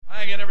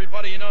again,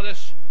 everybody. You know,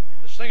 this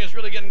thing is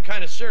really getting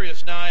kind of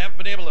serious now. I haven't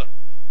been able to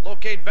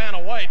locate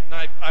Vanna White,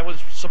 and I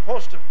was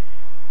supposed to...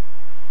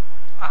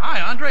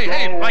 Hi, Andre. Don't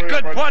hey, my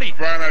good buddy.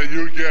 Vanna,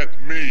 you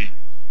get me.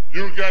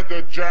 You get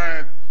the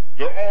Giant,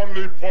 the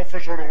only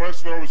professional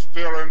wrestler who's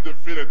still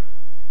undefeated.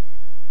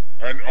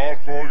 And Hulk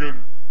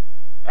Hogan,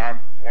 I'm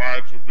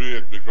proud to be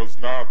it, because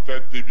now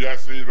Ted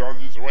DiBiase is on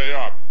his way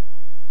up.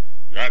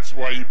 That's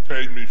why he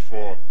paid me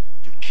for,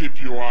 to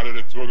keep you out of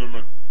the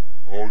tournament,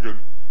 Hogan.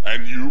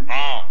 And you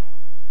are.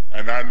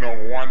 And I know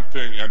one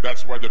thing, and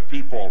that's why the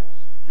people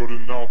go to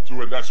know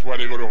too, and that's why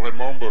they go to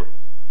remember.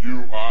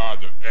 You are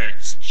the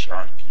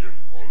ex-champion,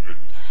 Hogan.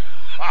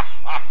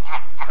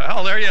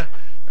 Well, there you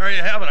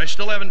have it. I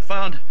still haven't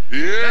found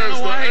He is Vanna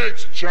the White.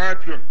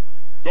 ex-champion.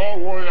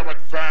 Don't worry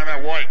about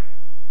Vanna White.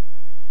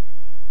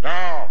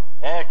 Now,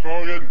 Hulk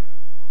Hogan,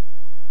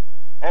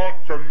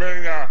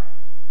 Hulkamania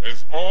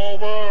is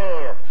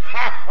over.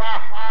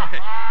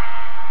 Hey,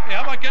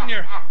 how about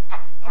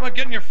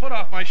getting your foot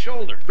off my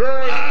shoulder?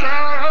 There's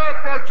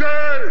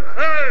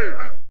Hey!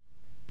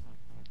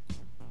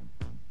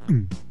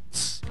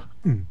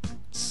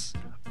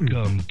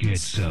 Come get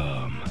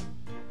some.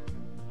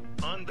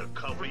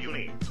 Undercover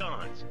Unit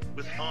Dons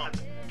with Hot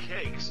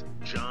Cakes,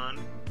 John,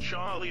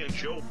 Charlie, and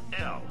Joe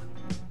L.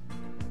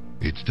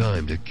 It's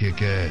time to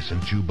kick ass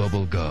and chew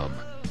bubble gum.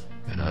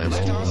 And I'm all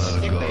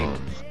out of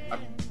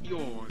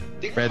gum.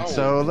 Red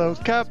Solo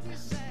Cup.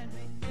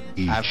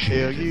 Eat I shit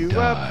fill and you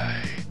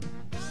die.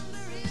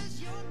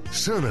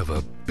 Son of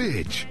a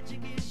bitch.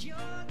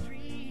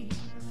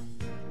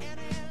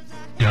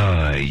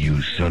 Die,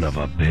 you son of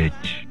a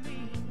bitch.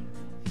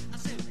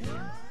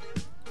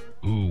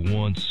 Who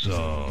wants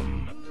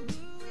some?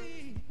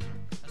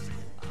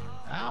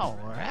 All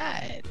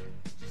right.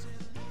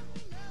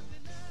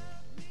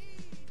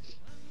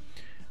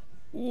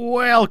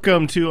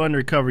 Welcome to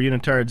Undercover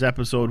Unitards,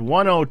 episode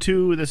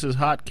 102. This is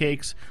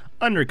Hotcakes.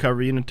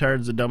 Undercover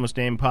Unitards, the dumbest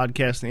name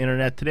podcast on the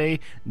internet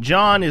today.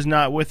 John is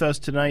not with us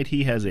tonight.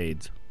 He has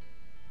AIDS.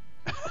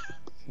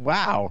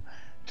 Wow.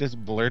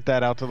 Just blurt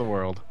that out to the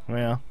world.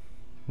 Well,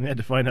 we had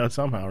to find out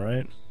somehow,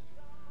 right?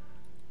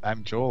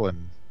 I'm Joel,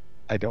 and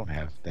I don't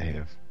have the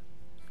HIV.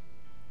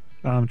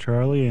 I'm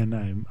Charlie, and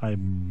I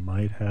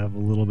might have a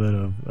little bit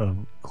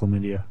of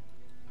chlamydia.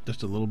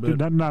 Just a little bit?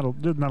 Not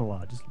a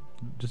lot,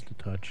 just a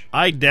touch.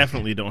 I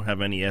definitely don't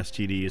have any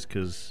STDs,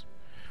 because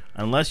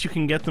unless you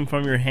can get them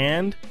from your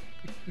hand,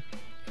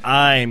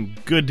 I'm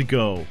good to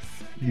go.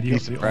 The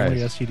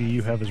only STD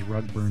you have is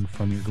rug burn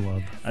from your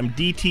glove. I'm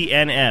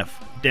DTNF,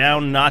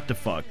 down not to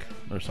fuck,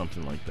 or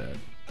something like that.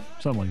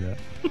 Something like that.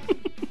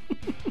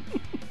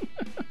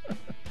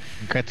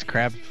 Catch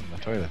crab from the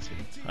toilet seat.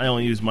 I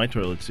only use my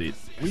toilet seat.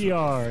 We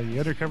are the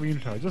Undercover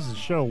Unitards. This is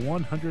show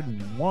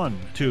 101.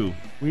 2.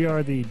 We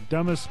are the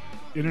dumbest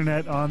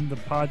internet on the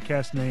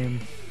podcast name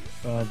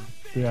of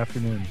the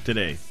afternoon.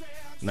 Today,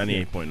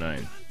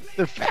 98.9.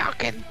 The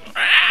Falcon.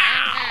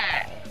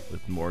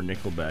 With more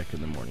Nickelback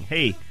in the morning.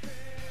 Hey,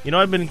 you know,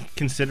 I've been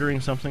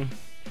considering something.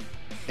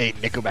 8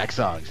 Nickelback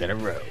songs in a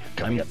row.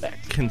 Coming up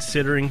next.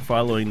 Considering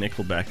following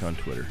Nickelback on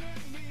Twitter.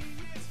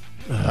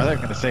 I thought you were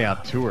going to say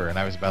on tour, and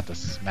I was about to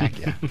smack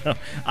you. No,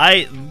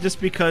 just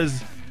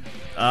because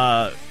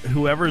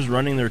whoever's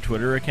running their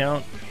Twitter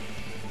account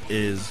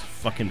is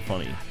fucking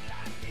funny.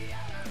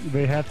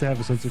 They have to have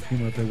a sense of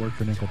humor if they work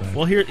for Nickelback.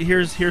 Well,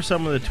 here's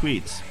some of the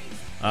tweets.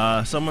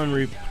 Someone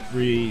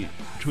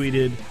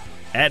retweeted,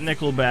 "At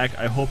Nickelback,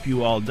 I hope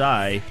you all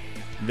die."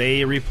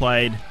 They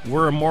replied,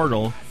 "We're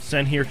immortal,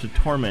 sent here to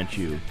torment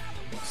you.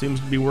 Seems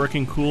to be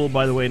working cool.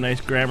 By the way, nice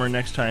grammar.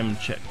 Next time,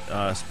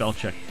 spell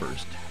check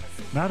first."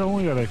 Not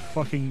only are they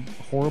fucking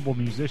horrible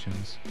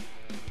musicians,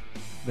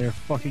 they're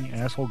fucking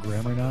asshole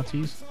grammar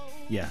Nazis.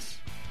 Yes.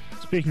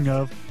 Speaking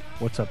of,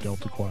 what's up,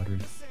 Delta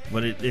Quadrant?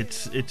 But it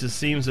just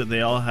seems that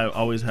they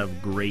always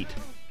have great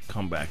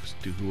comebacks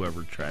to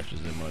whoever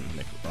trashes them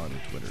on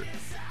Twitter,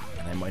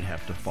 and I might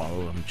have to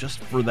follow them just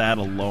for that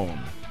alone.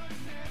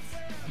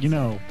 You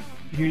know,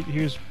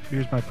 here's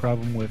my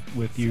problem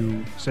with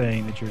you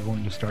saying that you're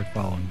going to start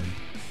following them.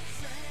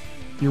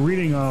 You're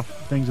reading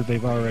off things that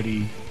they've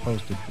already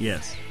posted.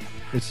 Yes.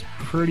 It's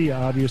pretty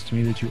obvious to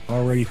me that you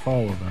already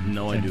follow them.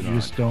 No, I do not. You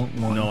just don't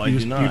want. No, I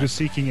do not. You're just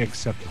seeking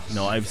acceptance.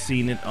 No, I've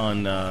seen it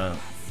on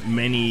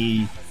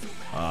many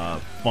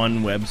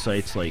fun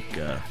websites like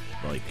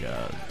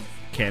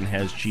Ken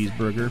Has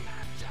Cheeseburger.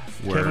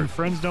 Where Kevin,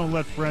 friends don't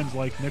let friends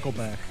like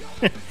Nickelback.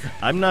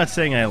 I'm not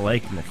saying I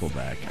like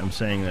Nickelback. I'm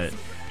saying that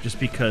just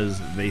because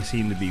they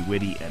seem to be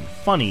witty and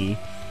funny,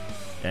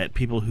 at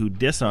people who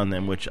diss on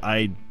them, which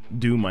I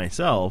do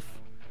myself,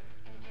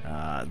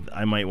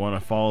 I might want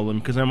to follow them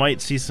because I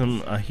might see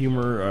some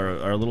humor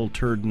or a little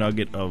turd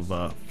nugget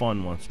of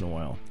fun once in a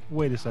while.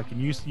 Wait a second,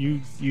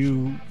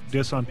 you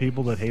diss on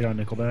people that hate on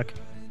Nickelback?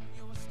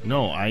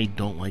 No, I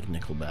don't like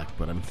Nickelback,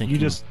 but I'm thinking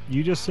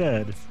you just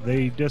said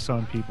they diss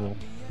on people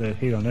that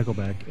hate on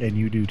Nickelback, and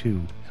you do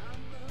too.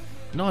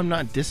 No, I'm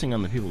not dissing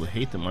on the people that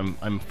hate them.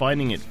 I'm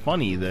finding it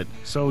funny that.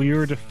 So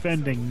you're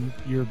defending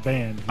your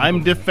band.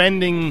 I'm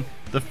defending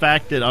the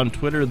fact that on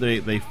Twitter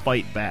they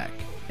fight back.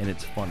 and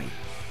it's funny.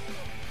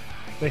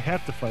 They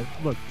have to fight.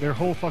 Look, their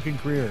whole fucking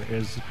career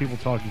is people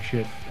talking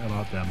shit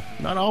about them.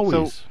 Not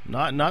always.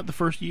 Not the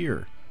first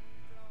year.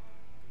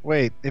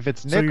 Wait, if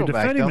it's So you're Nickelback,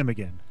 defending don't- them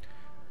again.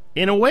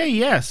 In a way,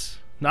 yes.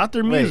 Not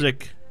their Wait.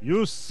 music,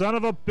 You son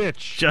of a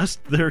bitch.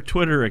 just their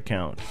Twitter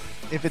account.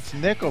 if it's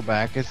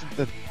Nickelback, isn't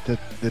the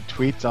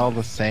tweets all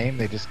the same?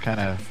 They just kind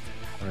of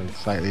are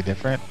slightly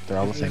different. They're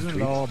all the same Isn't tweets.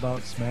 it all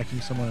about smacking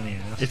someone in the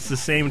ass? It's the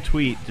same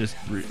tweet, just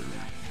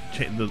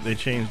they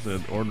changed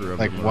the order of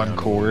Like them one around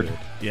a chord? little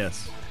bit.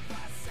 Yes.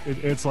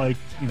 It's like,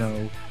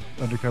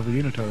 Undercover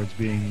Unitards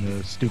being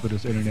the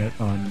stupidest internet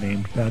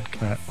unnamed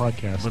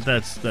podcast. But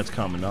that's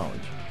common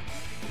knowledge.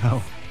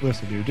 No,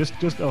 listen, dude,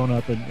 just own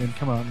up and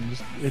come out and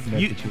just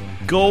admit You that you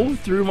are. go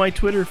through my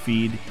Twitter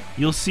feed,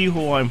 you'll see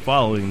who I'm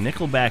following.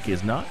 Nickelback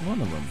is not one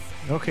of them.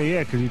 Okay,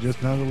 yeah, because you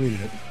just now deleted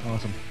it.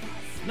 Awesome.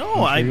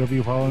 No, I'm sure you'll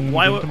be following them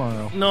why again would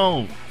tomorrow.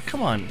 No,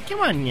 come on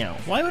now.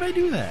 Why would I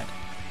do that?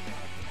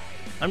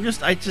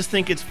 I just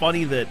think it's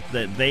funny that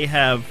they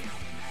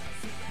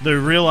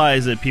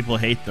realize that people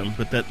hate them,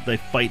 but that they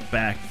fight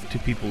back to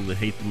people that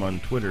hate them on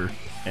Twitter,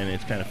 and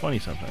it's kind of funny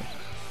sometimes.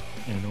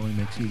 And it only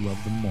makes you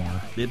love them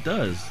more. It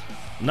does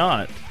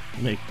not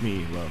make me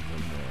love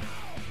them more.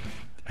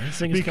 I just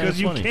think it's kind of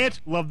Because you funny. can't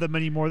love them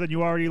any more than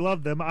you already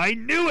love them. I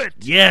knew it!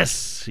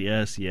 Yes.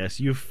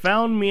 You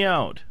found me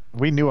out.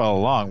 We knew all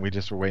along. We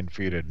just were waiting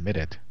for you to admit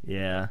it.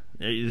 Yeah.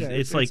 Yeah,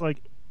 It's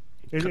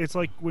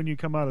like when you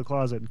come out of the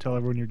closet and tell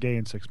everyone you're gay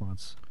in 6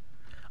 months.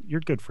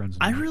 You're good friends.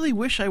 I now. really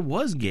wish I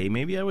was gay.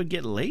 Maybe I would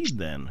get laid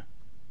then.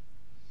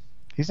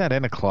 He's not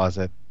in a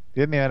closet.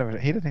 He doesn't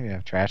even have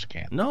a trash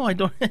can. No, I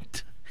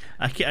don't.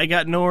 I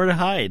got nowhere to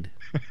hide.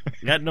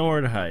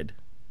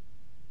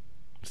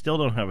 Still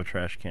don't have a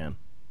trash can.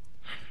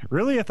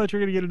 Really? I thought you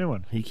were gonna get a new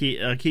one.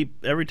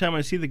 Keep every time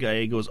I see the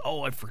guy, he goes,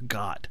 "Oh, I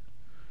forgot."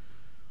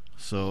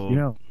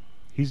 So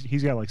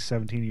He's got like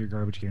 17 of your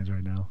garbage cans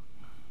right now.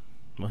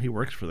 well, he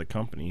works for the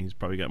company. He's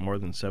probably got more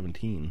than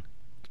 17.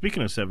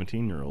 Speaking of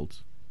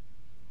 17-year-olds,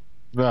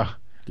 Ugh.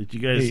 did you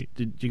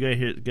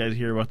guys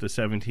hear about the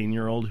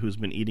 17-year-old who's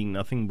been eating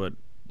nothing but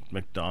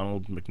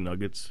McDonald's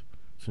McNuggets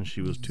since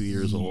she was 2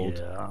 years old?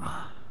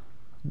 Yeah.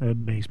 That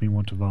makes me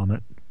want to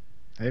vomit.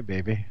 Hey,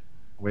 baby.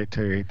 Wait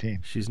till you're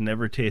 18. She's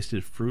never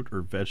tasted fruit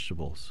or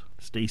vegetables.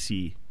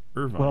 Stacy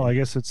Irvine. Well, I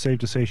guess it's safe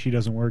to say she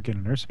doesn't work in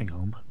a nursing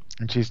home.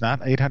 And she's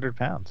not 800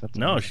 pounds. That's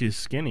No, amazing. she's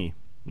skinny.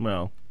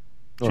 Well,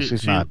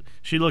 she's not.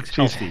 She looks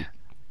She's healthy.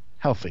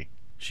 healthy.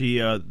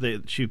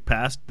 She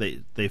passed.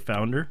 They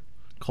found her,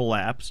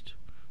 collapsed,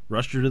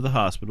 rushed her to the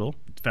hospital.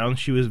 Found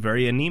she was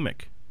very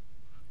anemic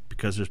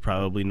because there's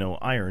probably no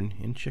iron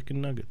in chicken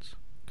nuggets.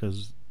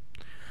 Because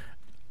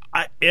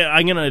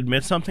I'm gonna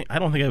admit something. I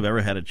don't think I've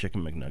ever had a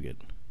chicken McNugget.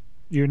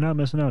 You're not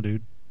missing out,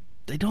 dude.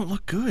 They don't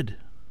look good.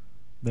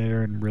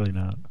 They're really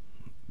not.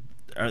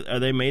 Are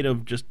they made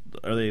of just?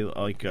 Are they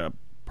like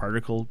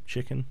particle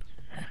chicken?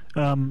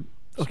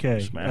 Okay,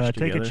 Smashed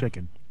take together? a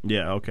chicken.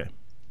 Yeah. Okay.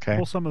 Okay.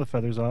 Pull some of the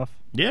feathers off.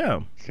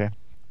 Yeah. Okay.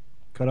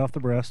 Cut off the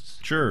breasts.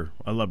 Sure.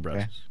 I love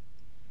breasts.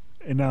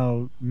 And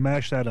now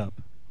mash that up.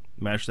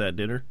 Mash that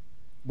dinner.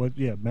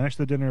 Mash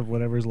the dinner of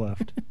whatever's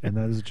left. And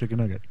that is a chicken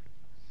nugget.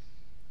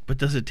 But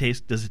does it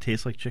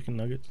taste like chicken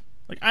nuggets?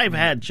 Like I've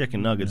had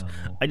chicken nuggets.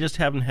 No. I just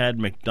haven't had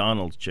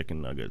McDonald's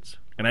chicken nuggets.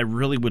 And I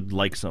really would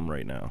like some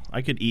right now.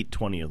 I could eat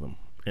 20 of them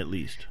at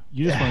least.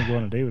 You just want to go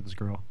on a date with this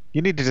girl.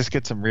 You need to just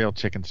get some real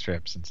chicken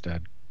strips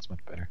instead. It's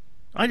much better.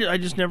 I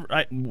just never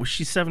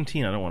she's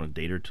 17. I don't want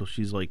to date her till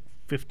she's like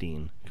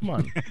 15. Come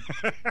on.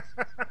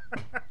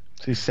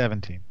 She's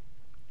 17.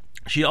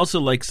 She also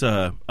likes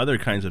other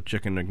kinds of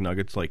chicken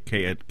McNuggets like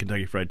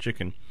Kentucky Fried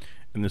Chicken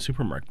and the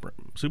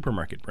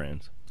supermarket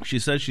brands. She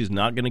says she's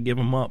not going to give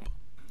them up.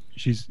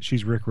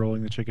 She's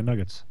Rick-rolling the chicken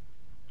nuggets.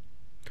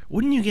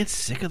 Wouldn't you get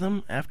sick of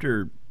them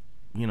after,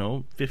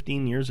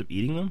 15 years of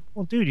eating them?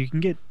 Well, dude, you can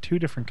get two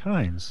different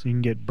kinds. You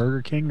can get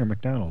Burger King or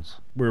McDonald's.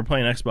 We were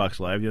playing Xbox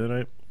Live the other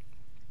night.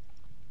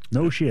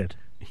 No shit.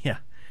 Yeah.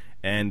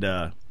 And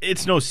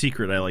it's no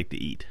secret I like to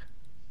eat.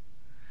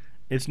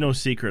 It's no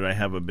secret I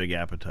have a big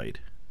appetite.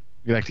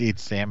 You like to eat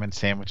salmon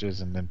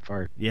sandwiches and then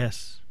fart.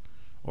 Yes.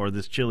 Or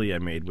this chili I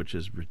made, which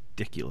is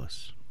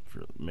ridiculous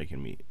for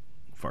making me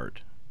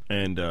fart.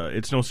 And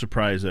it's no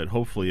surprise that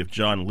hopefully if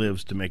John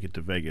lives to make it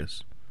to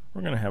Vegas,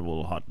 we're going to have a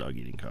little hot dog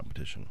eating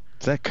competition.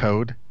 Is that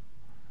code?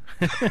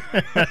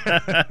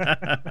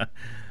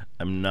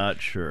 I'm not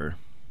sure.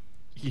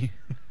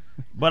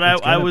 But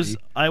It's I gotta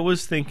I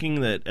was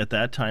thinking that at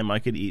that time I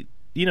could eat,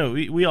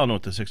 we all know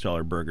what the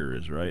 $6 burger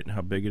is, right? And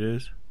how big it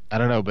is. I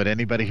don't know, but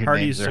anybody who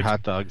Hardee's names their six-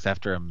 hot dogs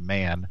after a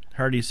man,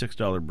 Hardee's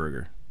 $6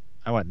 burger.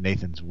 I want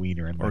Nathan's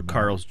wiener in my Or mouth.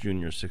 Carl's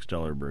Jr.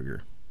 $6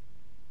 burger.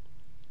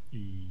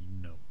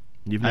 No.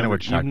 You've I know never,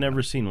 what you're talking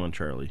never seen one,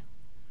 Charlie.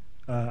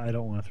 I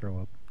don't want to throw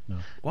up. No.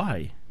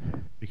 Why?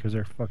 Because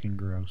they're fucking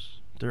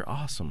gross. They're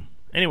awesome.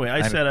 Anyway,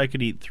 I said I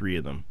could eat 3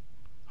 of them.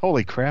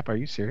 Holy crap! Are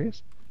you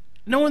serious?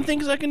 No one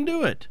thinks I can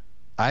do it.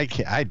 I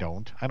can't. I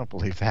don't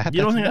believe that.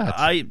 You don't That's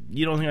think nuts.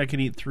 you don't think I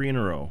could eat 3 in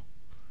a row?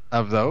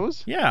 Of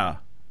those? Yeah.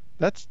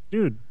 That's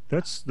Dude,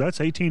 That's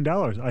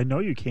 $18. I know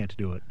you can't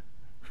do it.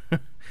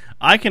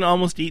 I can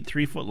almost eat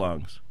 3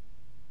 footlongs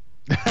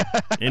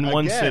in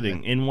one Again.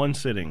 sitting. In one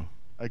sitting.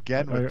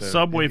 Again with the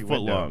Subway indie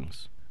window.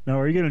 footlongs. Now,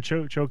 are you going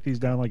to choke these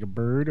down like a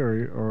bird,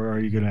 or are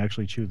you going to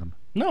actually chew them?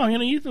 No, I'm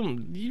gonna eat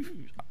them.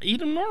 You eat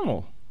them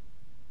normal.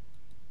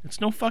 It's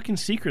no fucking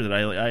secret that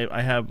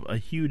I have a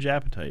huge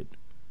appetite.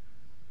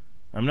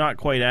 I'm not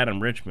quite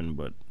Adam Richmond,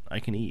 but I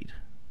can eat.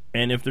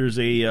 And if there's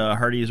a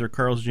Hardee's or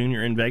Carl's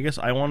Jr. in Vegas,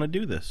 I want to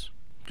do this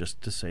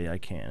just to say I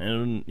can,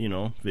 and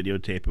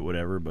videotape it,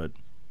 whatever. But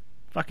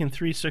fucking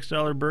 3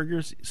 $6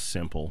 burgers,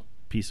 simple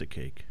piece of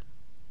cake.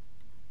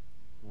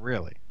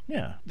 Really?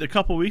 Yeah. A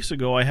couple weeks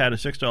ago, I had a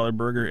 $6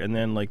 burger and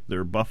then like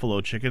their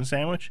buffalo chicken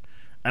sandwich,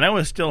 and I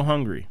was still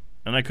hungry,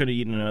 and I could have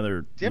eaten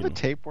another. Do you have a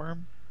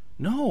tapeworm?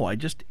 No, I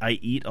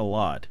eat a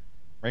lot.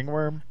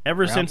 Ringworm?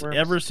 Ever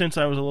Roundworms? since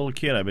I was a little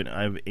kid,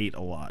 I've ate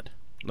a lot.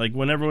 Like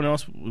when everyone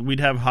else, we'd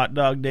have hot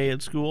dog day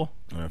at school.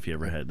 I don't know if you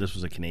ever had. This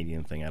was a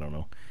Canadian thing. I don't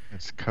know.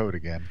 It's code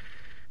again.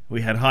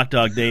 We had hot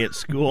dog day at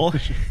school.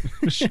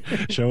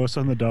 Show us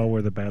on the doll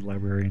where the bad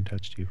librarian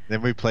touched you.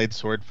 Then we played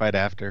sword fight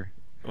after.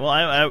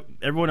 Well,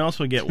 everyone else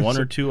would get 1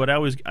 or 2. I'd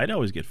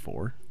always get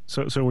 4.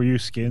 So were you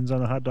skins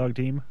on the hot dog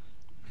team?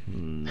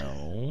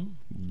 No.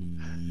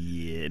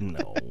 Yeah,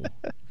 no.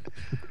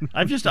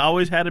 I've just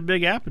always had a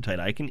big appetite.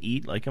 I can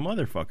eat like a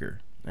motherfucker,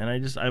 and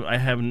I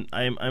haven't.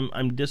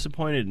 I'm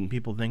disappointed in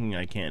people thinking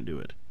I can't do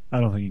it. I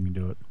don't think you can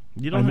do it.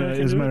 You don't. Think I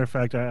can As a do matter it? of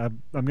fact,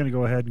 I'm going to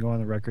go ahead and go on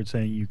the record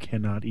saying you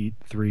cannot eat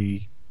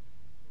 3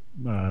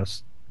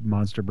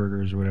 monster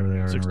burgers or whatever they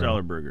are. in a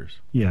row. $6 burgers.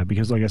 Yeah,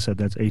 because like I said,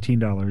 that's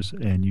 $18,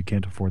 and you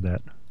can't afford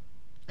that.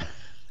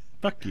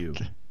 Fuck you.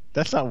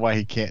 That's not why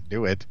he can't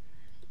do it.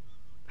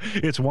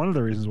 It's one of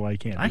the reasons why you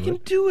can't. I do can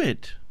it. do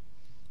it.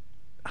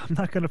 I'm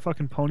not going to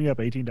fucking pony up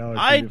 $18. for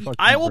I your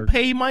fucking will burger.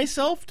 pay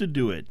myself to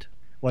do it.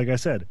 Like I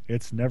said,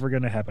 it's never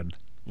going to happen.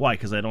 Why?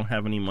 Because I don't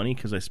have any money.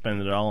 Because I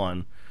spend it all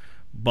on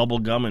bubble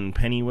gum and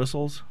penny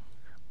whistles.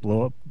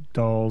 Blow up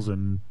dolls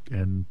and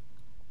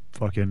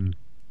fucking.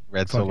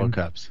 Red Solo Fucking-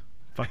 cups.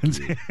 Fuck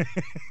you.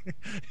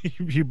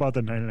 You bought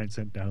the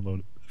 99-cent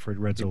download for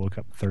Red Solo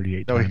Cup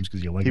 38 No, times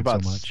because you like he it so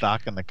bought much.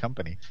 stock in the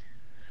company.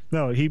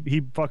 No,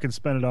 he fucking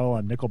spent it all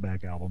on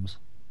Nickelback albums,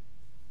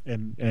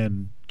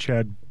 and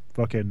Chad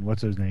fucking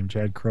what's his name,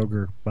 Chad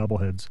Kroger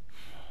bobbleheads.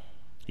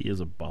 He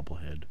is a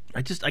bobblehead.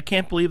 I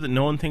can't believe that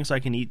no one thinks I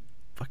can eat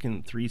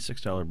fucking 3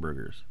 $6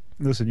 burgers.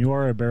 Listen, you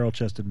are a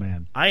barrel-chested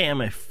man. I am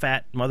a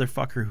fat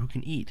motherfucker who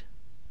can eat.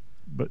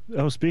 But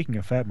speaking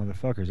of fat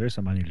motherfuckers, there's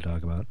something I need to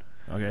talk about.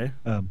 Okay.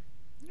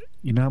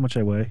 You know how much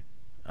I weigh?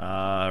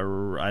 I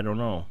don't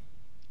know.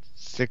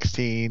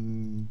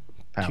 16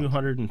 pounds.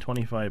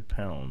 225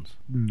 pounds.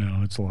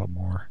 No, it's a lot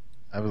more.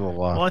 That was a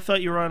lot. Well, I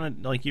thought you were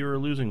you were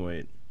losing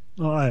weight.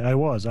 Well, I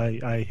was.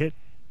 I hit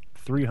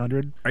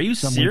 300. Are you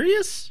Someone-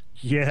 serious?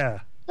 Yeah.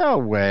 No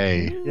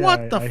way. Yeah,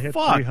 What the I hit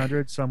fuck?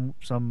 300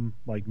 some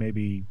like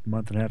maybe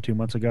month and a half, 2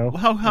 months ago.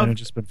 How and it's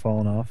just been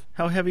falling off.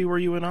 how heavy were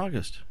you in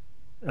August?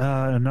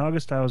 In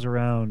August, I was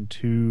around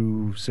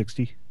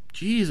 260.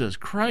 Jesus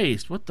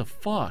Christ! What the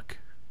fuck?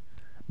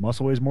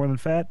 Muscle weighs more than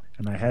fat,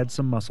 and I had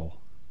some muscle.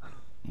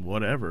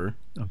 Whatever.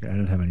 Okay, I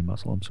didn't have any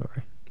muscle. I'm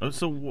sorry. Oh,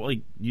 so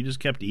like you just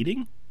kept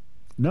eating?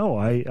 No,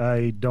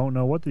 I don't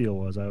know what the deal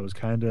was. I was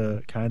kind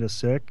of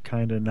sick,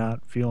 kind of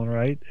not feeling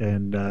right,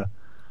 and I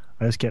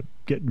just kept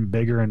getting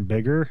bigger and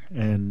bigger.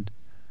 And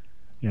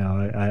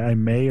I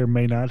may or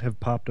may not have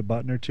popped a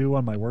button or two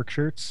on my work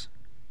shirts.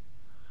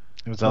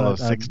 It was all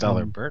those I'm- $6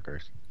 I'm-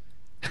 burgers.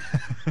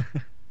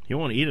 He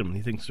won't eat them.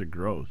 He thinks they're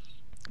gross.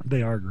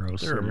 They are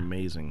gross. They're They're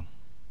amazing.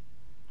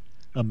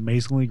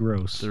 amazingly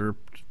gross. They're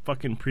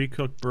fucking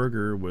pre-cooked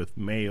burger with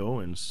mayo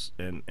and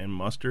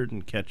mustard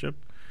and ketchup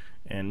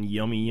and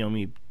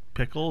yummy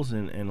pickles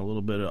and a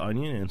little bit of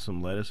onion and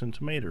some lettuce and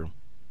tomato.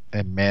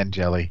 And man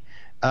jelly.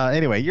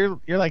 Anyway, you're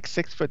like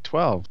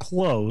 6'12".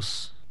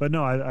 Close, but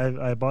no.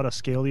 I bought a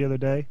scale the other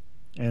day,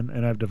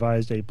 and I've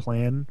devised a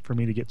plan for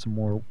me to get some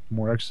more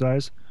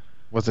exercise.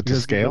 Was it to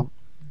Because scale?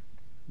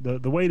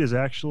 The weight is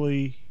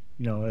actually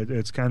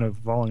it's kind of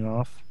falling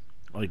off.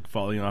 Like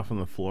falling off on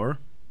the floor.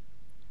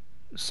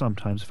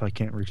 Sometimes if I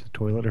can't reach the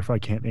toilet or if I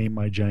can't aim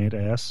my giant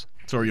ass.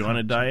 So are you on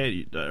a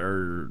diet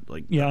or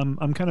like? Yeah,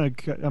 I'm gonna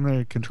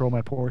control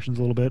my portions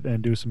a little bit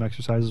and do some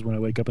exercises when I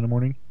wake up in the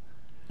morning.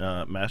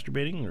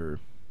 Masturbating or?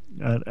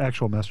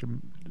 Actual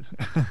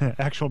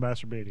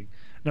masturbating.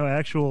 No,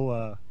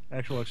 actual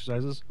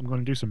exercises. I'm going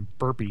to do some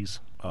burpees.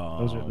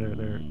 Those are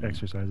their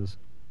exercises.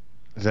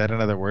 Is that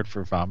another word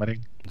for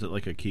vomiting? Is it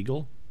like a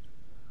Kegel?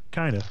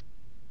 Kind of.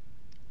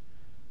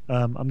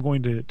 I'm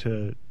going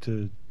to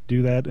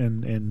do that,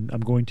 and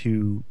I'm going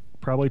to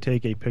probably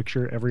take a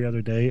picture every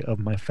other day of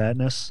my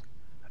fatness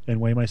and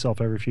weigh myself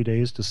every few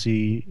days to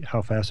see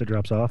how fast it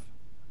drops off.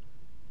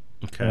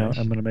 Okay.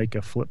 I'm going to make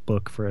a flip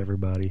book for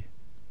everybody.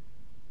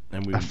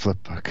 And we A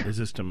flip book. is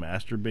this to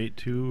masturbate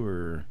to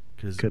or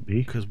cause, Could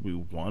be. because we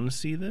want to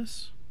see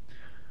this?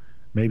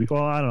 Maybe.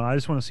 Well, I don't know. I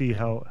just want to see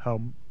how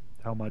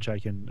much I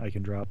can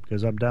drop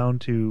because I'm down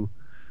to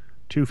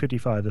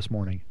 255 this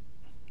morning.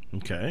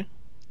 Okay.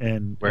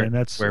 and Where-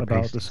 that's where about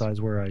the pasties?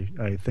 size where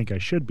I think I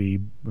should be,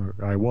 or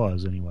I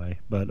was anyway.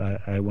 But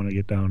I want to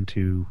get down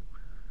to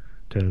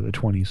the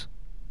 20s.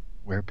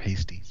 Wear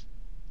pasties.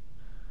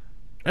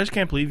 I just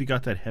can't believe you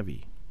got that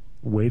heavy.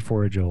 Wait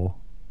for it, Joel.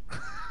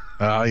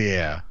 Oh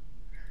yeah.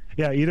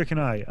 Yeah, either can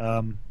I.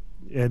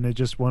 And it's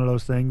just one of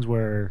those things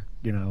where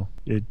I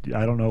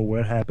don't know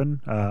what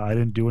happened. I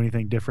didn't do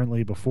anything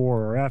differently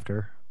before or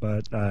after,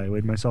 but I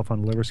weighed myself on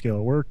a liver scale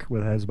at work,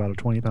 which has about a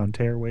 20-pound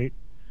tear weight,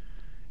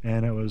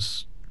 and it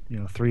was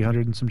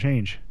 300 and some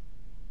change.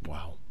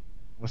 Wow.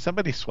 Was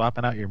somebody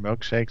swapping out your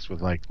milkshakes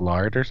with like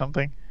lard or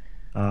something?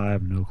 I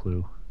have no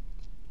clue.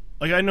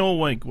 Like, I know,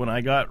 like, when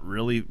I got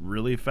really,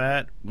 really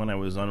fat, when I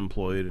was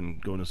unemployed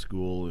and going to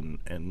school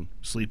and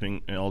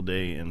sleeping all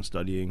day and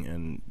studying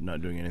and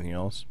not doing anything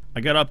else,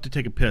 I got up to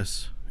take a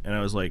piss, and I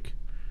was like,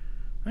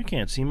 I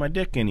can't see my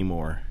dick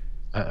anymore.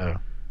 Uh-oh.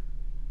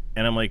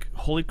 And I'm like,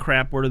 holy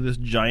crap, where did this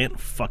giant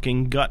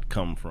fucking gut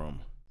come from?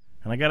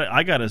 And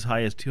I got as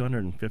high as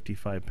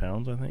 255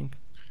 pounds, I think.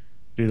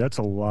 Dude, that's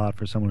a lot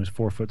for someone who's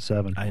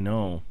 4'7". I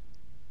know.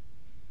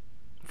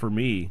 For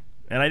me.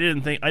 And I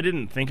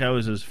didn't think I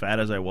was as fat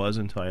as I was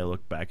until I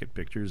looked back at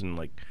pictures, and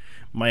like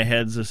my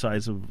head's the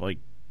size of like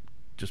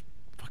just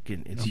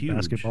fucking it's huge.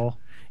 Basketball.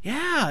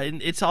 Yeah,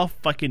 and it's all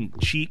fucking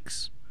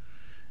cheeks.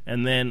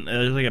 And then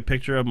there's like a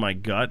picture of my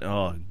gut.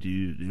 Oh,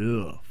 dude,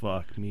 ugh,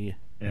 fuck me.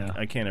 Yeah.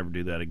 I can't ever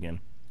do that again.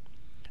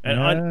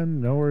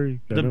 And No worry.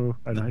 I know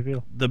how you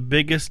feel. the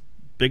biggest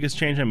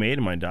change I made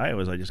in my diet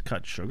was I just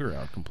cut sugar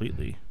out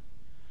completely.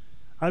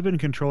 I've been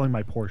controlling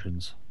my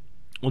portions.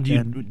 Well, do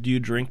you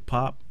drink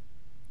pop?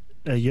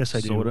 Yes, I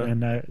do. Soda?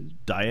 And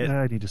Diet?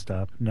 I need to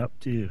stop. No,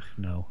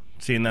 no.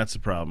 See, and that's the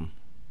problem.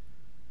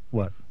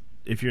 What?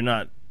 If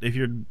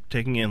you're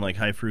taking in like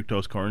high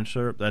fructose corn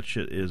syrup, that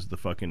shit is the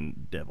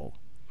fucking devil.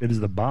 It is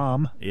the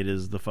bomb. It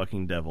is the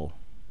fucking devil.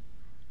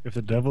 If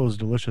the devil is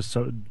delicious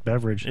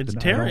beverage, It's then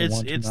terrible. I don't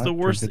want to It's not the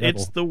drink worst. the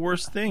devil. It's the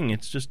worst thing.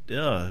 It's just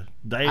I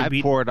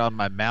diabetes. pour it on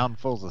my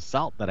moundfuls of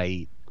salt that I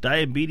eat.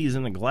 Diabetes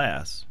in a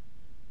glass.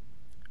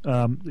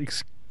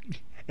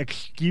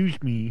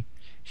 Excuse me.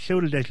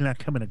 Soda does not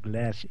come in a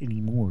glass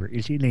anymore.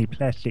 It's in a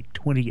plastic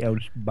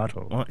 20-ounce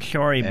bottle. Well,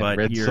 sorry, And but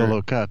red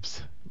Solo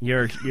cups.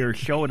 your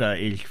soda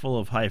is full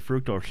of high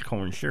fructose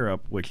corn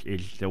syrup, which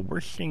is the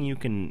worst thing you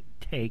can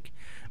take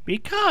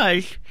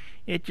because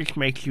it just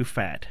makes you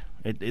fat.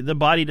 The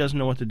body doesn't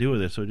know what to do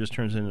with it, so it just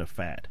turns into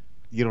fat.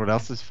 You know what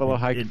else is full of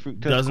high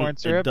fructose corn It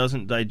syrup?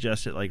 doesn't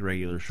digest it like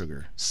regular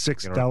sugar.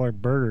 $6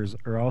 burgers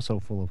are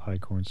also full of high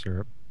corn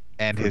syrup.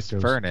 And his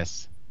fructose.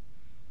 furnace.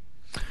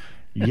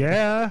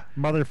 Yeah,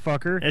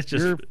 motherfucker. It's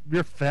just-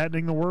 you're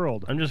fattening the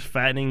world. I'm just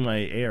fattening my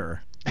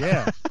air.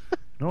 Yeah.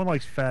 No one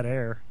likes fat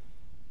air.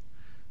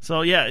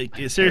 So yeah,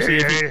 seriously,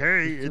 if you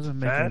It doesn't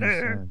make any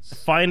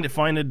sense.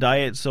 find a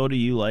diet soda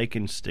you like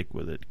and stick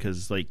with it,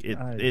 because like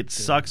I it do.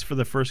 sucks for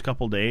the first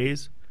couple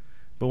days,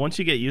 but once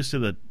you get used to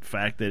the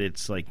fact that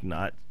it's like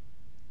not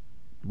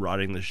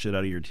rotting the shit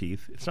out of your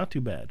teeth, it's not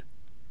too bad.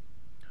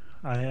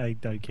 I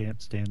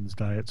can't stand these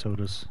diet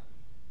sodas.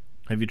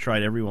 Have you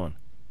tried every one?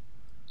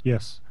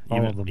 Yes,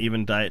 all of them.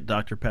 Even Diet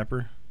Dr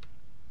Pepper.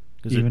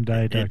 'Cause Even it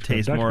Diet it Dr.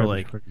 tastes Dr. more Pepper's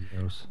like pretty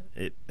gross.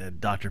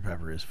 Dr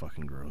Pepper is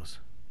fucking gross.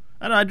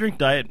 I don't know. I drink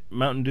Diet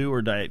Mountain Dew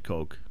or Diet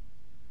Coke,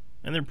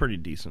 and they're pretty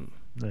decent.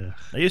 Ugh.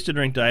 I used to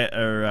drink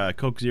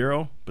Coke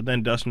Zero, but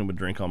then Dustin would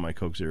drink all my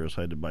Coke Zero,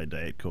 so I had to buy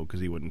Diet Coke because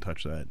he wouldn't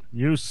touch that.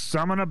 You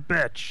summon a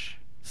bitch.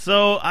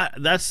 So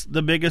that's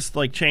the biggest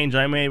like change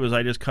I made was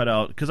I just cut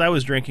out because I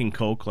was drinking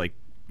Coke like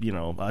a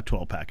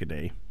 12-pack a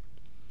day.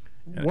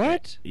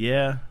 What?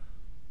 Yeah,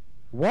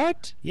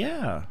 What?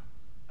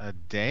 A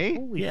day?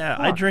 Holy yeah.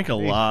 fuck. I drink a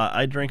lot.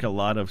 I drink a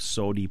lot of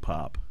sody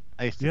pop.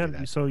 I used to do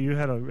that. So you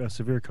had a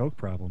severe Coke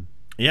problem.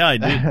 Yeah, I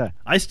do.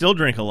 I still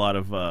drink a lot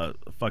of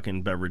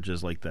fucking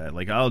beverages like that.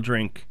 Like I'll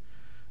drink,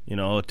 a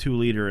 2.5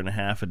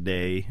 liters a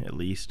day at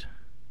least.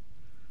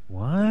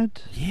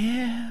 What?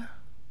 Yeah.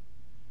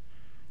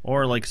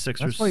 Or like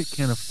six That's or why you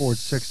can't afford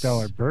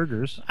 $6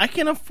 burgers. I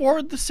can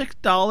afford the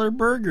 $6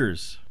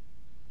 burgers.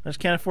 I just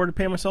can't afford to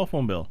pay my cell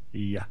phone bill.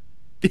 Yeah.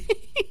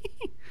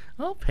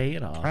 I'll pay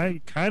it off.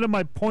 Kind of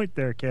my point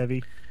there,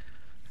 Kevy.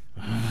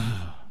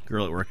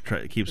 Girl at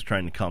work keeps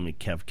trying to call me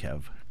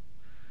Kev.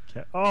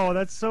 Oh,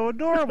 that's so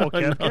adorable, No,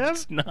 Kev.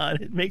 it's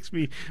not. It makes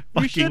me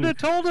You shouldn't fucking. have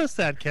told us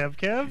that,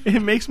 Kev.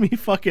 It makes me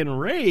fucking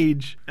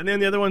rage. And then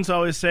the other one's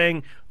always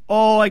saying,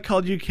 "Oh, I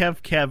called you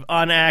Kev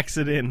on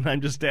accident."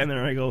 I'm just standing there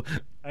and I go,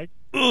 I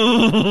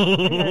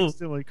 "Ugh."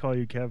 accidentally call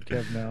you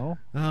Kev now.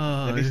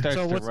 Then he starts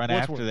So to what's run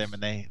after worse? them,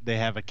 and they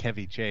have a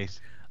Kevy chase.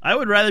 I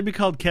would rather be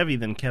called Kevy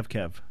than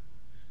Kev.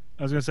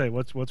 I was gonna say,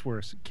 what's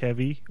worse,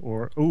 Kevy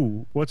or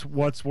what's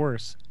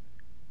worse,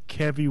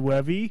 Kevy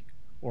Wevy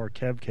or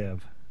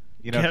Kev?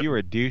 You know, if you were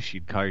a douche,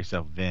 you'd call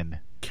yourself Vin.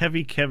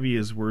 Kevy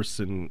is worse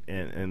than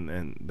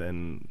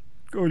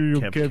Go to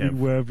your Kev. Kevy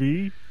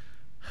Wevy.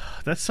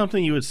 that's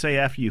something you would say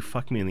after you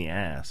fuck me in the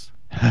ass.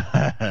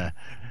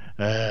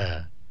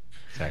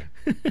 Sorry.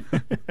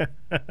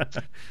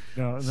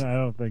 No, I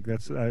don't think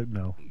that's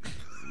no.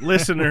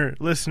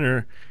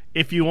 listener,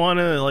 if you want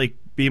to like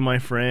be my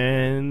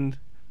friend.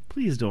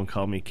 Please don't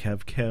call me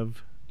Kev.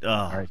 Ugh.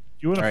 All right.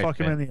 You want to All right, fuck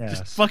him in man. the ass.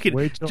 Just fucking-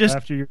 Wait till just-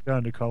 after you're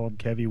done to call him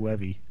Kevy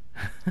Wevy.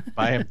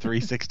 Buy him 3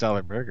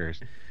 $6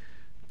 burgers.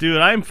 Dude,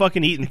 I'm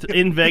fucking eating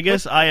in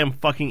Vegas. I am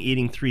fucking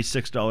eating 3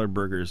 $6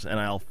 burgers, and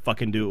I'll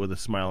fucking do it with a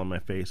smile on my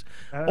face.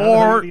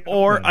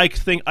 Or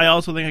I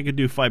also think I could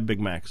do 5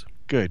 Big Macs.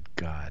 Good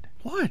God.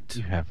 What?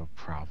 You have a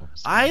problem.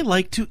 son. I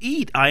like to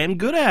eat. I am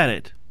good at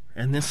it,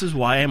 and this is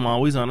why I'm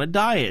always on a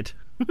diet.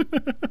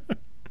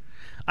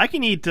 I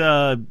can eat,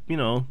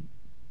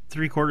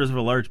 3/4 of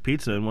a large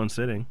pizza in one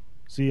sitting.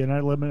 See, and I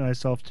limit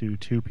myself to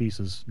 2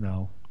 pieces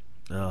now.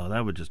 Oh,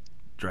 that would just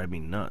drive me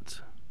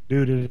nuts.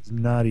 Dude, it is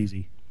not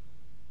easy.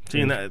 See,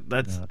 and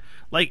that's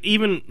like,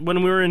 even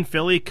when we were in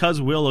Philly,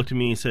 Cuz Will looked at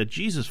me and said,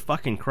 "Jesus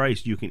fucking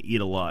Christ, you can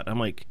eat a lot." I'm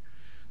like,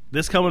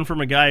 this coming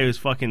from a guy who's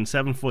fucking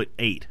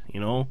 7'8", you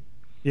know?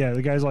 Yeah,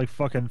 the guy's like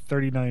fucking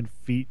 39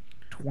 feet,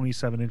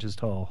 27 inches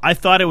tall. I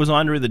thought it was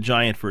Andre the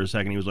Giant for a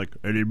second. He was like,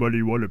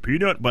 "Anybody want a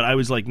peanut?" But I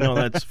was like, no,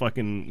 that's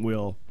fucking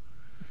Will.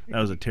 That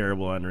was a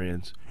terrible Andre.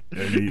 It's,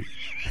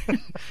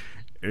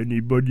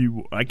 anybody?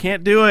 I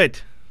can't do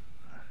it.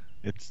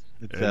 It's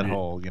that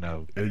whole,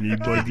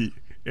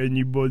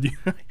 Anybody?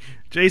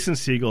 Jason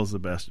Segel's the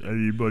best.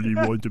 Anybody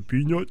want a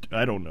peanut?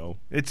 I don't know.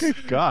 It's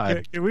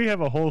God. Can we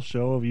have a whole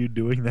show of you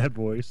doing that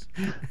voice?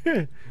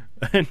 no.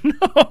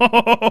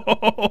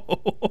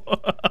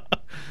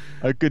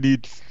 I could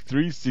eat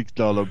 3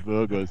 $6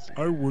 burgers.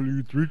 I will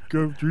eat 3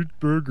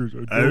 burgers.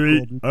 I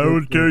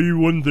will tell you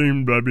one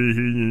thing, Bobby.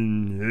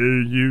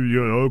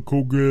 Hulk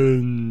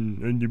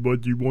Hogan.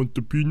 Anybody want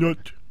the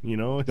peanut? You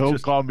know, it's Don't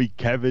just, call me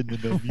Kevin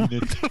in a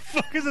minute. What the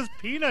fuck is this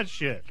peanut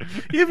shit?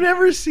 you've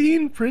never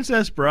seen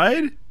Princess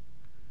Bride?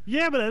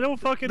 Yeah, but I don't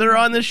fucking... They're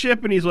on the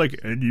ship, and he's like,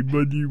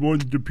 "Anybody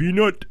want the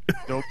peanut?"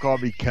 Don't call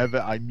me Kevin.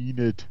 I mean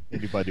it.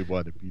 Anybody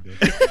want a peanut?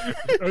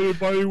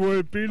 Anybody want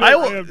a peanut? I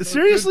will,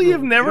 seriously,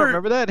 you've You never. don't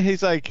remember that?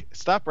 He's like,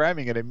 stop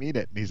rhyming it. I mean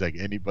it. And he's like,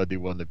 anybody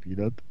want a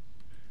peanut?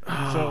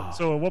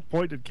 So at what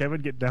point did Kevin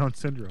get Down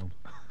syndrome?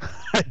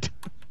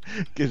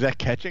 Is that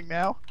catching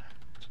now?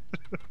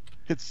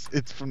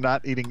 It's from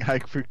not eating high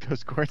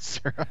fructose corn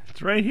syrup.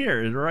 It's right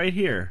here. It's right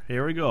here.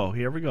 Here we go.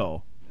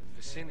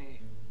 Vicini,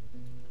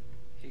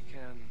 he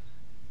can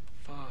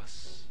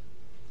fuss.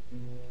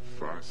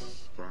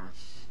 Fuss.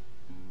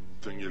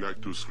 Think you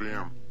like to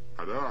scream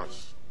at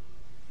us?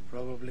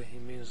 Probably he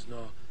means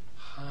no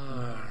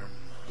harm.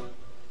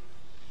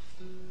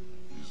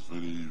 He's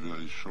very,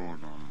 very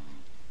short on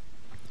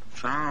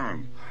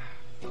charm.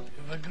 You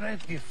have a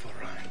great gift for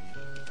rhyme.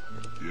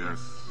 Yes.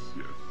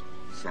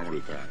 Some of the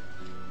time.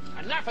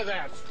 Enough of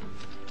that!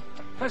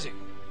 Percy,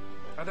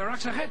 are there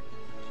rocks ahead?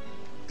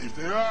 If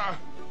they are,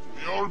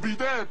 we all be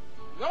dead.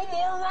 No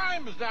more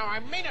rhymes now, I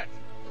mean it!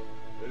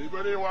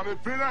 Anybody want a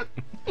peanut?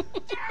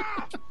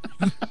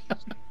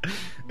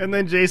 And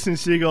then Jason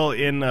Segel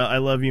in "I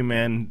Love You,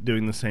 Man"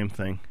 doing the same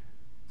thing.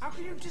 How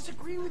can you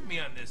disagree with me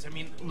on this? I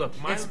mean, look,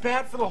 It's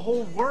bad for the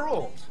whole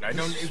world. I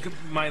don't.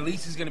 My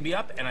lease is going to be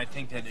up, and I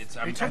think that it's.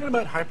 Are you talking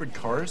about hybrid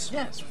cars?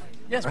 Yes.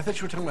 I thought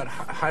you were talking about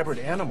hybrid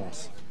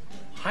animals.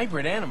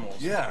 Hybrid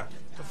animals. Yeah.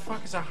 The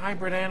fuck is a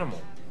hybrid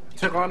animal?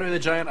 Took Andre the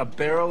Giant a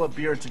barrel of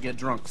beer to get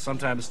drunk,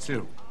 sometimes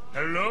 2.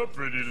 Hello,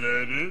 pretty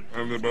lady.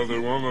 Anybody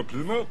want a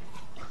peanut?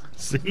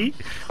 See,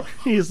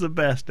 he's the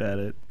best at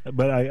it.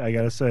 But I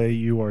gotta say,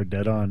 you are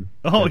dead on.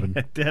 Oh, Kevin.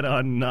 yeah, dead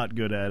on, not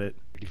good at it.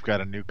 You've got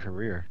a new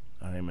career.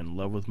 I am in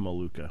love with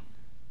Maluka.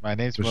 My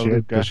name's Does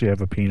Maluka. she have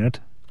a peanut?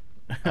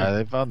 I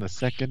live on the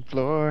 2nd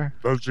floor.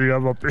 Does she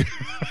have a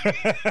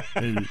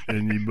peanut?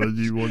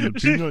 Anybody want a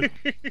peanut?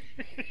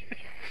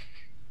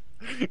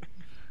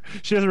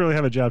 She doesn't really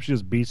have a job. She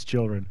just beats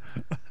children.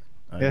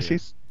 Yeah,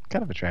 she's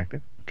kind of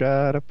attractive.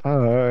 Got a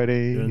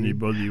party.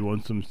 Anybody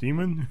want some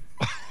semen?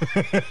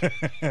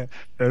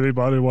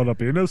 Anybody want a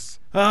penis?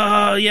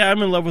 Yeah,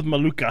 I'm in love with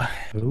Maluka.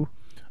 Who?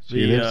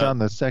 She lives on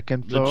the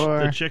 2nd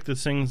floor. The chick that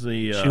sings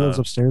the. She lives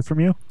upstairs from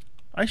you?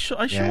 I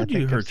showed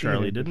you her,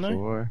 Charlie, didn't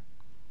I?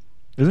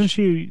 Isn't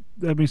she?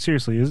 I mean,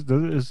 seriously,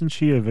 isn't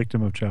she a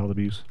victim of child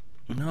abuse?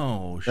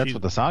 No, that's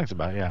what the song's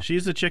about. Yeah,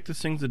 she's the chick that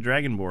sings the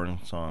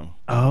Dragonborn song.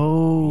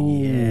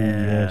 Oh,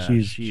 yeah,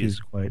 she's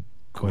quite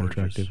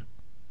attractive.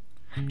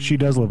 She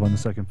does live on the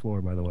 2nd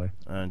floor, by the way.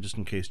 Just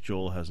in case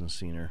Joel hasn't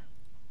seen her.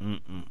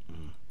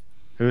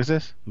 Who is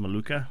this?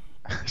 Maluka.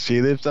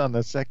 She lives on the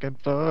 2nd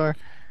floor.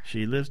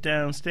 She lives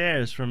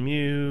downstairs from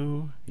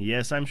you.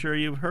 Yes, I'm sure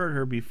you've heard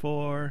her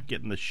before.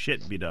 Getting the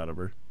shit beat out of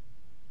her.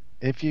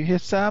 If you hear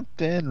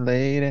something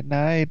late at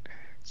night,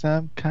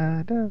 some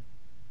kind of...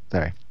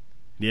 Sorry.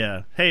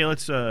 Yeah. Hey,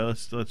 let's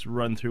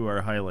run through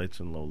our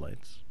highlights and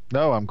lowlights.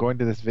 No, I'm going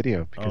to this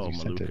video because you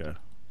sent it. Maluka.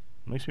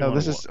 Makes me no,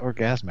 this is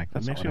orgasmic.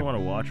 It makes me want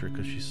to watch her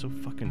because she's so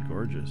fucking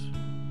gorgeous.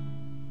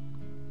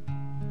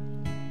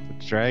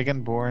 The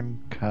Dragonborn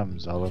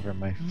comes all over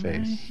my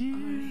face. A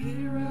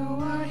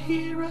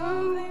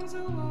hero brings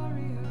a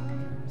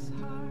warrior's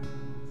heart.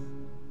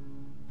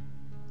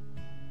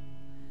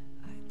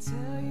 I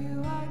tell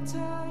you,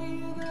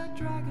 the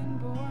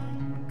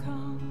Dragonborn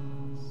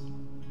comes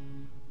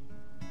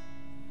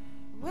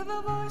with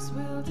a voice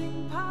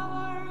wielding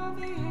power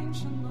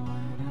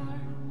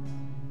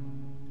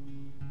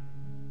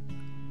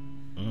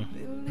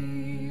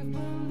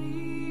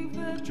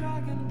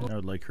I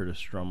would like her to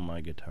strum my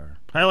guitar.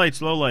 Highlights,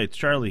 lowlights.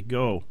 Charlie,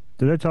 go.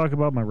 Did I talk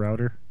about my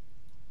router?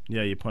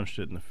 Yeah, you punched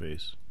it in the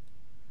face.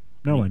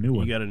 No, a new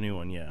one. You got a new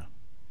one, yeah.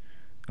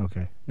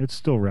 Okay, it's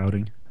still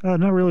routing.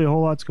 Not really a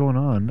whole lot's going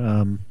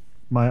on.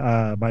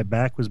 My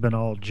back has been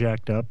all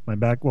jacked up. My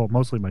back, well,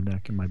 mostly my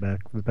neck and my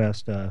back for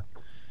the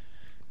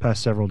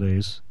past several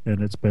days,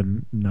 and it's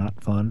been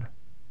not fun.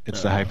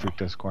 It's the high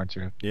fructose corn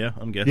syrup. Yeah,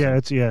 I'm guessing.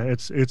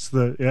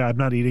 Yeah, I'm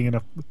not eating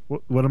enough.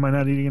 What am I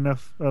not eating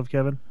enough of,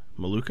 Kevin?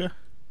 Maluka?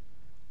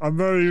 I'm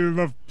not eating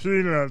enough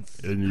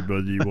peanuts.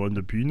 Anybody want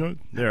a peanut?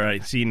 There, I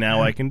see.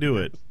 Now I can do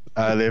it.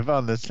 I live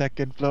on the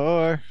second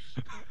floor.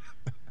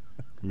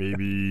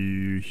 Maybe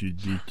you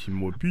should eat some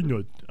more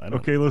peanut.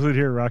 Okay, listen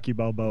here, Rocky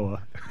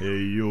Balboa. Hey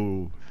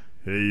yo,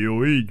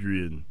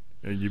 Adrian.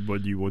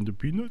 Anybody want a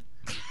peanut?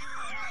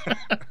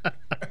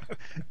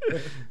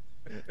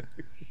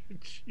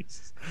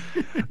 Jesus.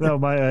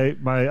 No,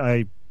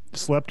 I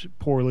slept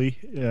poorly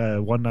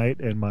one night,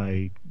 and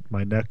my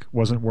neck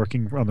wasn't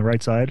working on the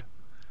right side,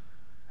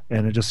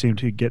 and it just seemed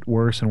to get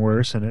worse and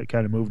worse, and it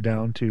kind of moved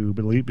down to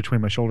between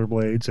my shoulder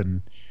blades,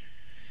 and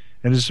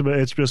it's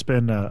just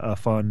been a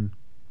fun,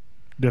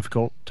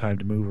 difficult time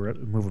to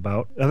move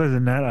about. Other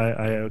than that,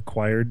 I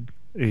acquired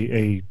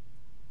a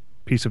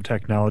piece of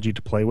technology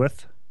to play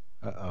with.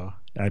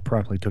 I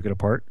promptly took it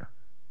apart,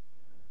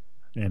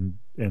 and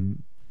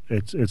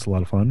it's a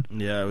lot of fun.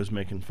 Yeah, I was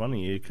making fun of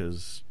you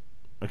because...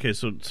 Okay,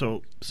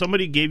 so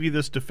somebody gave you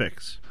this to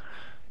fix.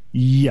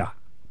 Yeah.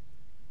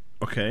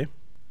 Okay.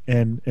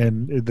 And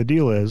the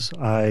deal is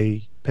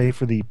I pay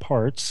for the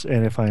parts,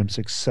 and if I am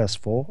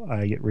successful,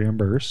 I get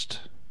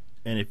reimbursed.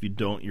 And if you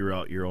don't, you're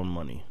out your own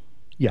money.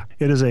 Yeah.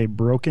 It is a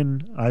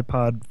broken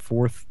iPod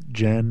 4th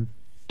Gen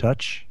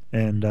Touch,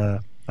 and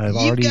I've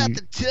already... You've got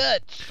the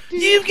touch.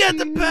 You've got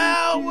the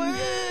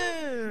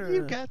power.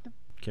 You've got the...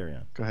 Carry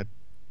on. Go ahead.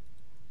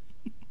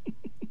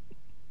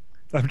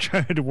 I'm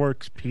trying to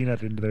work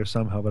peanut into there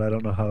somehow, but I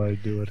don't know how I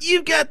do it.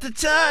 You got the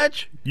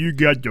touch. You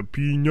got the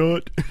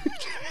peanut.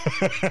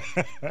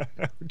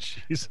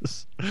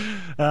 Jesus.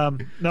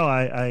 No,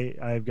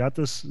 I've got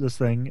this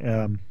thing,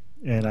 and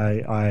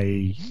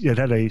it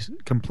had a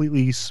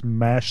completely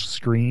smashed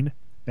screen,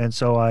 and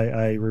so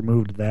I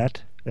removed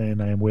that, and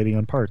I am waiting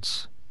on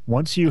parts.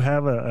 Once you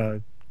have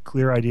a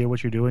clear idea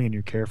what you're doing and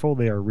you're careful,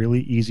 they are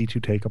really easy to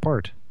take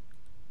apart.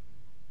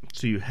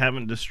 So you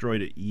haven't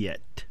destroyed it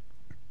yet.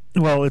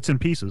 Well, it's in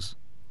pieces,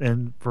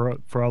 and for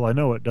all I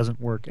know, it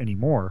doesn't work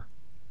anymore.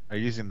 Are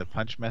you using the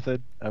punch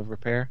method of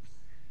repair?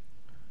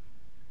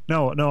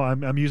 No,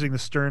 I'm using the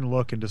stern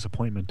look and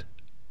disappointment.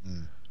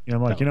 I'm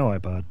like,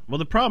 iPod. Well,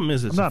 the problem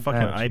is it's a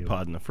fucking mad at you.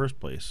 iPod in the first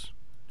place.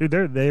 Dude,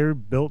 they're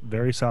built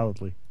very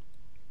solidly.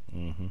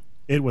 Mm-hmm.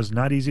 It was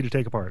not easy to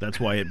take apart. That's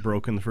why it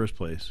broke in the first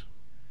place.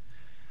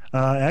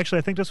 Actually,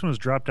 I think this one was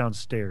dropped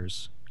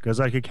downstairs, because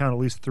I could count at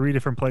least 3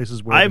 different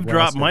places where I've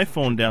dropped my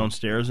phone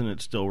downstairs and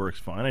it still works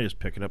fine. I just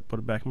pick it up, put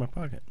it back in my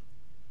pocket.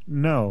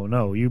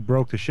 No, you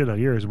broke the shit out of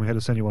yours, and we had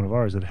to send you one of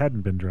ours that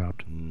hadn't been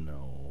dropped.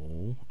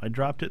 No, I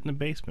dropped it in the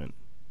basement.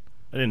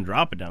 I didn't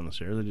drop it down the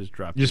stairs. I just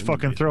dropped it. Just in the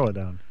fucking basement. throw it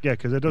down. Yeah,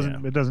 because it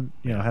doesn't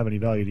have any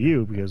value to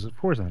you, because of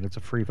course not. It's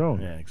a free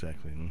phone. Yeah,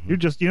 exactly. Mm-hmm. You're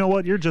just, you know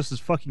what? You're just as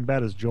fucking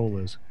bad as Joel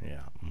is.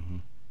 Yeah. Mm-hmm.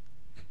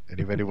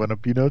 Anybody want a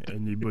peanut?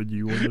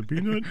 Anybody want a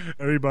peanut?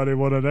 Anybody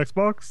want an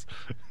Xbox?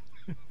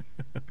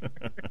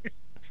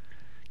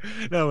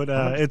 No,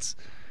 but it's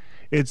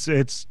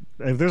there's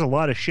a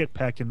lot of shit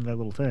packed into that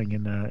little thing,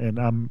 and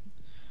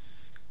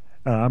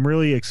I'm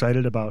really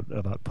excited about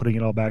putting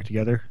it all back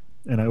together.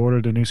 And I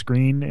ordered a new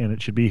screen, and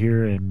it should be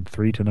here in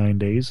 3 to 9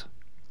 days.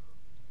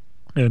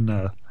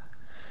 And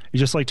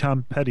just like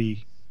Tom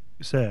Petty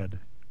said,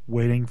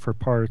 waiting for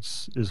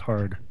parts is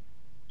hard.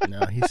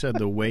 No, he said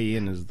the way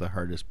in is the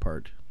hardest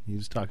part.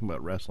 He's talking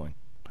about wrestling,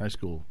 high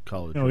school,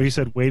 college. No, he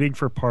said waiting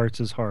for parts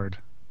is hard.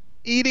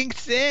 Eating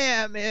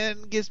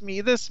salmon gives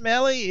me the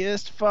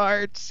smelliest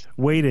farts.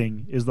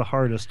 Waiting is the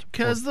hardest.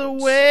 Because the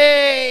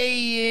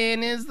way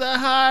in is the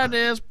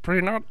hardest.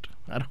 Peanut.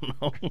 I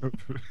don't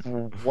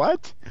know.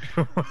 What?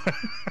 I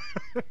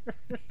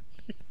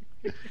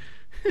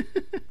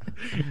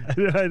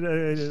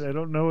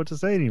don't know what to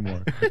say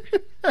anymore.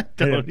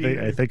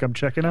 I think I'm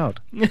checking out.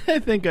 I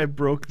think I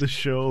broke the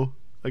show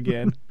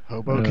again.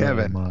 Hobo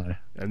Kevin. My.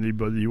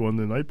 Anybody want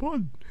an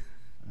iPod?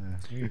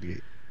 You need to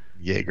get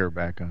Jaeger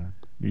back on.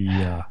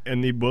 Yeah.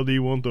 Anybody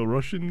want a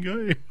Russian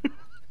guy?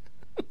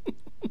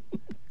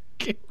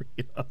 Carry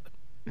on.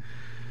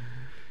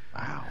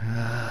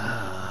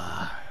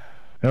 Wow.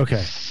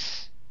 Okay.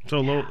 So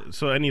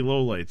any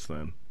lowlights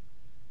then?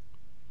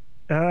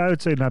 I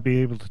would say not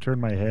being able to turn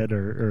my head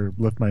or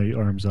lift my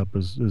arms up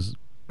is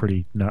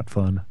pretty not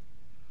fun.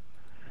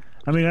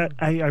 I mean,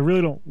 I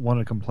really don't want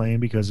to complain,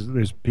 because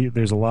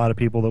there's a lot of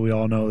people that we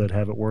all know that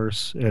have it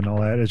worse and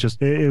all that. It's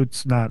just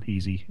it's not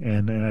easy,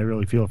 and I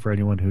really feel for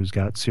anyone who's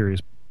got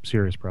serious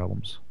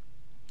problems.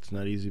 It's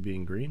not easy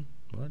being green.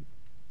 What?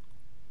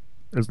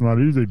 It's not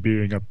easy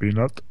being a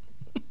peanut.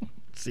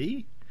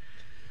 See?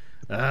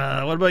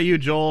 What about you,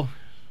 Joel?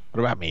 What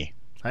about me?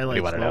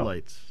 Highlights, What do you wanna know?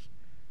 lowlights.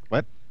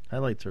 What?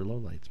 Highlights or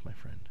lowlights, my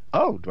friend?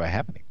 Oh, do I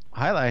have any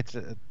highlights?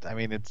 I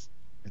mean, it's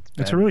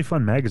It's a really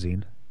fun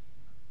magazine.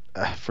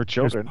 For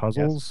children. There's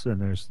puzzles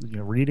and there's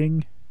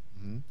reading.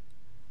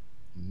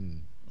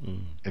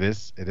 It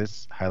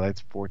is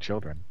highlights for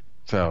children.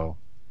 So,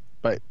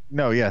 but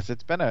no, yes,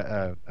 it's been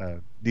a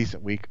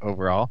decent week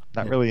overall.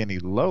 Not really any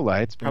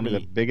lowlights. Probably the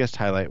biggest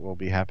highlight will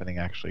be happening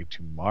actually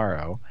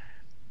tomorrow,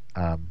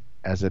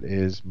 as it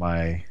is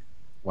my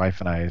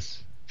wife and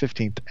I's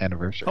 15th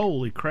anniversary.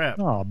 Holy crap!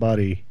 Oh,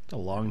 buddy, it's a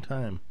long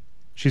time.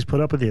 She's put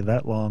up with you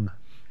that long.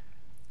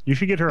 You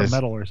should get her a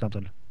medal or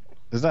something.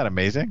 Isn't that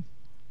amazing?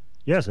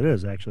 Yes, it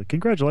is actually.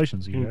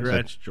 Congratulations, you guys.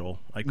 Congrats, Joel.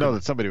 No,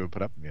 that somebody would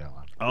put up with me that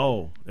long.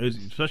 Oh,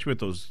 especially with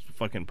those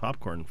fucking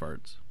popcorn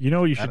farts. You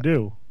know what you should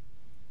do?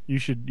 You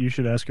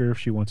should ask her if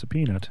she wants a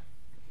peanut.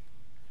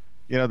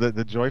 You know,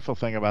 the joyful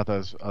thing about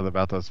those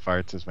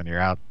farts is when you're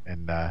out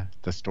in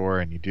the store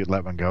and you do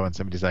let one go and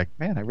somebody's like,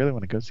 "Man, I really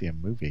want to go see a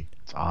movie."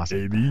 It's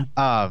awesome. Baby,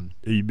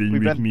 you've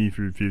been with me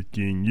for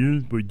 15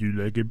 years, but you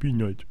like a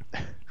peanut.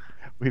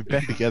 We've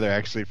been together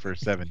actually for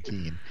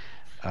 17,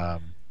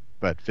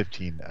 but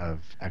 15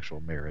 of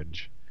actual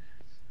marriage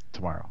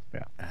tomorrow.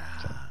 Yeah.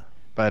 So.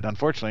 But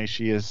unfortunately,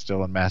 she is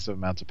still in massive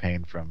amounts of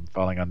pain from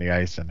falling on the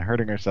ice and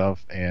hurting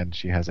herself, and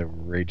she has a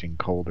raging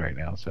cold right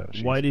now. So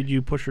why did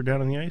you push her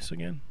down on the ice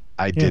again?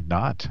 I did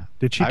not.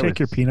 Did she take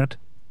your peanut?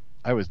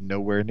 I was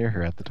nowhere near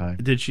her at the time.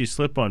 Did she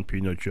slip on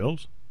peanut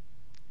shells?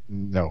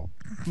 No.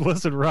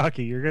 Listen,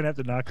 Rocky, you're gonna have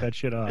to knock that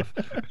shit off.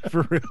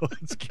 For real,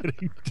 it's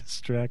getting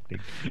distracting.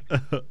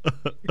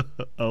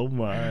 Oh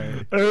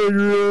my!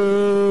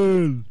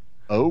 Adrian!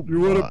 Oh, you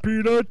want a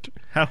peanut?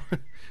 How?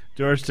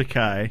 George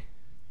Takei,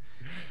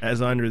 as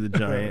Andre the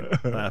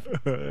Giant, laughed.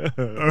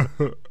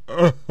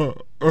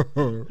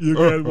 You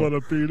guys want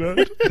a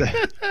peanut?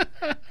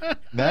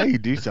 Now you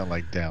do sound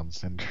like Down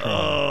syndrome.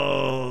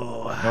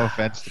 Oh. No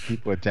offense to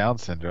people with Down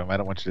syndrome. I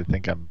don't want you to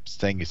think I'm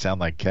saying you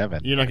sound like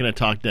Kevin. You're not going to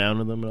talk down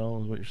to them at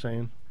all, is what you're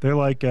saying? They're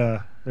like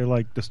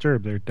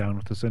Disturbed. They're down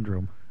with the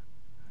syndrome.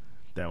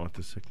 Down with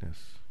the sickness.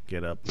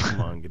 Get up,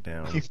 come on, get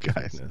down. You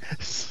guys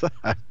suck.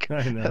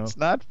 I know. That's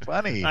not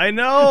funny. I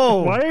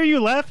know. Why are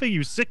you laughing,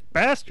 you sick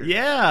bastard?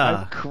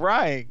 Yeah. I'm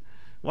crying.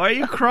 Why are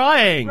you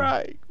crying? I'm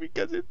crying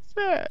because it's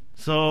sad.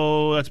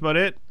 So that's about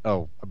it?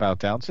 Oh, about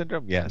Down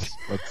syndrome? Yes.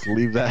 Let's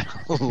leave that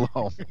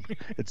alone.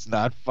 It's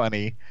not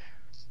funny.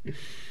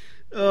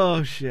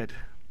 Oh, shit.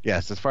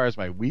 Yes, as far as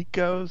my week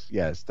goes,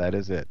 yes, that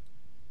is it.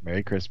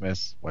 Merry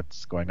Christmas.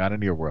 What's going on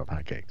in your world,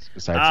 Hotcakes?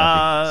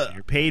 Besides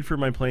something paid for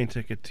my plane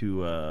ticket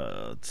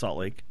to Salt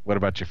Lake. What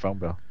about your phone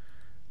bill?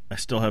 I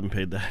still haven't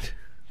paid that.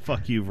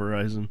 Fuck you,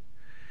 Verizon.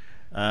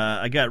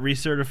 I got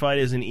recertified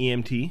as an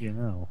EMT. You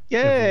know.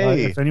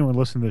 Yay! If anyone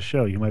listened to the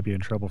show, you might be in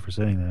trouble for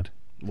saying that.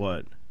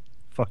 What?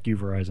 Fuck you,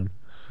 Verizon.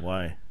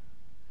 Why?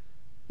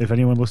 If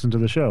anyone listened to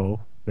the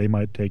show, they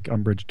might take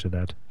umbrage to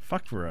that.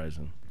 Fuck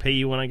Verizon. Pay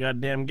you when I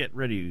goddamn get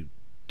ready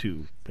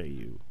to pay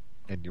you.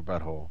 In your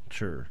butthole.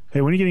 Sure.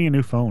 Hey, when are you getting a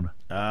new phone?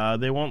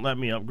 They won't let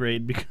me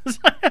upgrade because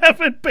I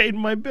haven't paid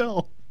my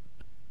bill.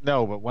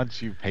 No, but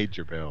once you've paid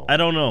your bill. I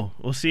don't know.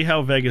 We'll see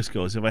how Vegas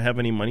goes. If I have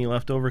any money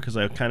left over, because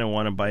I kind of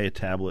want to buy a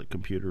tablet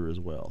computer as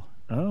well.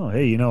 Oh,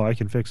 hey, I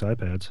can fix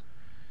iPads.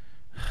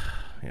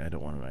 Yeah, I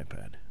don't want an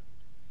iPad.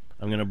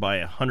 I'm going to buy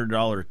a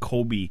 $100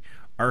 Kobe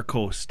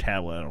Arcos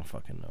tablet. I don't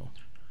fucking know.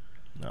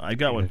 No, I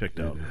got one picked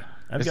out.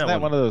 Isn't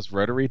that one of those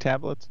rotary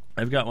tablets?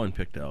 I've got one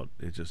picked out.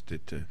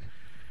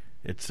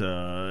 It's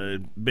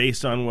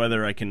based on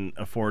whether I can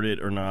afford it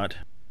or not.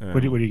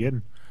 What are you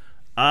getting?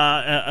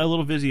 A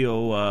little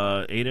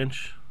Vizio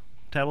 8-inch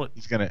tablet.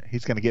 He's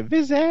gonna get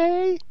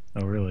Vizzy.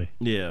 Oh, really?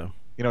 Yeah.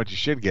 You know what you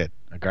should get?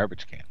 A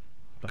garbage can.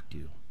 Fuck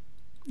you.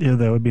 Yeah,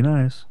 that would be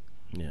nice.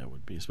 Yeah, it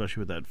would be,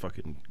 especially with that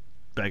fucking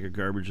bag of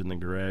garbage in the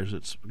garage.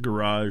 It's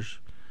garage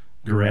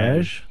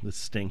that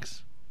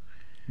stinks.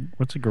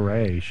 What's a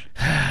garage?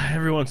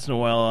 Every once in a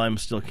while, I'm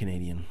still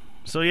Canadian.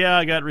 So yeah,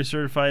 I got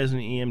recertified as an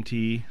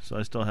EMT, so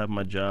I still have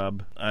my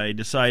job. I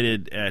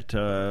decided at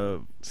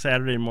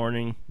Friday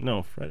morning,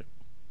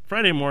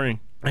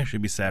 actually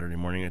it'd be Saturday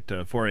morning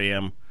at 4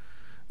 a.m.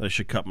 that I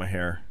should cut my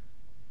hair.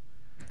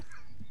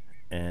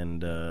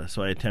 And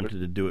so I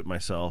attempted to do it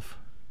myself.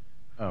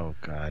 Oh,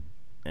 God.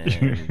 And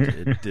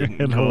it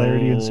didn't and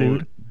hilarity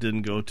ensued?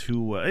 Didn't go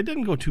too it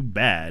didn't go too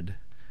bad.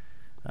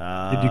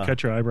 Did you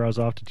cut your eyebrows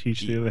off to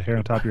teach the hair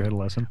on top of your head a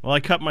lesson? Well, I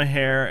cut my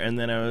hair, and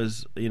then I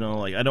was, I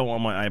don't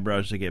want my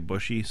eyebrows to get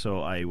bushy, so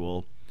I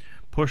will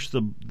push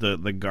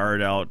the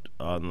guard out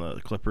on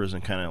the clippers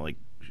and kind of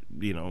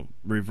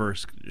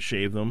reverse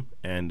shave them.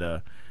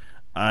 And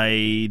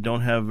I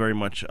don't have very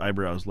much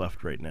eyebrows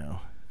left right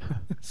now.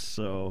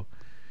 So,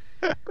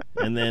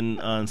 and then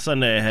on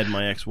Sunday I had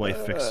my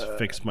ex-wife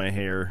fix my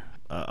hair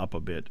up a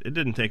bit. It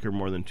didn't take her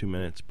more than 2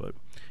 minutes, but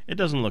it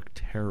doesn't look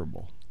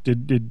terrible.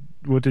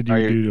 What did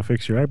you do to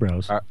fix your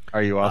eyebrows?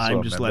 Are you also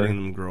I'm just letting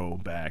them grow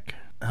back.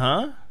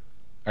 Huh?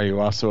 Are you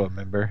also a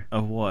member?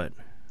 Of what?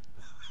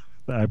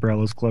 The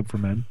Eyebrowless Club for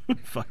Men.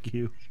 Fuck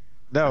you.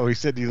 No, he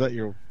said you let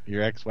your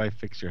ex-wife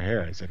fix your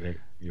hair. I said,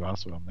 You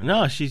also own that.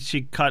 No, she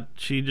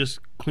just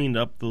cleaned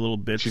up the little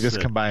bits. She just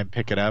come by and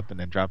pick it up and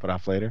then drop it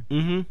off later?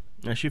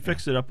 Mm-hmm. Yeah, she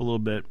fixed it up a little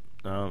bit.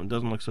 It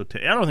doesn't look so... I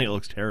don't think it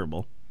looks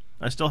terrible.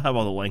 I still have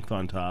all the length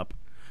on top.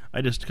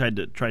 I just tried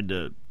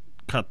to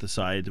cut the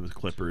sides with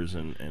clippers,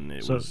 and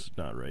it was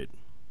not right.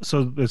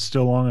 So it's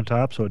still long on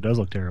top, so it does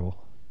look terrible.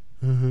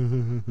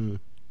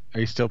 Are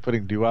you still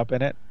putting doo-wop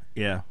in it?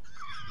 Yeah.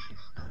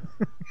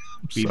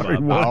 Sorry,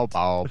 Bow, what?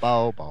 bow,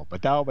 bow, bow,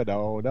 ba-dow,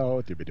 ba-dow,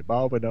 no,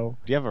 dibbidi-bow, ba-dow.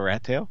 Do you have a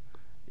rat tail?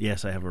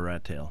 Yes, I have a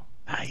rat tail.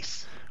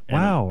 Nice.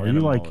 Wow, are and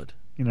you a like, mullet.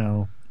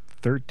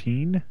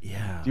 13?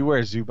 Yeah. Do you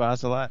wear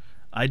Zubaz a lot?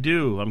 I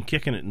do. I'm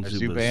kicking it in Or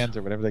Zubas. Zubans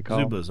or whatever they call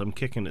them? Zubas. I'm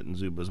kicking it in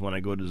Zubas when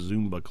I go to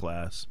Zumba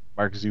class.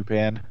 Mark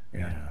Zupan?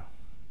 Yeah.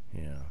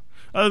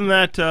 Other than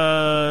that,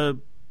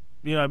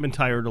 I've been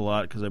tired a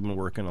lot because I've been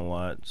working a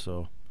lot,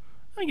 so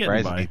I'm getting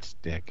Verizon by. needs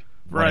dick.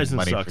 Verizon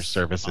money sucks. for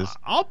services.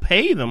 I'll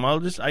pay them.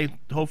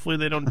 Hopefully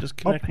they don't I'll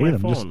disconnect pay my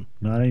them, phone. just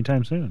not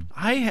anytime soon.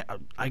 I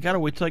gotta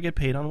wait till I get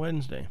paid on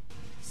Wednesday.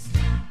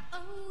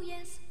 Oh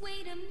yes,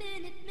 wait a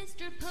minute,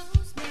 Mr.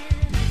 Postman.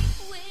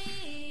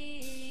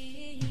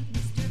 Wait,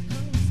 Mr.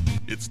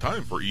 Postman. It's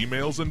time for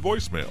emails and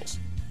voicemails.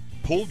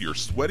 Pull your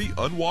sweaty,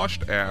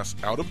 unwashed ass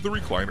out of the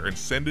recliner and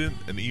send in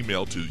an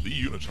email to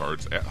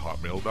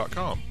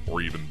theunitards@hotmail.com. Or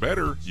even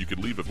better, you could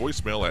leave a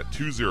voicemail at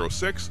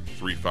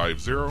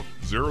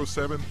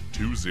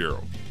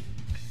 206-350-0720.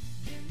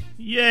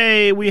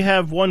 Yay, we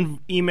have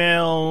one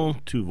email,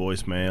 2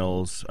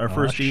 voicemails. Our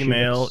first shit.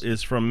 email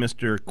is from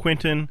Mr.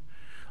 Quinton,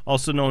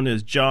 also known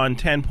as John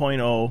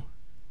 10.0.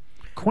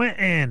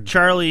 Quentin!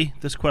 Charlie,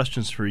 this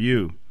question's for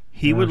you.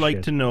 He Oh, would like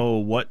shit. to know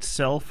what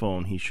cell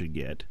phone he should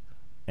get,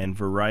 and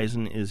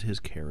Verizon is his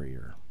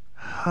carrier.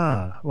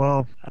 Huh.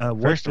 Well,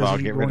 what First of all,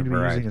 is he get rid going of to be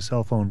using Verizon. a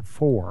cell phone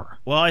for?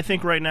 Well, I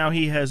think right now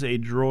he has a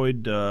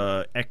Droid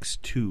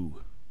X2,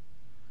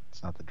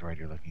 It's not the droid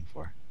you're looking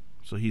for.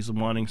 so he's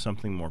wanting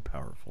something more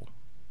powerful.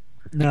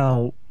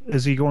 Now,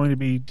 is he going to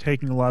be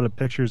taking a lot of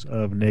pictures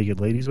of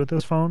naked ladies with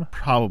this phone?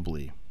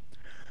 Probably.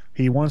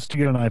 He wants to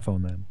get an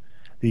iPhone then.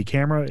 The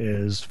camera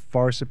is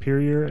far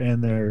superior,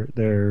 and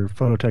their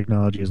photo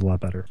technology is a lot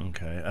better.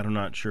 Okay, I'm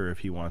not sure if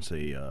he wants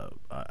a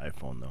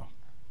iPhone though.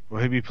 Will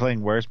he be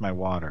playing Where's My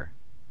Water?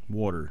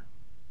 Water.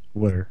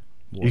 Where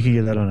you can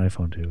get that on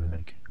iPhone too, I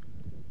think.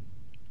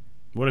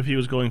 What if he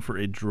was going for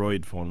a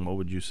Droid phone? What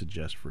would you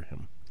suggest for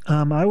him?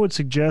 I would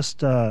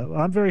suggest.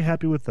 I'm very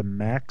happy with the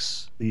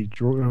Max, with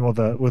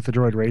the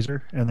Droid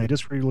Razr, and they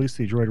just released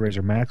the Droid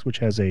Razr Max, which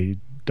has a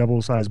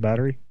double-sized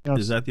battery.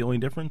 Is that the only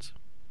difference?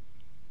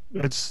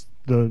 It's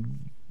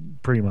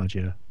pretty much,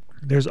 yeah.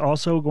 There's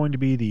also going to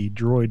be the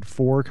Droid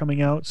 4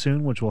 coming out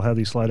soon, which will have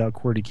the slide-out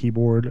QWERTY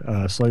keyboard,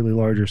 slightly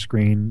larger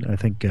screen. I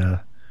think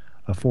a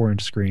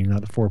 4-inch screen,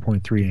 not the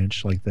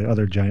 4.3-inch like the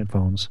other giant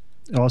phones.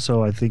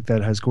 Also, I think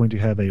that is going to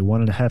have a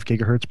 1.5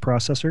 gigahertz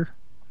processor.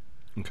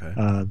 Okay.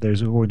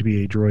 There's going to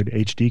be a Droid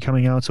HD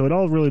coming out, so it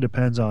all really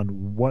depends on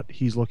what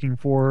he's looking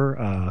for,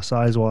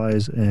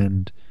 size-wise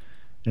and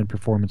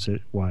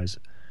performance-wise.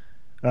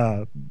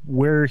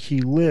 Where he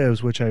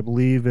lives, which I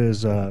believe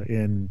is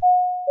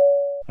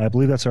I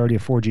believe that's already a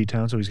 4G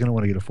town, so he's going to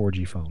want to get a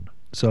 4G phone.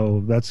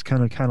 So that's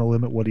kind of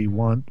limit what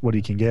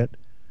he can get.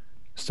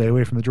 Stay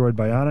away from the Droid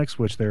Bionics,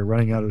 which they're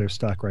running out of their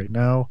stock right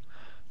now.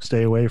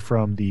 Stay away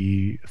from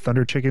the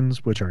Thunder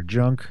Chickens, which are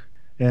junk,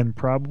 and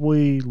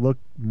probably look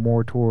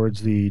more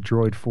towards the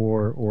Droid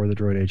 4 or the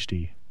Droid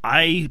HD.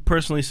 I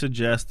personally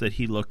suggest that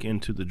he look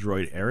into the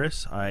Droid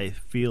Aris. I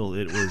feel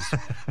it was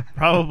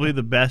probably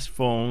the best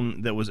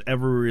phone that was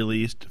ever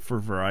released for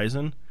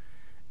Verizon.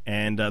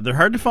 And they're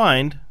hard to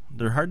find.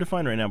 They're hard to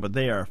find right now, but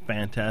they are a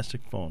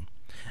fantastic phone.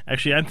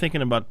 Actually, I'm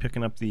thinking about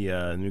picking up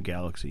the new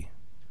Galaxy.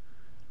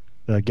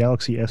 The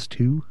Galaxy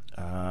S2?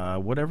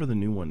 Whatever the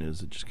new one is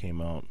that just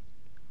came out.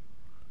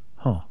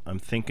 Huh. I'm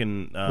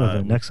thinking...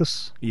 the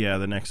Nexus? Yeah,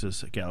 the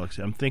Nexus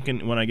Galaxy. I'm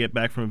thinking when I get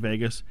back from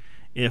Vegas,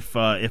 if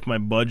my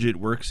budget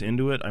works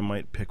into it, I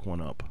might pick one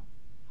up.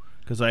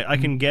 Because I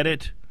can get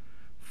it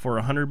for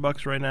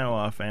 $100 right now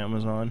off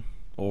Amazon,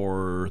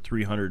 or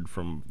 $300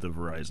 from the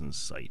Verizon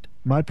site.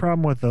 My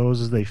problem with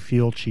those is they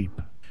feel cheap.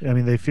 I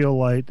mean, they feel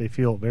light, they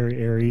feel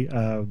very airy.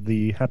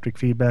 The haptic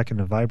feedback and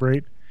the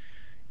vibrate.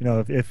 You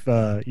know, if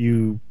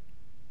you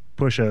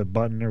push a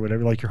button or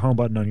whatever, like your home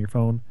button on your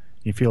phone,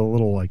 you feel a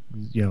little like,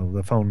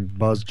 the phone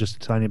buzz just a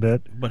tiny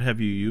bit. But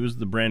have you used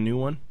the brand new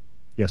one?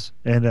 Yes,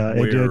 and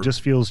it just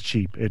feels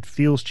cheap. It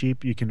feels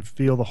cheap. You can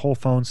feel the whole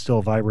phone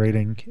still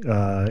vibrating.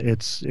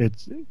 It's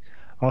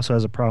also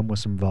has a problem with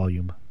some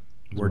volume.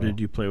 Where did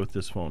you play with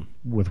this phone?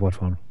 With what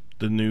phone?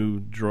 The new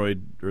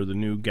Droid or the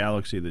new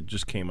Galaxy that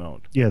just came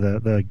out. Yeah,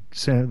 the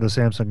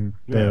Samsung.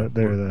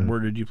 Where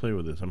did you play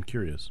with this? I'm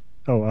curious.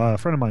 Oh, a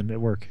friend of mine at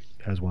work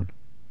has one.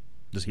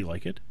 Does he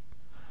like it?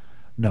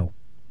 No.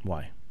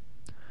 Why?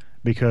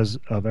 Because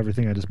of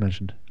everything I just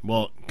mentioned.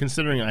 Well,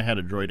 considering I had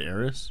a Droid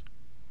Aris,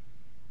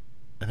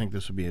 I think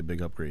this would be a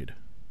big upgrade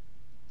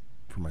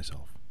for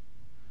myself.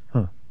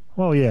 Huh.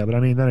 Well, yeah, but I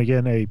mean, then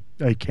again,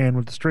 a can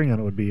with the string on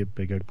it would be a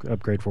big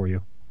upgrade for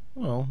you.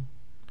 Well,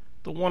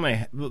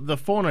 the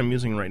phone I'm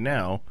using right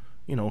now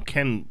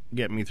can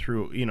get me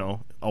through,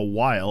 a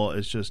while.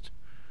 It's just,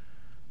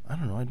 I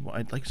don't know.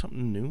 I'd like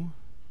something new.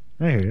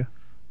 I hear you.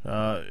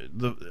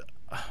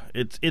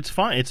 It's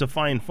fine. It's a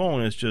fine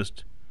phone. It's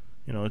just,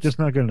 it's just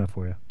not good enough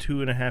for you.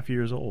 2.5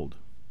 years old.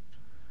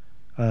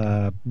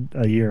 A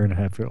year and a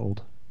half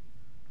old.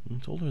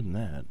 It's older than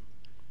that.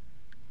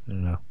 I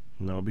don't know.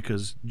 No,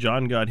 because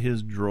John got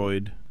his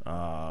Droid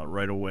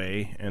right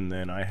away, and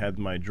then I had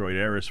my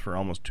Droid Ares for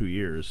almost 2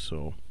 years.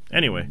 So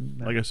anyway,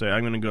 like I say,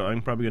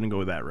 I'm probably gonna go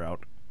with that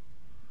route.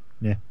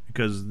 Yeah.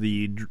 Because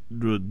the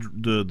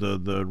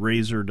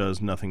Razor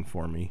does nothing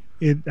for me.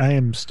 I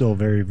am still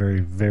very, very,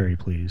 very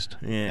pleased.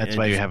 Yeah, That's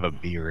why you have a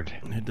beard.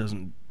 It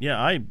doesn't.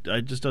 Yeah,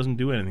 it just doesn't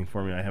do anything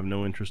for me. I have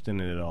no interest in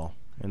it at all.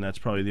 And that's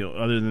probably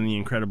other than the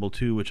Incredible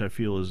 2, which I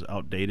feel is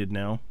outdated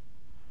now.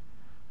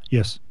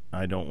 Yes.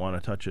 I don't want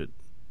to touch it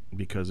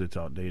because it's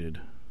outdated.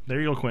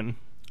 There you go, Quentin.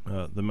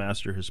 The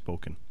master has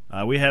spoken.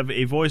 We have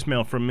a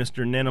voicemail from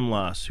Mr.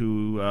 Nenimlas,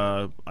 who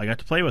I got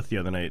to play with the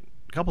other night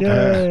a couple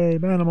times. Yay,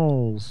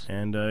 animals!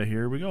 And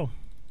here we go.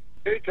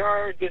 Hey,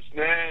 Tard, this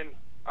man.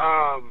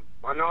 I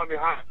know I'm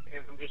behind,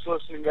 and I'm just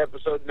listening to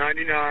episode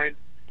 99.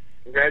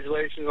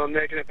 Congratulations on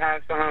making it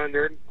past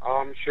 100.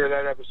 I'm sure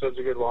that episode's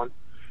a good one.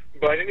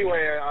 But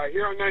anyway,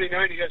 here on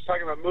 99, you guys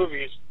talking about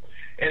movies,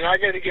 and I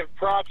got to give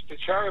props to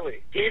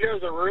Charlie. He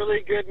does a really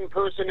good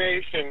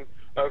impersonation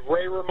of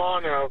Ray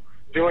Romano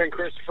doing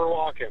Christopher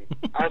Walken.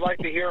 I'd like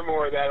to hear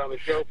more of that on the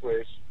show,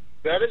 please.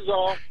 That is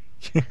all.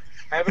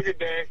 Have a good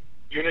day.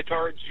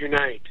 Unitards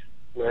unite.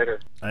 Later.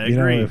 I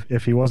agree.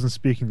 If he wasn't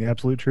speaking the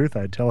absolute truth,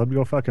 I'd tell him to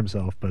go fuck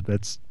himself, but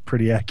that's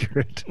pretty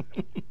accurate.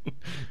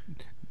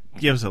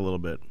 Give us a little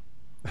bit.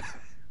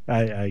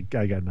 I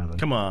got nothing.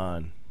 Come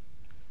on.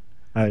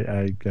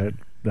 I've got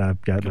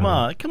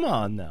Come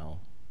on now.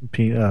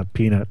 Peanut.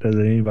 Does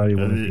anybody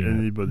want a peanut?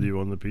 Anybody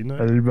want a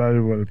peanut? Anybody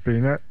want a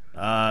peanut?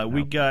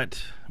 We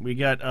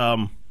got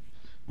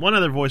one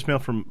other voicemail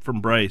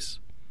from Bryce.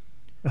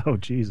 Oh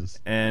Jesus!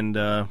 And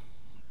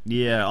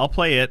yeah, I'll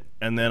play it,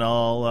 and then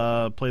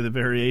I'll play the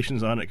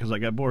variations on it because I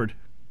got bored.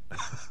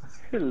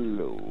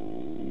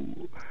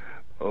 Hello.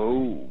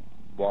 Oh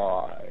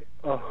my.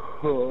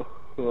 Oh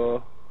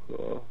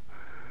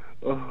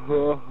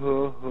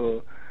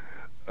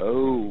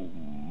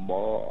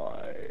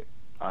my.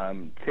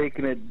 I'm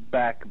taking it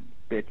back,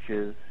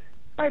 bitches.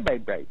 Bye-bye,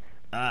 Bryce.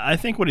 I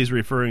think what he's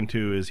referring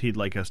to is he'd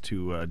like us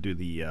to do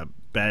the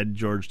bad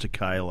George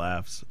Takei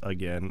laughs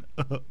again.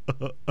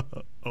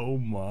 Oh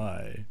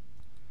my.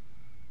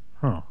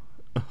 Huh.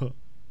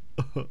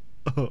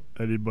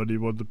 Anybody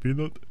want the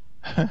peanut?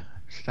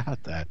 Stop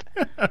that.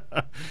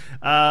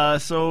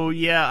 So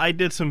yeah, I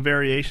did some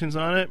variations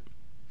on it.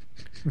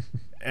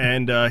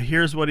 And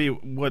here's what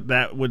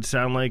that would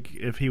sound like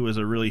if he was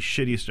a really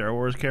shitty Star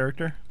Wars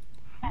character.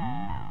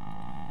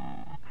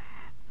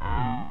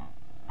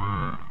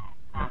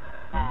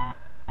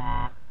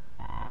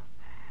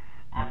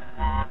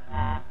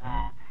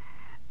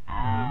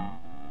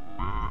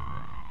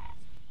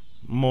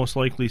 Most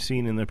likely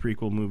seen in the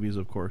prequel movies,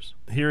 of course.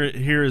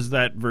 Here is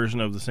that version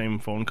of the same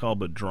phone call,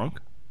 but drunk.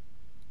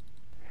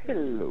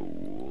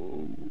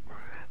 Hello.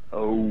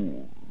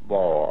 Oh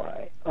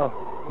boy.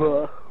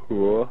 Oh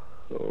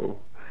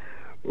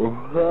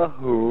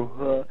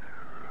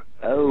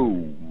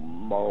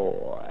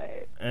my.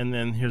 And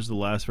then here's the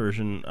last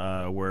version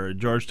where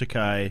George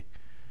Takei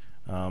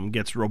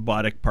gets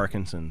robotic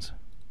Parkinson's.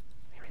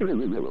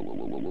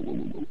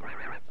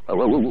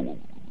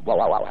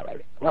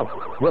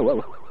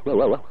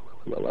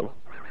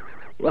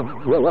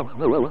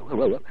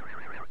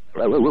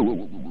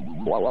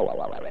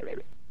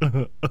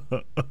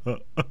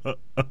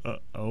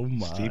 Oh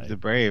my. Steve the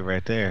Brave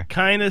right there.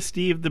 Kind of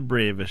Steve the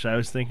Brave-ish. I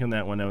was thinking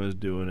that when I was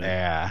doing it.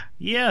 Yeah.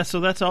 Yeah,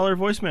 so that's all our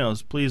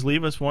voicemails. Please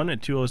leave us one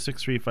at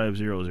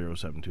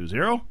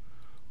 206-350-0720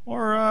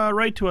 or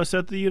write to us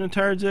at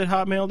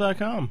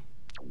theunitards@hotmail.com.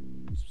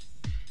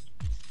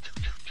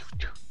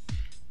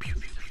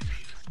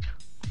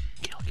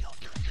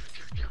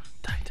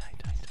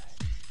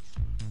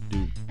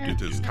 It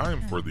is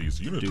time for these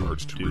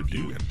unitards to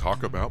review and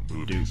talk about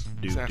movies.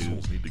 These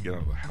assholes need to get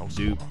out of the house.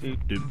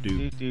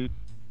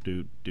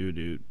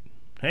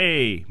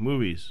 Hey,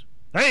 movies.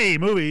 Hey,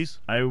 movies.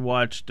 I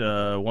watched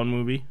one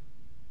movie.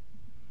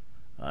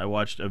 I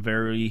watched A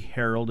Very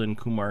Harold and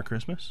Kumar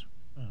Christmas.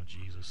 Oh,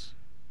 Jesus.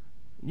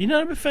 You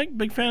not a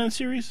big fan of the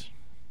series?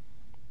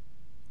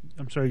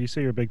 I'm sorry, you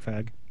say you're a big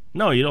fag?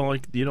 No, you don't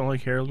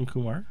like Harold and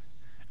Kumar?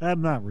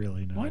 I'm not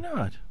really, no. Why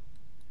not?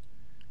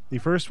 The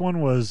first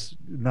one was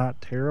not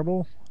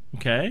terrible.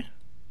 Okay.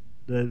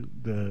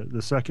 The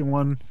second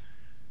one,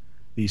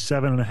 the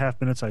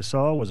 7.5 minutes I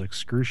saw, was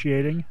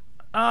excruciating.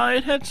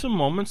 It had some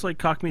moments like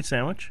Cock Meat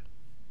Sandwich.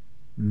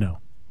 No.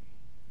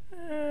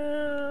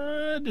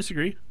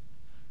 Disagree.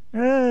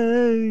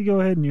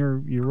 Go ahead, and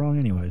you're wrong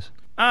anyways.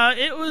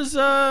 It was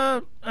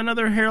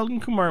another Harold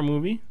and Kumar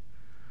movie.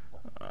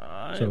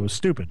 So it was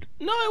stupid.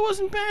 No, it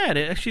wasn't bad.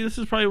 Actually, this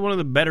is probably one of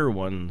the better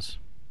ones.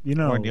 You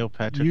know, Or Neil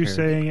Patrick you Harris.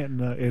 saying it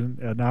in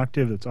an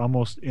octave that's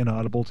almost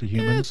inaudible to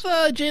humans.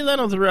 It's Jay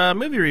Leno's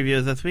movie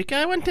reviews this week.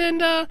 I went and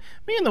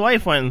me and the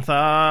wife went and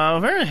saw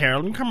very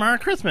Harold and Kumar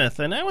Christmas,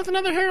 and that was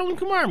another Harold and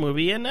Kumar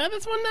movie. And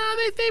this one,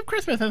 they saved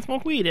Christmas and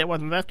smoked weed. It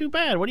wasn't that too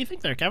bad. What do you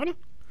think there, Kevin?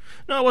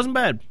 No, it wasn't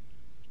bad.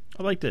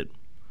 I liked it.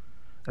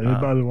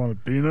 Anybody want a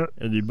peanut?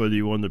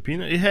 Anybody want a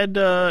peanut? It had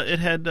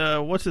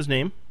what's his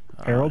name?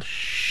 Harold?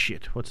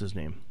 Shit, what's his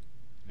name?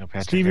 Neil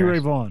Patrick Stevie Harris. Ray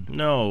Vaughan.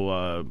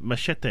 No,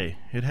 Machete.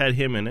 It had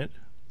him in it.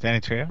 Danny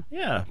Trejo?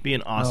 Yeah,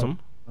 being awesome.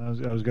 I was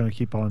going to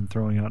keep on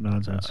throwing out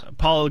nonsense.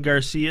 Paula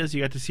Garcia's,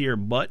 you got to see her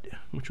butt,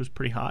 which was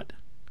pretty hot.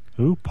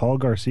 Who? Paul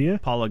Garcia?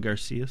 Paula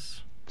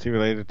Garcia's. Is he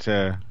related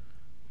to...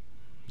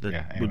 That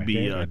Yeah, would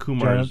anyway. be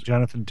Kumar's,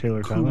 Jonathan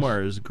Taylor Thomas.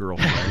 Kumar's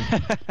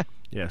girlfriend.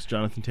 Yes,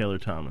 Jonathan Taylor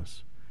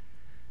Thomas.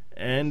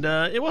 And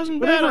it wasn't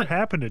Whatever bad.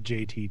 happened to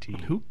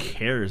JTT? Who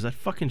cares? That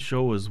fucking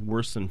show was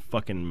worse than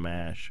fucking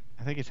MASH.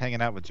 I think he's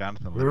hanging out with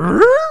Jonathan.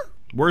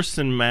 Worse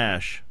than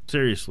MASH.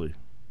 Seriously.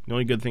 The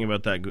only good thing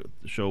about that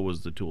show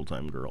was the Tool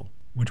Time girl.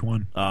 Which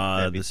one?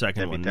 The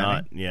second Debbie one.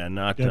 Dunning?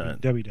 Not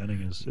Debbie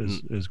Dunning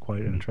is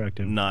quite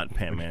attractive. not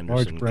Pam Large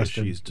Anderson, because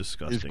breasted. she's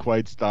disgusting. He's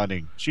quite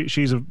stunning.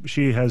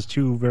 She has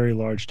two very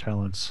large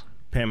talents.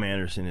 Pam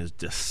Anderson is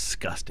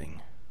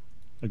disgusting.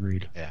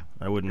 Agreed. Yeah.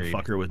 I wouldn't Agreed.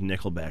 fuck her with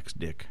Nickelback's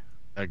dick.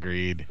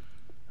 Agreed.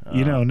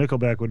 You know,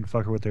 Nickelback wouldn't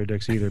fuck her with their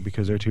dicks either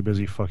because they're too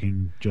busy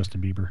fucking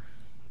Justin Bieber.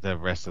 The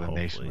rest of the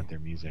nation Hopefully. with their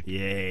music.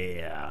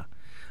 Yeah.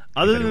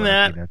 Other than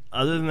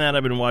that,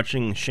 I've been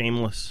watching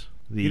Shameless.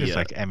 You just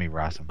like Emmy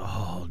Rossum.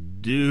 Oh,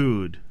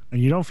 dude. And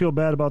you don't feel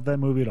bad about that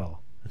movie at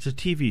all. It's a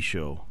TV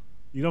show.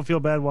 You don't feel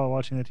bad while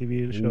watching that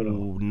TV show at all.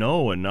 Ooh,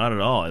 no, and not at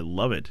all. I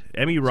love it.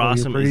 Emmy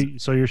Rossum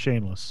So you're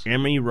shameless.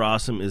 Emmy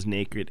Rossum is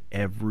naked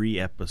every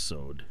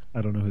episode. I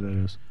don't know who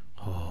that is.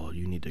 Oh,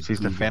 you need to. She's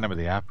the Google. Phantom of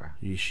the Opera.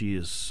 She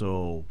is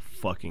so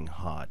fucking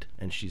hot,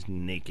 and she's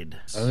naked.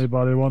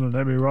 Anybody want an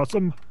Emmy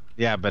Rossum?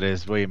 Yeah, but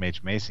is William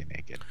H. Macy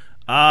naked?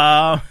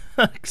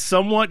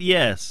 Somewhat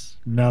yes.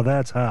 Now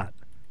that's hot.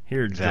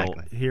 Here,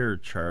 Exactly. Joel. Here,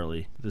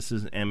 Charlie. This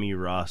is Emmy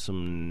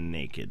Rossum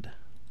naked.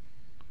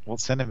 We'll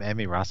send him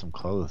Emmy Rossum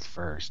clothes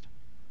first.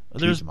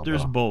 There's Tease him a there's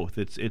little. both.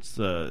 It's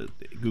the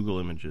Google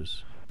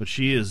Images, but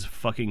she is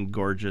fucking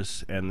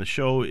gorgeous, and the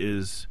show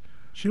is.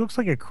 She looks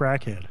like a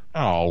crackhead.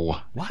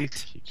 Oh, What?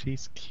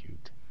 She's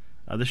cute.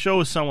 The show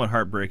is somewhat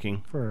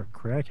heartbreaking, For a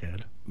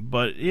crackhead.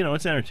 but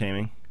it's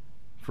entertaining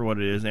for what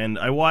it is. And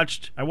I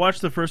watched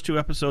the first 2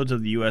 episodes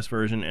of the U.S.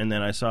 version, and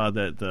then I saw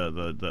that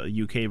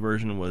the UK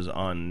version was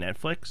on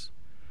Netflix.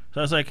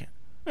 So I was like,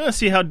 let's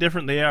see how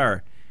different they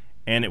are,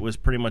 and it was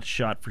pretty much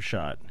shot for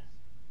shot.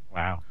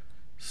 Wow.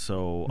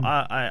 So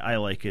I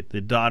like it.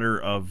 The daughter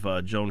of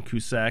Joan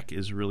Cusack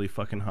is really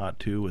fucking hot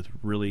too, with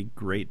really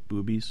great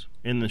boobies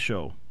in the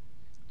show.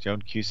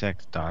 Joan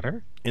Cusack's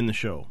daughter? In the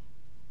show,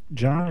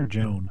 John or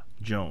Joan?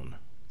 Joan,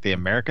 The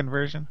American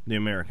version? the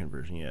American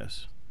version.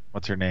 Yes.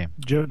 What's her name?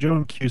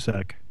 Joan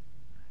Cusack.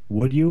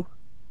 Would you,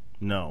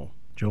 No.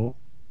 Joel?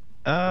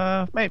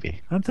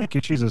 Maybe. I'm thinking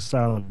she's a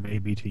solid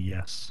maybe to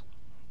yes.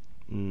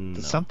 No.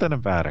 There's something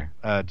about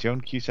her.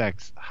 Joan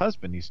Cusack's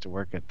husband used to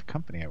work at the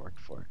company I worked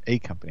for. A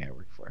company I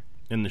worked for.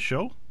 In the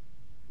show?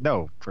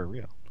 No, for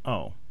real.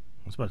 Oh,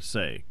 I was about to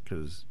say,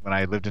 because When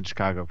I lived in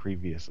Chicago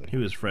previously. he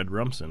was Fred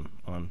Rumson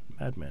on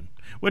Mad Men,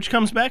 which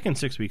comes back in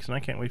 6 weeks, and I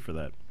can't wait for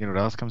that. You know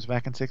what else comes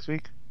back in 6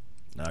 weeks?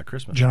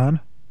 Christmas. John?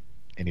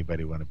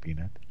 Anybody want a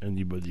peanut?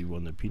 Anybody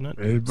want a peanut?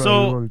 Anybody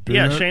So want a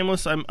yeah, peanut?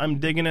 Shameless. I'm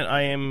digging it.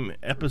 I am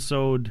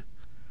episode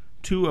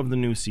 2 of the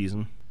new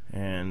season,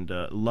 and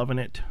loving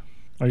it.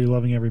 Are you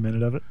loving every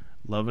minute of it?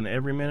 Loving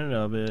every minute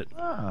of it.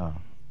 Oh.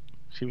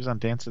 She was on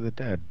Dance of the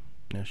Dead.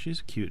 Yeah,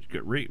 she's cute.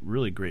 Great,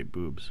 really great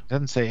boobs.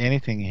 Doesn't say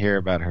anything here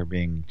about her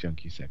being Joan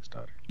Cusack's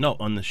daughter. No,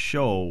 on the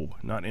show,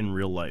 not in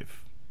real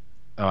life.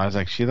 Oh, I was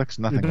like, she looks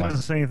It nothing doesn't like.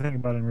 say anything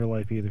about it in real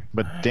life either.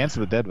 But Dance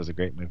of the Dead was a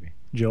great movie.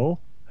 Joel,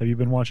 have you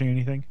been watching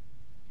anything?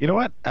 You know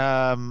what?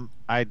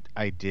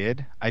 I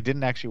did. I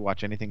didn't actually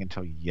watch anything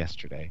until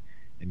yesterday.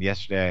 And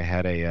yesterday I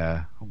had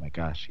a oh my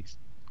gosh, she's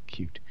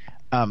cute.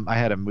 I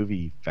had a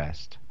movie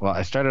fest. Well,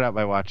 I started out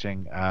by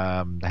watching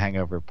The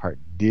Hangover Part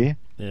 2.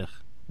 Ugh,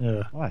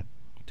 Uh, What?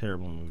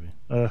 terrible movie.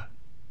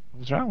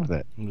 What's wrong with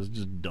it? It was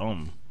just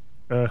dumb.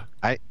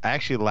 I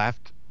actually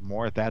laughed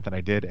more at that than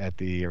I did at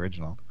the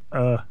original.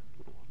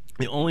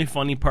 The only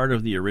funny part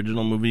of the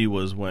original movie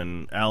was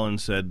when Alan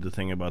said the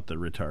thing about the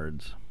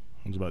retards.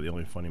 It was about the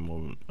only funny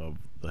moment of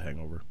The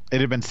Hangover. It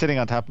had been sitting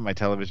on top of my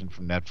television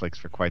from Netflix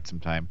for quite some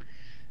time,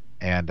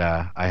 and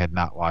I had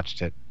not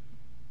watched it,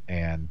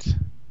 and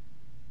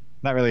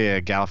not really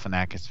a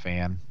Galifianakis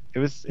fan. It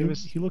was.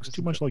 He looks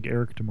too much like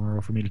Eric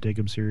Tomorrow for me to take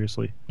him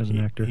seriously as an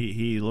actor.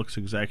 He looks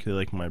exactly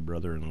like my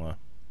brother-in-law,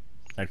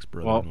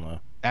 ex-brother-in-law.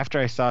 Well, after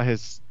I saw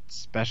his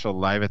special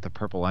live at the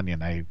Purple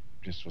Onion, I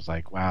just was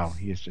like, wow,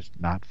 he is just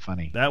not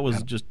funny. That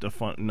was just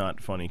not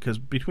funny, because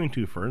Between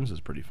Two Ferns is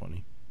pretty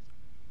funny.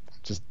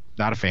 Just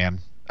not a fan.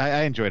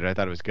 I enjoyed it. I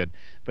thought it was good.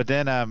 But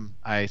then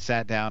I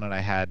sat down and I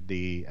had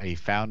a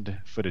found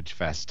footage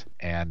fest.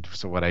 And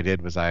so what I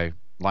did was I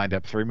lined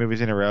up 3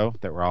 movies in a row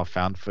that were all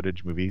found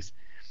footage movies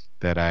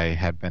that I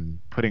had been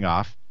putting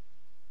off.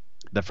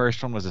 The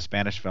first one was a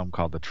Spanish film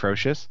called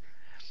Atrocious,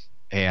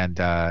 and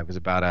it was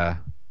about a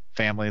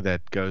family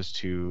that goes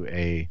to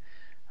a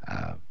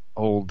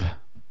old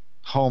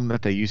home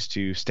that they used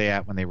to stay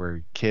at when they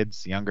were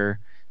kids, younger.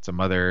 It's a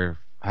mother,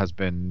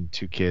 husband,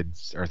 2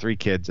 kids, or 3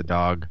 kids, a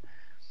dog,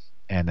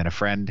 and then a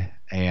friend.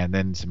 And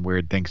then some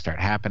weird things start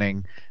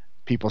happening.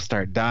 People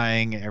start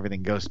dying.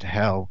 Everything goes to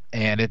hell.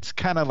 And it's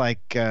kind of like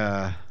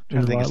It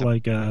was a lot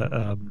like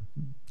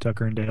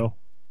Tucker and Dale.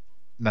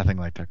 Nothing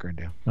like Tucker and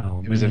Dale.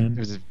 Oh, it was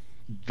a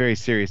very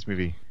serious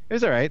movie. It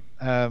was all right.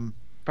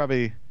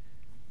 Probably,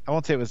 I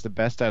won't say it was the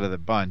best out of the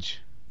bunch,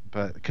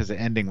 but because the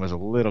ending was a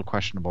little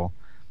questionable.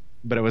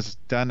 But it was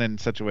done in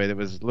such a way that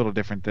was a little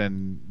different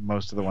than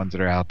most of the ones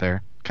that are out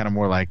there. Kind of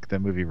more like the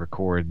movie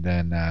Record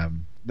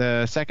than.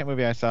 The second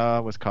movie I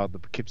saw was called The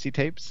Poughkeepsie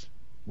Tapes,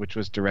 which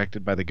was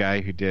directed by the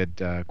guy who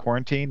did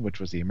Quarantine, which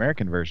was the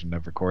American version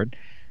of Record.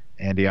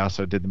 And he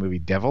also did the movie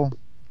Devil,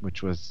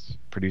 which was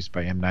produced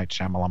by M. Night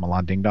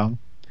Shyamalan Ding Dong.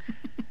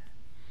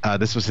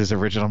 This was his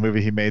original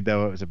movie he made,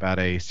 though. It was about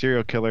a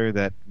serial killer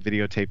that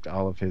videotaped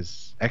all of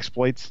his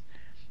exploits.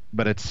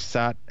 But it's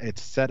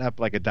set up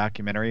like a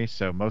documentary,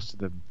 so most of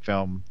the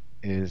film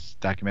is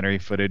documentary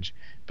footage,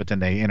 but then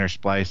they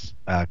intersplice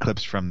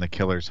clips from the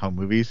killer's home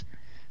movies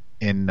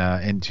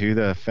into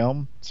the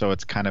film. So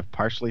it's kind of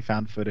partially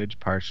found footage,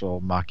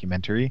 partial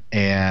mockumentary,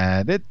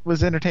 and it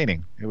was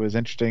entertaining. It was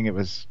interesting. It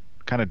was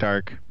kind of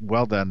dark.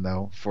 Well done,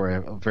 though, for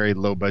a very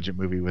low-budget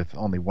movie with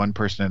only one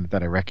person in it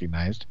that I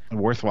recognized.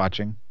 Worth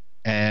watching,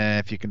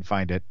 and if you can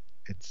find it,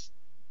 it's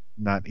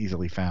not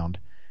easily found.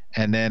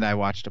 And then I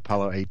watched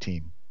Apollo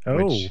 18.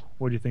 Oh,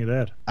 what do you think of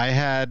that? I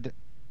had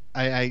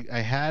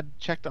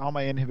checked all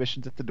my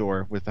inhibitions at the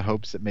door with the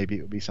hopes that maybe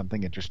it would be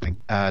something interesting.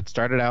 It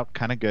started out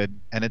kind of good,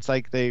 and it's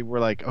like they were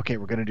like, okay,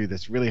 we're going to do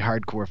this really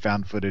hardcore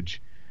found footage.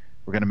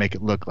 We're going to make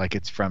it look like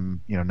it's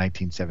from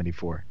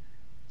 1974.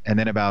 And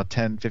then about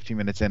 10, 15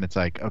 minutes in, it's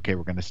like, okay,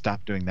 we're going to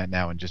stop doing that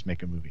now and just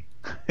make a movie.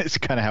 It's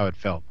kind of how it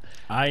felt.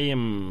 I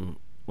am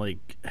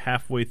like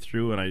halfway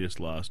through, and I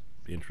just lost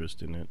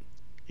interest in it.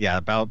 Yeah,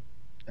 about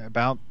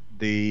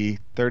the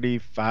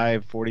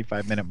 35,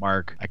 45 minute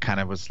mark, I kind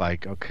of was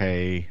like,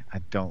 okay, I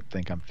don't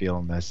think I'm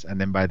feeling this.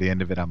 And then by the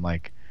end of it, I'm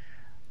like,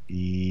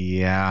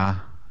 yeah,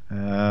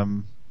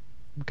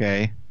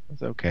 okay,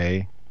 it's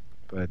okay,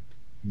 but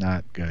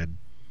not good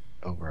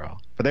overall.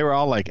 But they were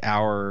all like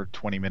hour,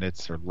 20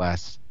 minutes or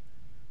less.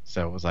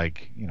 So it was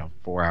like,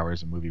 4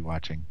 hours of movie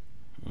watching.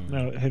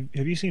 Now,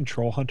 have you seen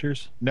Troll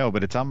Hunters? No,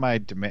 but it's on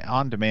my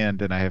on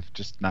demand, and I have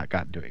just not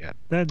gotten to it yet.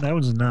 That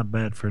one's not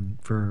bad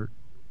for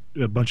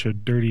a bunch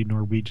of dirty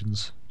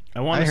Norwegians.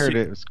 I heard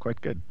it was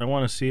quite good. I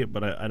want to see it,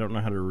 but I don't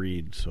know how to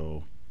read,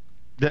 so.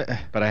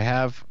 But I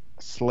have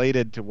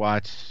slated to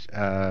watch.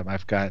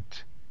 I've got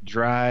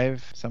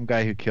Drive, some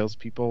guy who kills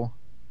people,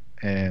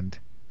 and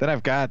then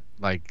I've got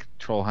like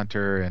Troll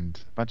Hunter and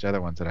a bunch of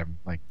other ones that I'm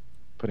like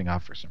putting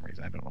off for some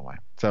reason. I don't know why.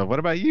 So what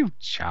about you,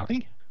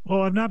 Charlie?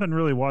 Well, I've not been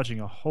really watching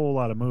a whole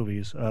lot of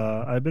movies.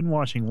 I've been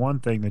watching one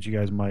thing that you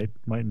guys might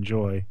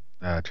enjoy.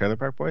 Trailer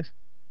Park Boys?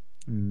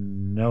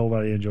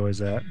 Nobody enjoys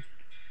that.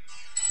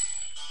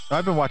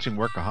 I've been watching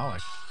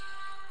Workaholics.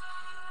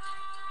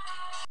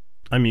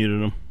 I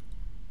muted him.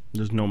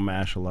 There's no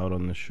MASH allowed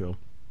on this show.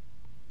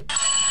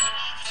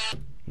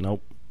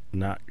 Nope.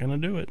 Not gonna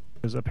do it.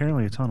 Because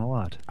apparently it's on a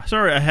lot.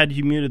 Sorry, I had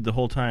you muted the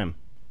whole time.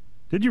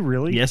 Did you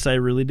really? Yes, I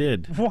really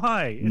did.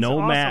 Why? It's no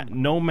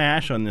awesome. No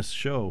MASH on this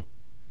show.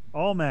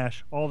 All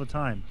MASH, all the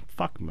time.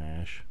 Fuck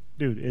MASH.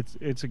 Dude,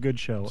 it's a good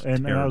show. It's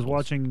and I was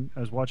terrible.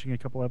 watching a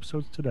couple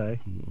episodes today.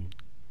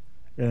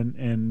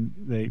 And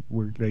they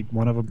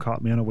one of them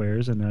caught me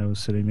unawares, and I was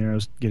sitting there, I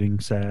was getting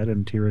sad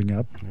and tearing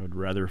up. I would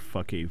rather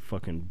fuck a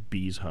fucking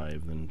bee's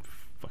hive than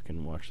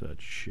fucking watch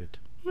that shit.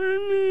 Oh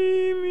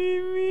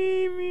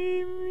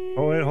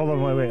wait, hold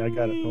on, wait, I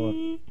got it. Hold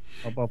on,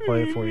 I'll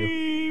play it for you.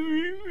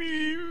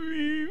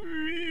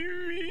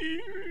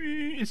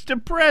 It's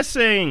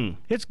depressing.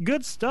 It's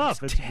good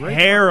stuff. It's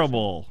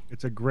terrible. Great.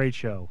 It's a great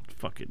show.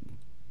 Fucking.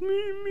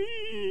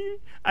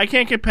 I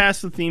can't get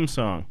past the theme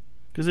song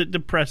because it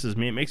depresses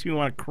me. It makes me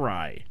want to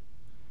cry.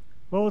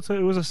 Well, it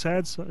was a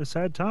sad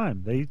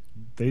time.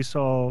 They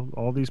saw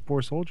all these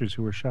poor soldiers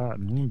who were shot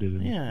and wounded,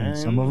 and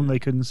some of them they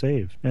couldn't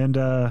save. And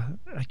I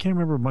can't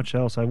remember much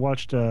else. I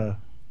watched a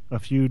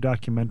few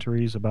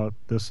documentaries about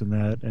this and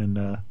that,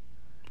 and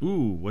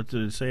ooh, what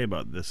did it say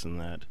about this and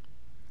that?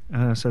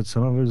 I said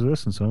some of it was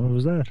this and some of it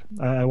was that.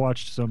 I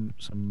watched some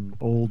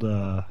old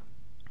World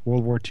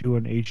War II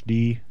in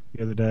HD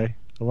the other day.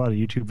 A lot of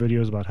YouTube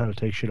videos about how to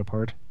take shit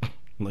apart.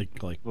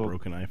 Like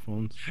broken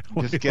iPhones.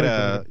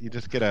 You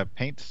just get a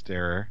paint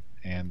stirrer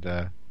and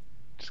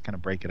just kind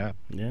of break it up.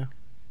 Yeah,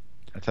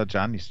 that's how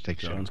John used to take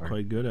shit apart. John's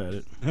quite good at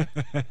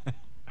it.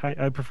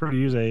 I prefer to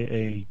use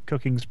a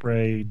cooking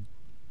spray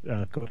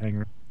coat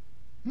hanger.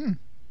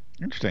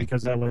 Interesting.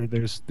 Because that way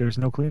there's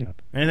no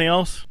cleanup. Anything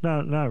else?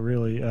 No, not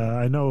really.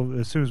 I know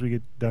as soon as we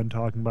get done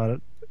talking about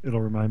it,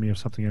 it'll remind me of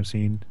something I've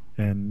seen,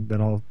 and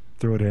then I'll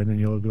throw it in, and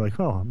you'll be like,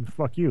 "Oh,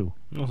 fuck you."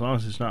 As long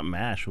as it's not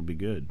MASH, will be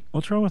good.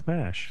 What's wrong with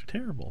MASH?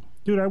 Terrible.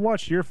 Dude, I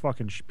watched your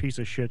fucking piece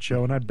of shit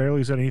show, and I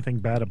barely said anything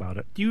bad about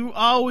it. You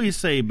always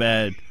say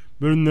bad,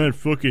 better than that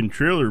fucking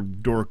trailer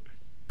dork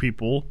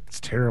people. It's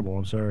terrible.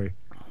 I'm sorry.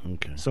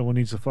 Okay. Someone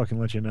needs to fucking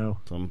let you know.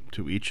 Some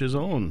to each his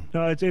own.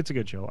 No, it's a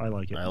good show. I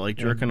like it. I like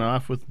jerking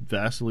off with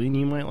Vaseline.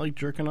 You might like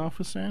jerking off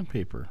with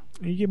sandpaper.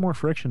 You get more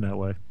friction that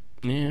way.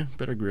 Yeah,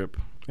 better grip.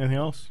 Anything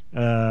else?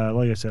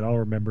 Like I said, I'll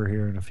remember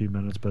here in a few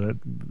minutes, but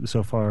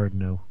so far,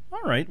 no.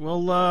 All right.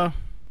 Well,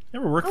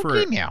 ever work for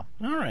Okay, now.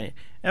 All right.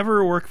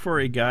 Ever work for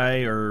a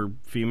guy or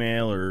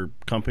female or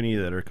company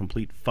that are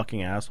complete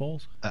fucking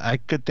assholes? I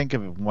could think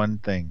of one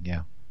thing,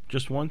 yeah.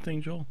 Just one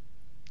thing, Joel?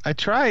 I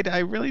tried. I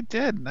really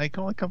did. I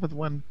can only come up with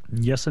one.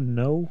 Yes and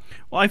no.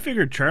 Well, I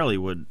figured Charlie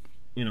would,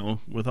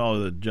 with all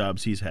the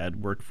jobs he's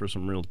had, worked for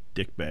some real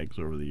dickbags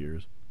over the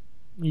years.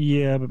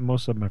 Yeah, but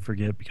most of them I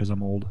forget because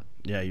I'm old.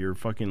 Yeah, you're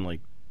fucking like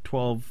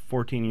 12,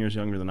 14 years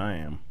younger than I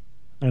am.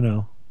 I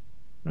know.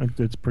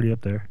 It's pretty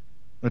up there.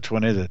 Which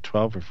one is it,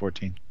 12 or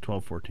 14?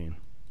 12, 14.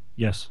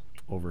 Yes.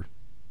 Over.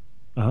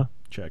 Uh-huh.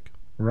 Check.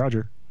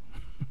 Roger.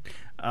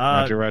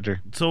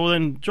 Roger. So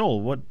then,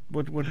 Joel,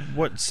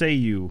 what say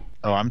you?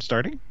 Oh, I'm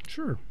starting?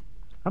 Sure.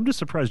 I'm just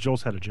surprised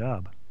Joel's had a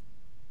job.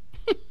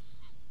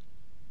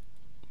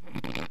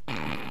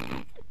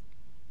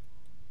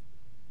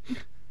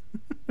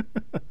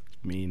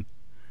 Mean.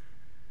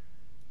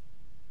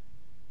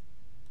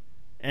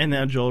 And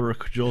now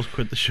Joel's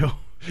quit the show.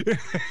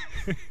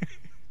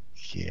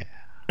 Yeah.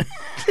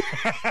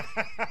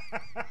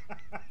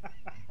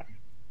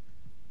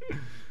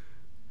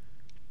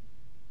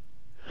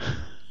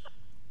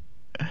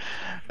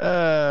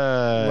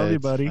 Love you,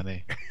 it's buddy.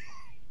 Funny.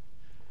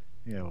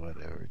 Yeah,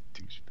 whatever,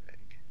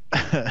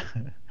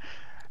 douchebag.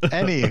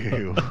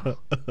 Anywho.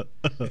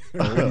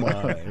 Oh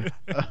my.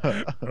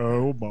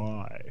 Oh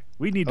my.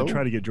 We need to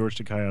try to get George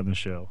Takei on the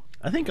show.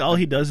 I think all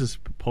he does is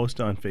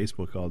post on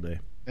Facebook all day.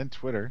 And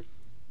Twitter.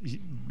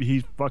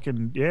 He's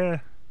fucking, yeah.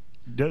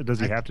 Does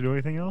he have to do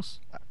anything else?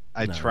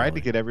 I tried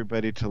to get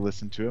everybody to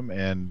listen to him,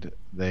 and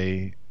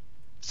they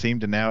seem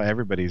to now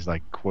everybody's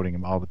like quoting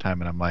him all the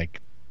time, and I'm like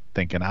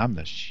thinking I'm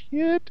the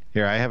shit.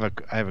 Here, I have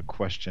a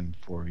question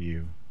for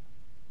you.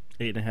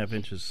 8.5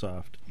 inches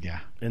soft.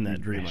 Yeah. In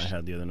that dream I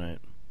had the other night.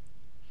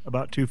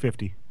 About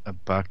 250.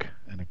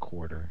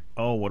 $1.25.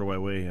 Oh, what do I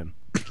weigh in?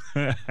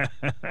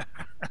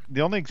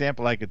 The only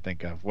example I could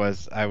think of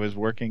was I was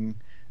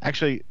working.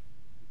 Actually,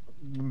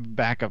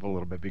 back up a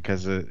little bit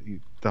because the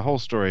whole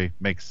story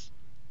makes.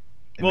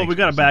 Well, we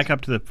got to back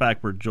up to the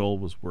fact where Joel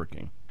was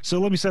working. So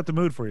let me set the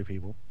mood for you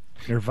people.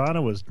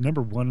 Nirvana was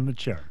 #1 in the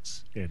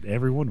charts, and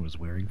everyone was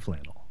wearing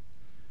flannel.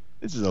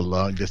 This is a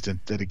long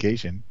distance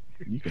dedication.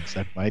 You can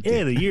suck my dick.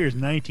 Yeah, the year is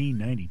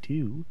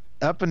 1992.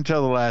 Up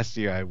until the last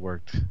year, I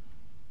worked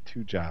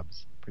 2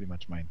 jobs pretty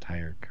much my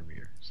entire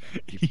career. So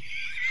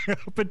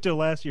Up until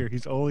last year,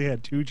 he's only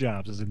had 2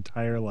 jobs his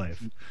entire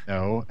life.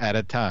 No, at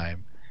a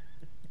time,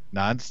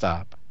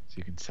 nonstop, so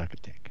you can suck a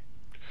dick.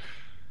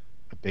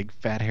 A big,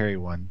 fat, hairy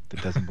one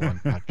that doesn't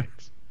belong in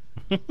hotcakes.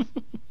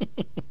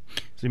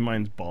 See,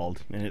 mine's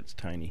bald, and it's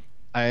tiny.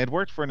 I had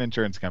worked for an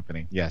insurance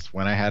company, yes,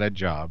 when I had a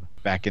job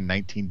back in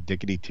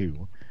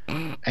 1992.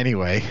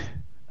 Anyway,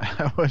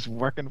 I was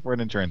working for an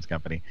insurance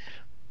company.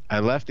 I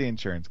left the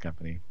insurance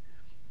company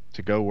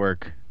to go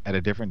work at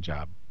a different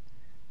job.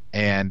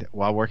 And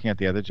while working at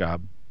the other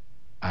job,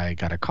 I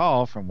got a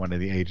call from one of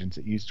the agents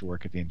that used to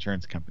work at the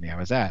insurance company I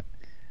was at.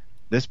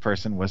 This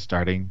person was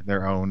starting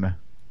their own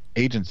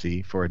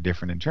agency for a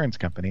different insurance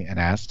company and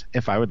asked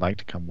if I would like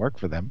to come work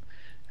for them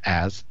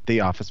as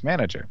the office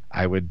manager.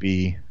 I would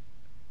be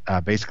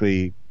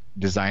basically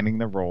designing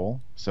the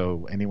role,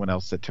 so anyone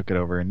else that took it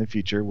over in the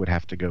future would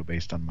have to go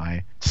based on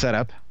my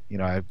setup.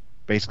 I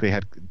basically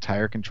had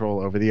entire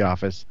control over the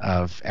office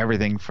of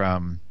everything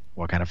from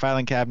what kind of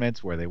filing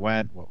cabinets, where they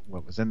went,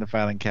 what was in the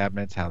filing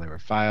cabinets, how they were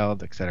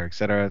filed, et cetera, et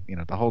cetera.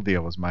 The whole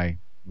deal was my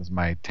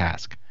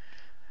task.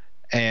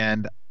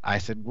 And I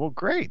said, well,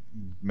 great.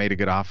 Made a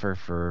good offer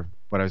for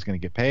what I was going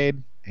to get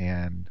paid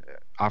and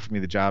offered me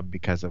the job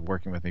because of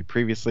working with me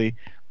previously.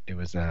 It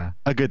was a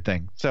good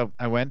thing. So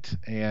I went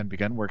and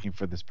began working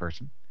for this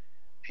person,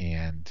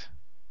 and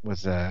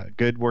was a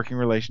good working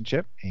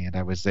relationship. And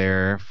I was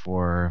there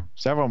for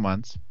several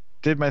months.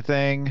 Did my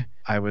thing.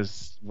 I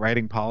was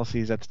writing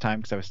policies at the time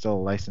because I was still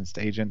a licensed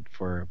agent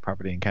for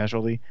property and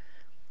casualty.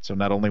 So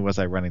not only was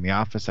I running the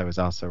office, I was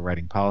also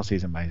writing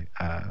policies in my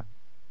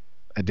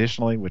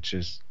additionally, which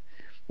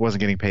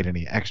wasn't getting paid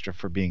any extra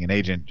for being an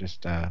agent.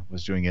 Just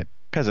was doing it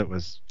because it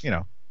was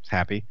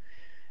happy.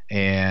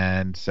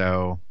 And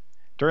so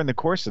during the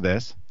course of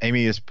this,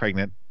 Amy is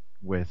pregnant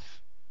with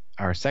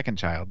our second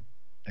child,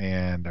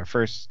 and our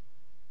first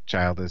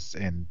child is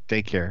in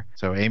daycare.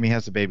 So Amy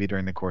has a baby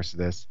during the course of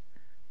this,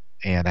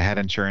 and I had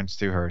insurance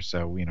through her,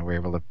 so we were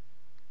able to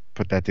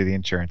put that through the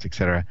insurance,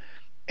 etc.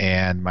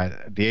 And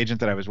the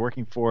agent that I was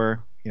working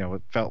for,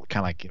 it felt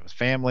kind of like it was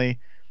family,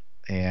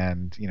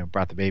 and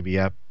brought the baby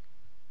up,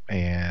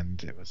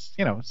 and it was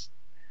it was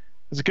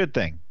a good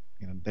thing.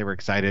 They were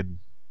excited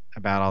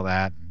about all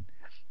that, and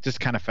just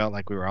kind of felt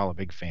like we were all a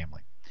big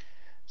family.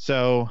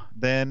 So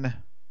then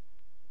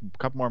a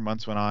couple more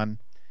months went on,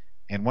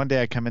 and one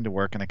day I come into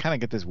work and I kind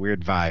of get this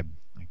weird vibe,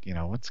 like,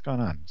 what's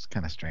going on? It's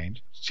kind of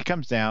strange. She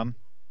comes down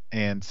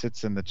and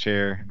sits in the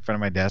chair in front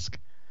of my desk,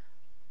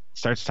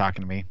 starts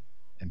talking to me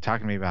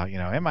about,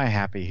 am I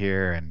happy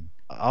here, and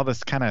all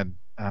this kind of.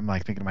 I'm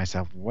like thinking to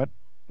myself, what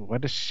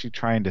is she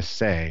trying to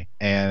say?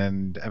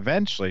 And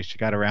eventually she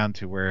got around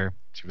to where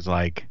she was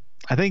like,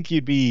 I think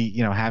you'd be,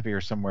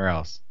 happier somewhere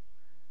else.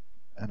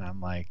 And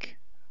I'm like,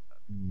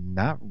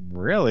 not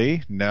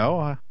really.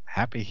 No,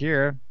 happy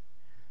here.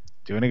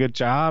 Doing a good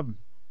job.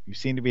 You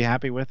seem to be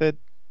happy with it.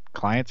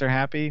 Clients are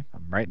happy.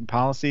 I'm writing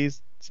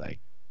policies. It's like,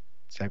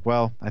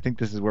 well, I think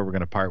this is where we're going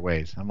to part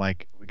ways. I'm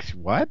like,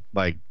 what?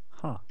 Like,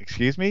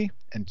 excuse me?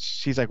 And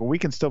she's like, well, we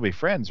can still be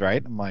friends,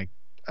 right? I'm like,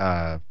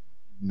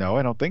 no,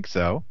 I don't think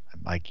so.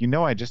 I'm like,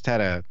 I just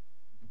had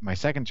my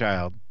second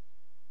child.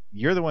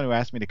 You're the one who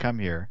asked me to come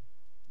here,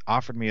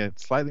 offered me a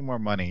slightly more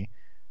money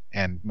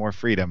and more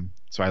freedom,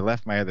 so I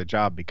left my other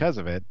job because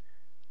of it.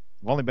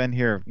 I've only been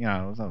here, it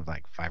was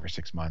like 5 or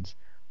 6 months.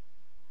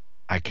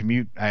 I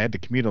had to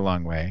commute a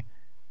long way.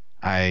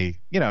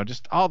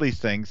 Just all these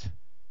things.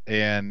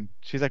 And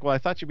she's like, well, I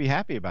thought you'd be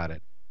happy about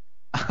it.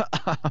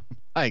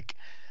 Like,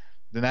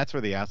 then that's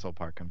where the asshole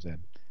part comes in.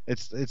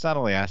 It's not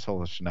only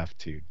assholish enough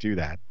to do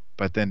that,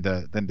 but then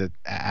to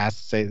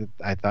say that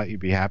I thought you'd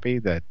be happy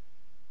that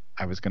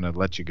I was going to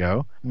let you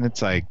go. And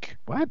it's like,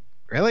 what?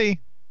 Really?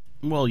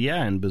 Well,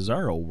 yeah, in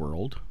Bizarro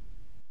World.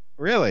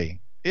 Really?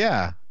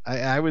 Yeah.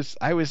 I was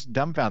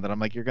dumbfounded. I'm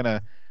like, you're going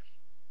to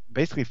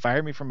basically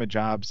fire me from a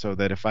job so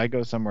that if I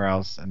go somewhere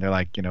else and they're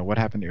like, what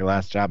happened to your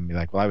last job? And be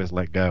like, well, I was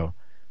let go.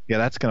 Yeah,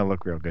 that's going to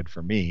look real good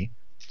for me.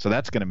 So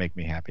that's going to make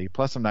me happy.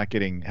 Plus, I'm not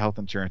getting health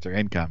insurance or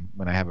income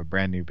when I have a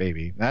brand new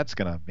baby. That's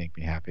going to make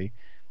me happy.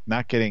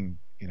 Not getting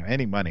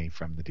any money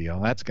from the deal.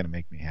 That's going to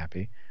make me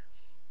happy.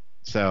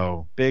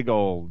 So big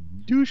old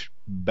douche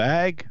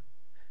bag.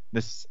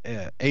 This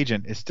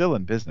agent is still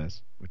in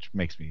business, which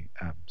makes me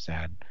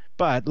sad.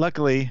 But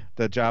luckily,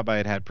 the job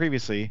I had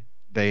previously,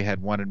 they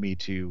had wanted me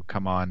to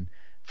come on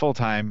full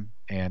time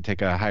and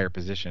take a higher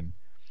position.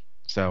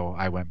 So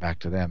I went back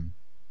to them,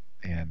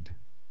 and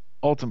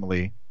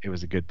ultimately it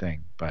was a good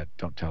thing. But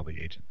don't tell the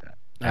agent that.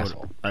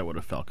 I would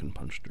have Falcon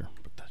punched her,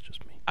 but that's just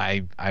me.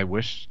 I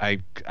wish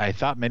I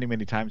thought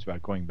many times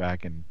about going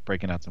back and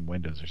breaking out some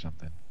windows or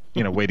something.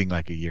 Waiting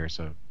like a year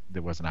so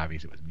it wasn't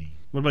obvious it was me.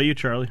 What about you,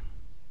 Charlie?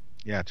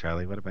 Yeah,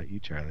 Charlie. What about you,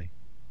 Charlie?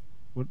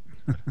 What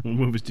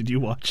movies did you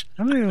watch?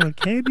 I'm like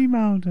Candy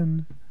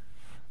Mountain.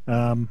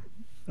 I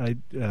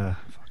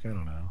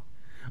don't know.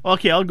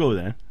 Okay, I'll go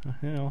then.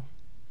 Did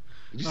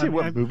you say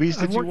what movies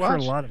did you watch? I've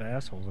worked for a lot of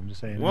assholes. I'm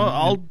just saying.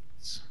 Well,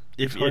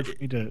 it's hard for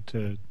me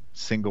to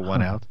single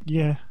one out.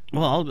 Yeah.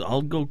 Well,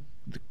 I'll go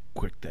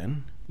quick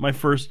then. My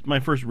first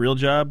real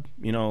job,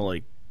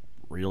 like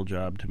real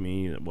job to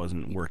me, it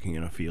wasn't working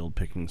in a field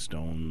picking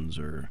stones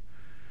or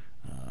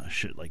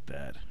shit like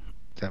that.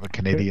 Is that what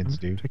Canadians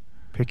do?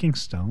 Picking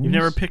stones? You've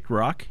never picked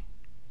rock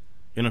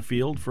in a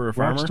field for a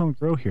farmer? Rocks don't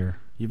grow here.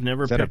 You've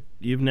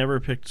never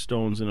picked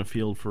stones in a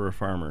field for a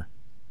farmer.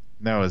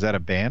 No, is that a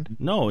band?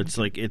 No, it's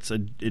like it's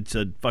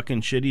a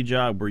fucking shitty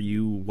job where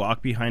you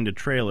walk behind a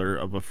trailer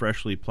of a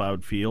freshly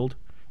plowed field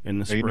in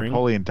the spring.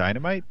 Napoleon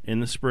Dynamite? In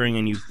the spring,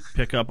 and you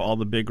pick up all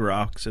the big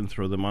rocks and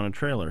throw them on a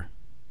trailer.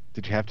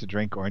 Did you have to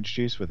drink orange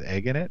juice with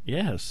egg in it?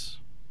 Yes.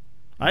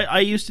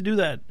 I used to do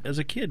that as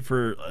a kid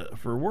for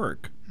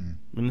work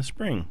in the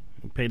spring.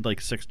 I paid like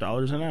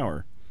 $6 an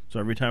hour. So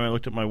every time I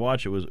looked at my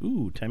watch, it was,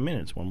 10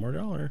 minutes, $1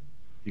 more.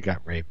 You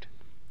got raped.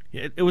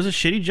 It was a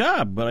shitty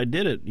job, but I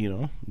did it,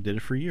 did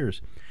it for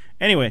years.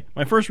 Anyway,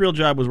 my first real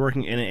job was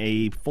working in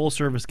a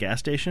full-service gas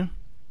station.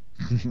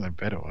 I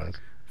bet it was.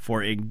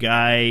 For a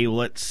guy,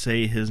 let's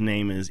say his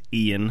name is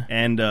Ian.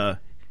 And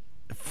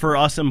for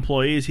us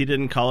employees, he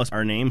didn't call us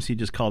our names. He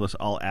just called us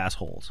all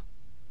assholes.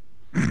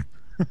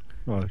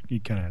 Well, you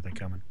kind of had that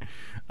coming.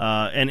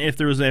 And if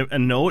there was a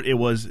note, it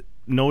was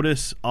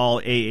notice all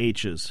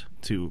AHs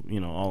to,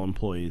 all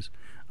employees.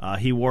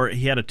 He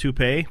had a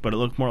toupee, but it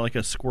looked more like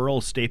a squirrel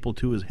stapled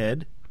to his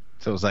head.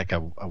 So it was like a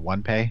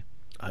one pay?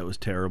 It was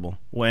terrible.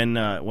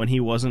 When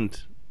he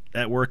wasn't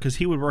at work, because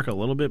he would work a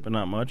little bit, but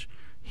not much,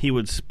 he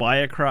would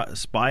spy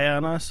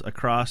on us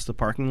across the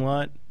parking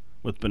lot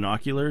with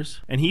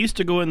binoculars. And he used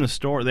to go in the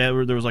store. There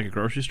was like a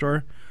grocery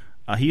store.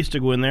 He used to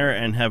go in there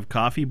and have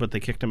coffee, but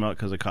they kicked him out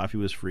because the coffee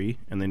was free,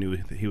 and they knew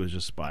he was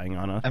just spying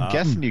on us. I'm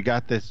guessing you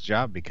got this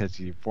job because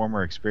your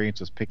former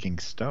experience was picking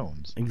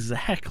stones.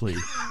 Exactly.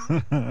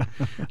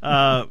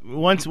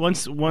 Once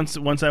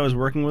I was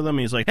working with him,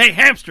 he's like, "Hey,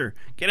 hamster,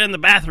 get in the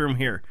bathroom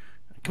here.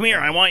 Come here,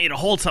 I want you to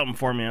hold something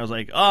for me." I was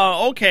like,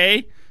 "Oh,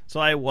 okay."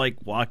 So I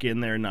walk in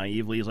there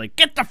naively. He's like,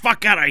 "Get the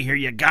fuck out of here,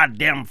 you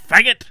goddamn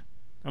faggot."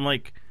 I'm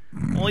like,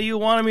 "Well, you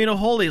wanted me to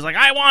hold it." He's like,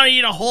 "I wanted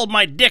you to hold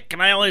my dick,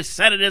 and I only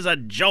said it as a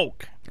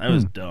joke." I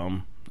was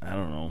dumb. I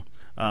don't know.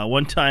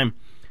 One time,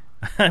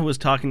 I was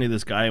talking to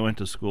this guy I went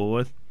to school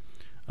with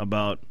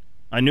about.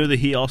 I knew that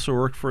he also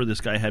worked for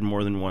this guy had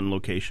more than one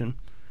location,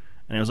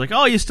 and I was like,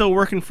 "Oh, you still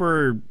working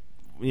for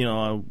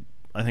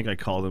I think I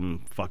called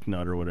him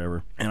fucknut or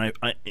whatever. And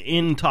I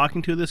in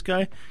talking to this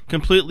guy,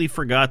 completely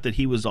forgot that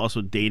he was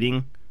also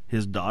dating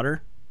his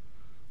daughter,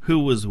 who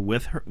was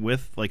with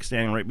like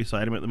standing right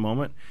beside him at the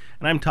moment.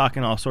 And I'm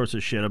talking all sorts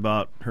of shit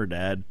about her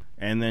dad.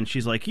 And then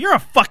she's like, "You're a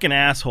fucking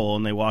asshole."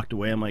 And they walked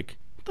away. I'm like,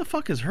 what the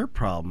fuck is her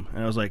problem?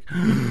 And I was like,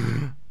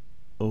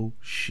 oh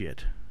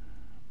shit.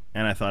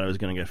 And I thought I was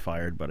going to get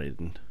fired, but I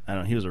didn't.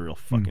 He was a real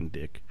fucking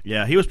dick.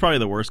 Yeah, he was probably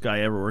the worst guy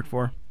I ever worked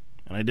for.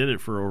 And I did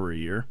it for over a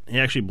year. He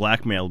actually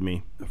blackmailed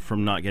me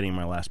from not getting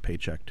my last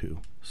paycheck, too.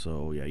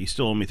 So, yeah, you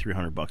still owe me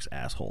 $300,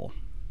 asshole.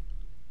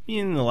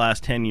 In the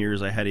last 10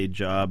 years, I had a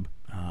job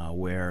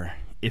where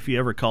if you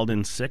ever called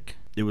in sick,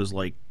 it was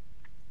like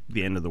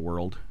the end of the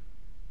world.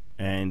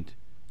 And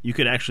you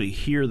could actually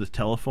hear the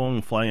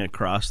telephone flying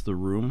across the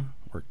room,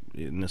 or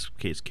in this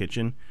case,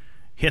 kitchen,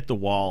 hit the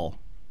wall,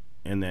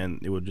 and then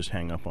it would just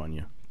hang up on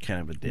you.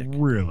 Kind of a dick.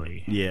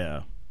 Really?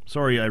 Yeah.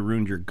 Sorry I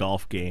ruined your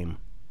golf game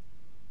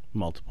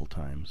multiple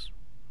times.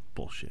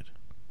 Bullshit.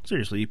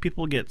 Seriously,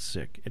 people get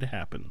sick. It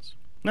happens.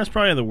 And that's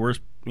probably the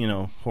worst,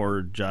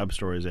 horror job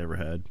stories I ever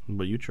had.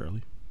 But you,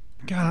 Charlie?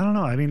 God, I don't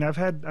know. I mean,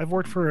 I've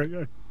worked for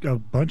a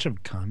bunch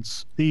of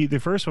cunts. The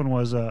first one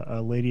was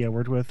a lady I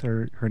worked with.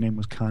 Her name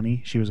was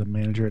Connie. She was a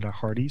manager at a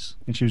Hardee's,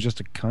 and she was just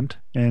a cunt.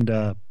 And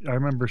I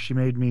remember she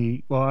made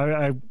me. Well,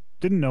 I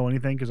didn't know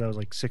anything because I was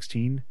like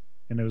 16,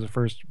 and it was the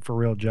first for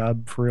real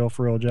job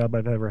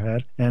I've ever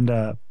had.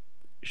 And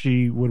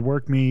she would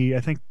work me.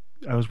 I think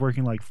I was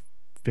working like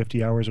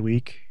 50 hours a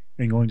week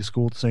and going to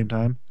school at the same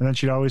time. And then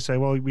she'd always say,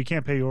 "Well, we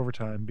can't pay you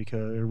overtime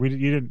because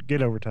you didn't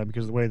get overtime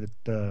because of the way that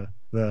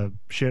the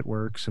shit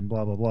works and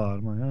blah blah blah."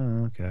 I'm like,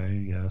 "Oh, okay, I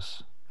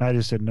guess." I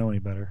just didn't know any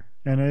better,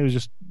 and it was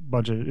just a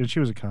bunch of. And she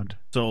was a cunt.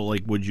 So,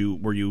 like, were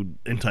you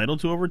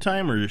entitled to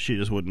overtime, or she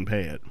just wouldn't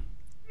pay it?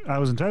 I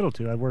was entitled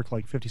to. I worked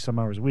like 50 some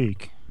hours a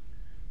week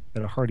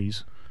at a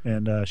Hardee's,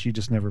 and she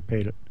just never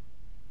paid it.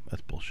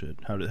 That's bullshit.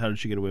 How did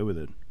she get away with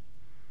it?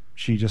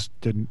 She just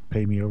didn't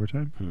pay me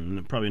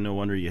overtime. Probably no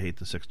wonder you hate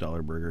the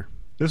 $6 burger.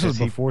 This was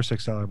before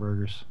 $6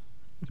 burgers,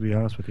 to be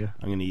honest with you.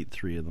 I'm going to eat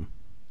 3 of them.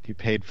 He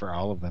paid for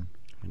all of them.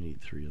 I'm going to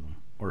eat 3 of them.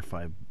 Or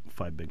 5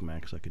 Big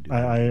Macs I could do.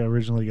 I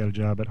originally got a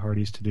job at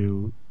Hardee's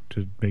to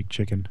make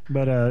chicken.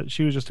 But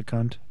she was just a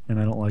cunt, and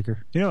I don't like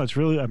her. It's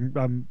really...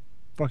 I'm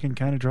fucking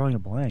kind of drawing a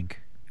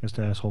blank as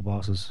to asshole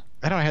bosses.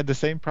 I know, I had the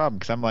same problem,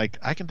 because I'm like,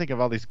 I can think of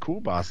all these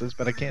cool bosses,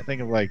 but I can't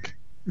think of, like...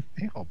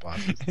 a-hole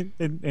bosses.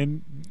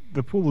 And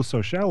the pool is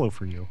so shallow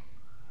for you.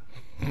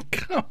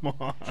 Come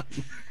on.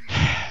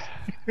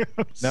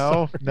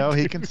 No,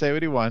 he can say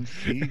what he wants.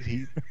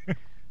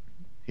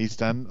 He's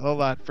done a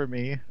lot for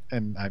me,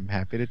 and I'm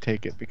happy to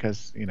take it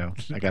because,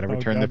 I got to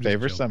return the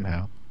favor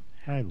somehow.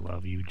 I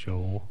love you,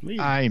 Joel.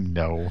 I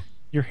know.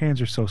 Your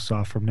hands are so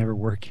soft from never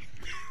working.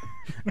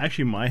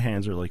 Actually, my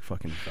hands are like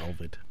fucking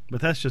velvet.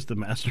 But that's just the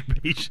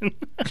masturbation.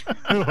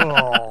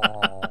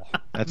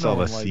 That's all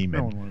the semen.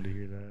 No one wanted to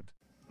hear that.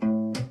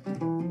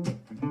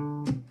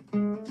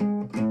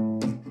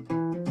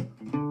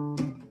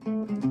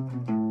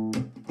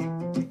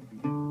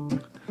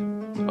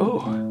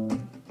 Oh,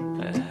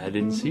 I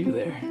didn't see you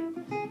there.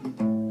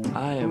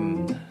 I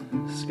am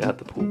Scott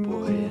the Pool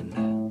Boy,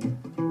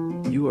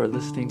 and you are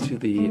listening to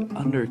the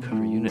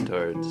Undercover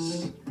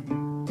Unitards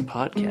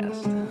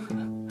podcast.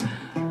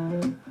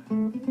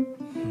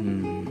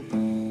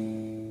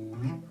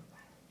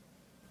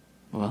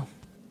 Well,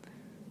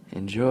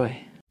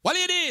 enjoy. Well,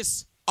 it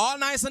is all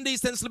nice and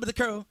decent, slip of the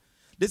crew.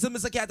 This is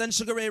Mr. Cat and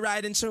Sugar Ray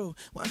riding through.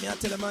 Want me to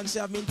tell a man she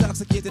have me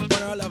intoxicated, but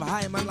her love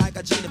high man like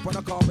a genie, but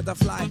I call me the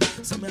fly.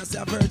 So me I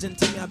say a virgin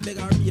to me, I beg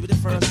her baby the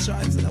first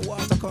choice. And the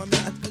water come me,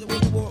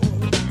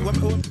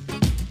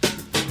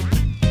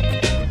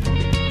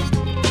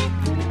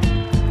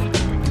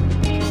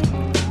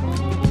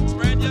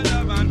 spread your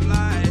love and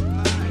fly.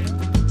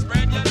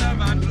 Spread your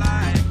love and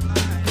fly.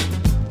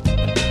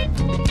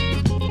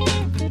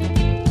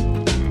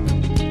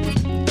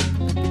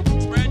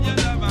 Spread your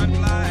love and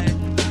fly.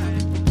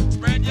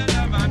 Spread your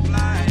love and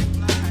fly.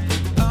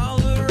 All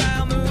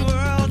around the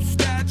world,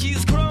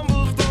 statues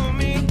crumble for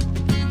me.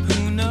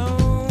 Who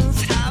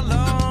knows how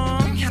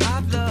long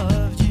I've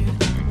loved you?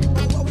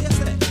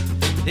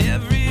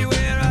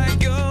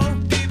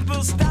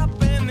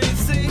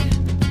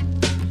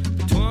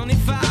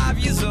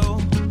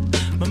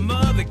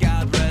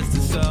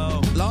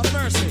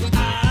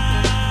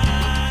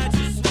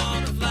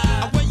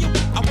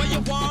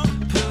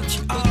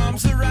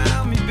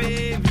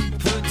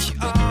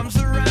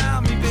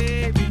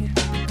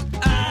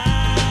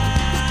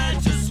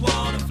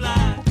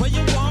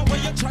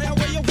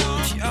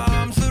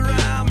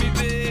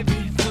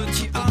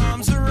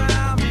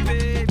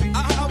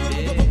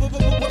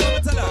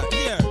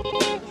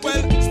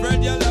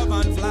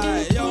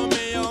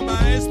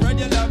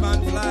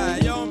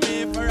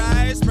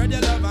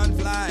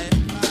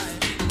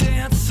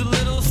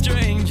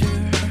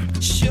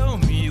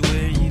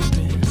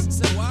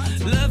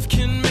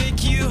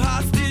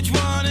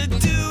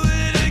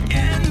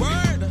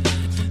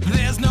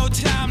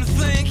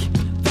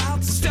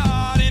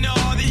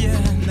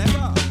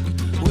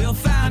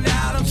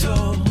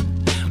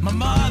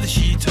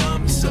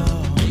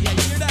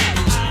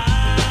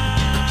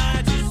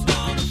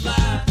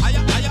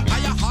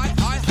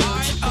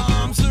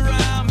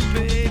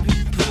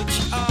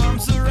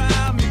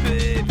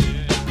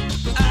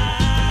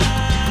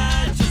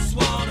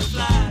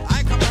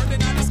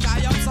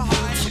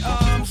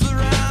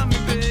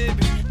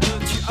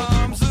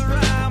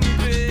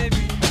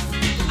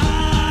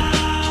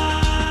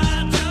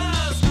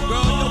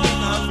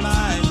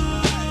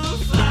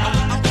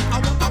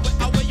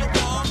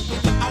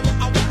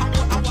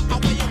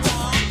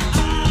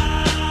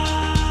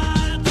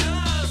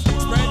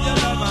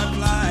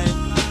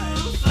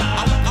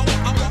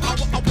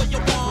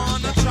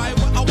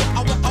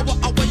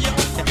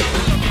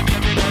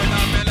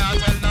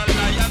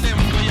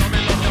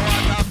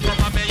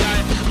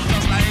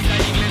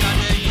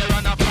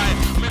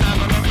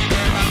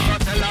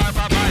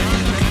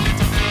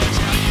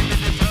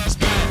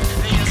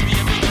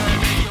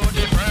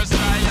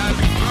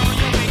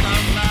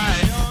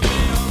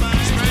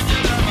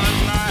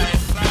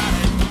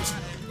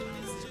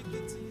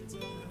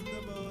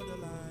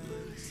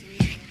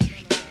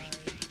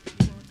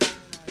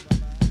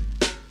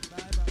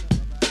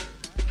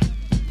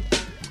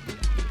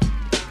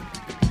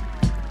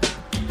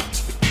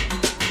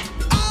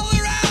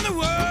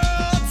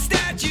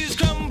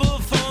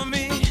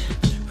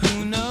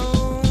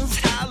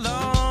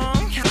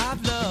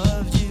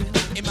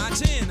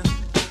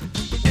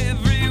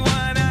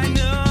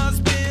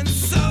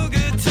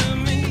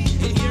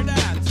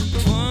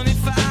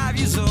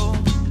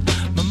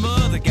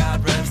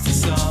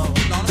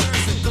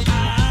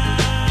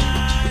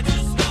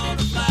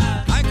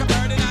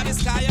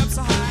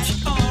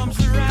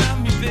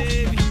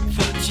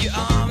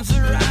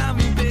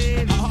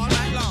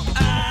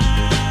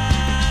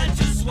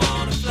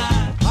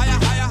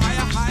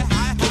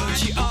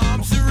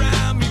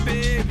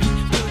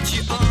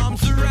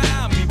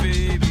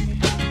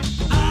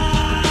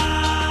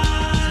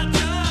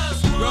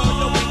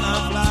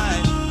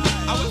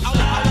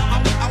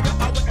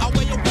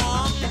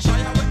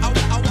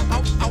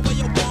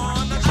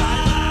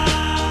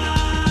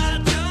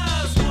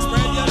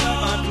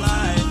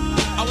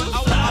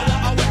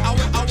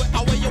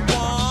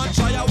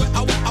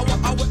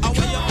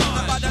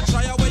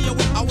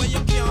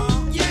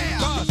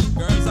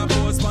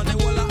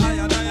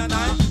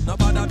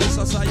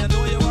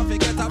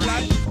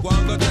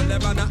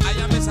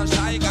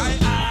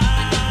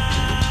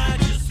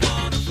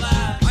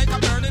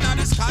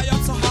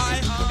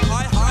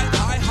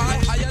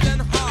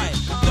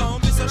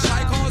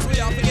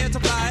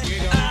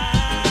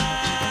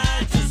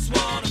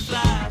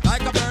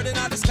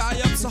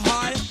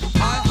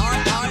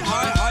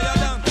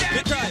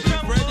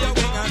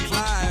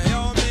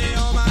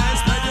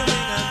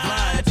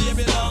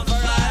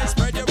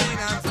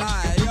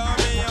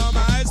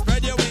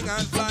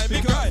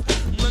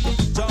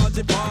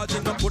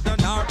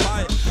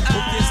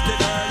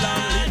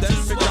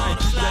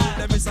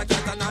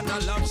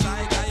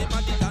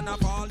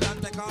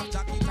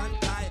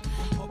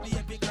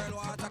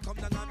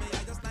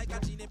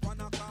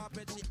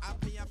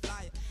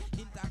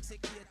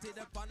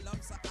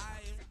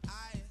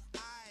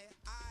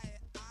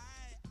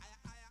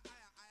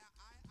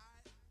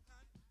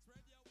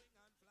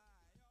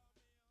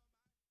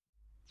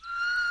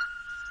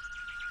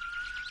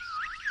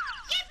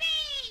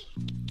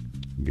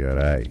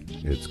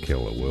 G'day, it's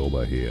Killer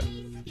Wilbur here.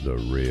 The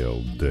real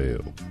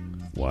deal.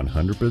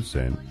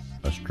 100%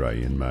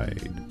 Australian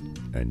made.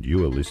 And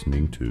you are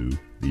listening to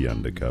The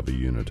Undercover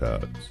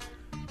Unitards,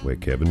 where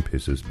Kevin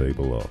pisses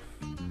people off,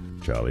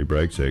 Charlie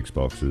breaks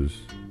Xboxes,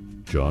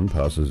 John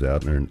passes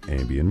out in an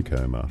ambient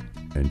coma,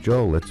 and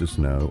Joel lets us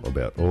know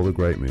about all the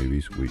great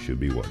movies we should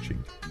be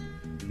watching.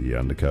 The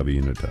Undercover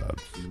Unitards.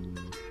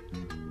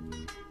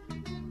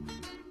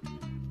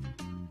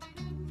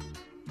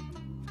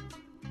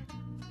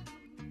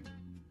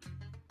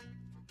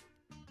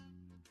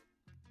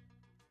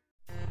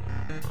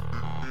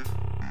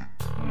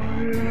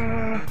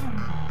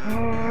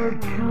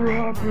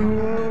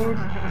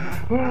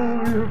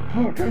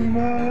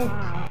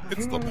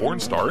 It's the porn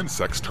star and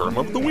sex term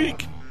of the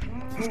week.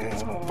 These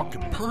guys are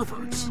fucking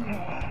perverts.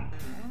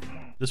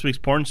 This week's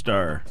porn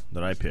star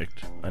that I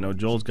picked. I know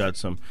Joel's got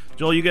some.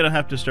 Joel, you're gonna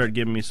have to start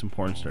giving me some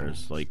porn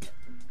stars. Like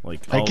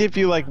I give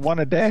you like one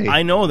a day.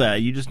 I know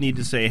that. You just need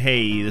to say,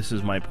 "Hey, this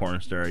is my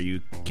porn star.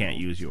 You can't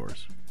use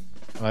yours."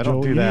 Well, I don't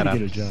Joel, do that. You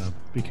need to get a job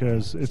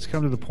because it's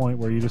come to the point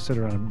where you just sit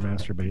around and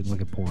masturbate and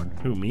look at porn.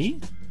 Who, me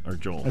or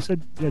Joel? I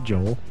said, yeah,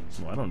 Joel.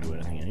 Well, I don't do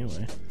anything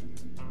anyway.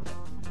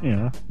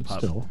 Yeah, but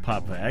still.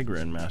 Pop Viagra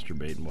and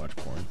masturbate and watch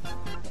porn.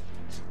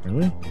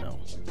 Really? No.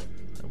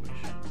 I wish.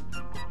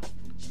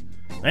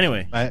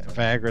 Anyway.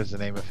 Viagra is the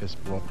name of his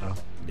book now.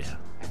 Yeah.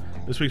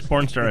 This week's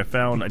porn star I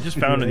just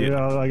found it.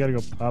 I gotta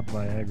go pop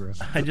Viagra.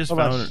 I just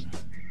found it.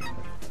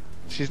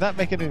 She's not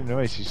making any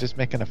noise. She's just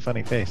making a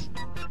funny face.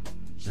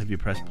 Have you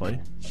pressed play?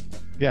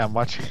 Yeah, I'm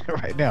watching it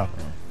right now.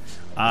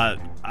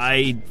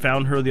 I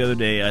found her the other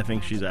day. I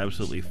think she's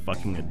absolutely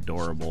fucking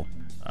adorable.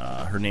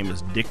 Her name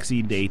is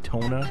Dixie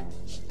Daytona,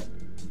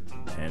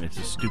 and it's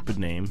a stupid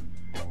name,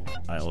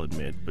 I'll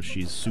admit, but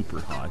she's super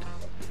hot.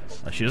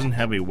 She doesn't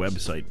have a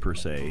website per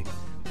se,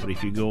 but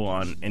if you go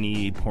on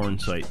any porn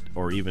site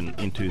or even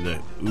into the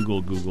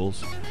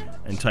Googles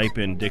and type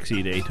in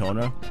Dixie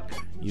Daytona,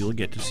 you'll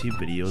get to see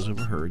videos of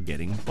her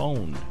getting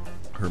boned.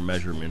 Her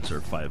measurements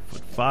are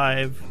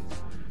 5'5".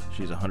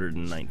 She's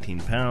 119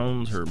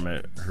 pounds.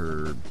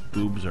 Her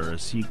boobs are a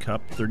C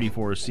cup,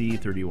 34C,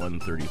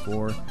 31,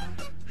 34.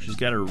 She's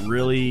got a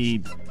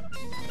really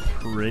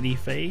pretty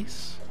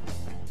face,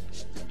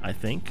 I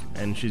think,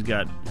 and she's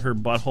got her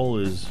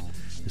butthole is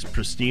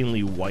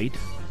pristinely white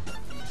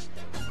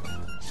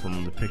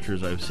from the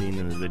pictures I've seen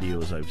and the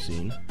videos I've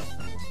seen.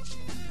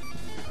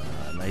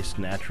 Nice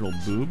natural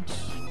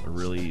boobs, a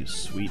really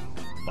sweet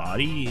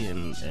body,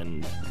 and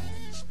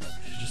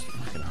she's just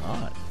fucking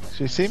hot.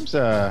 She seems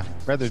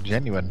rather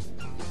genuine.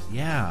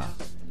 Yeah.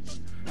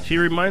 She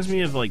reminds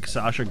me of like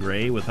Sasha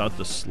Grey without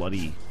the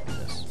sluttiness.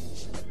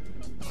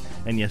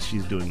 And yes,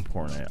 she's doing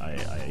porn.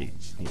 I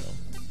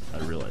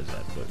realize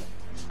that, but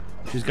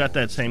she's got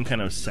that same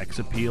kind of sex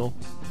appeal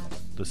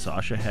the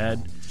Sasha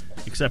had,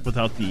 except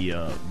without the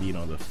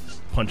the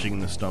punching in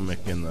the stomach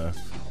and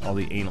all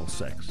the anal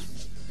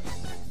sex.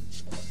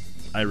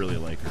 I really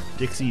like her.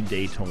 Dixie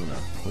Daytona.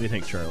 What do you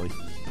think, Charlie?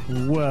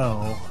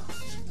 Well,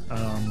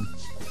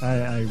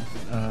 I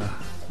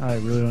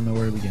really don't know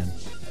where to begin.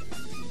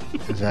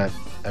 Is that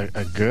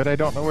a good I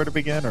don't know where to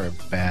begin, or a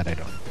bad I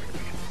don't know where to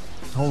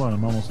begin? Hold on,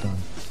 I'm almost done.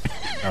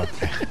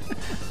 Okay.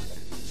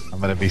 I'm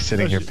going to be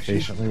sitting here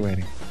patiently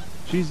waiting.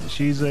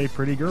 She's a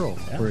pretty girl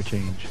for a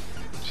change.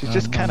 She's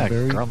just kind of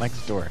girl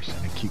next door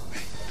in a cute way.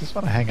 Just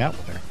want to hang out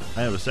with her.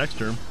 I have a sex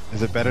term.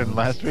 Is it better than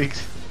last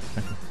week's?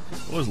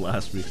 What was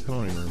last week's? I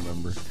don't even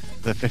remember.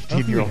 The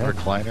 15-year-old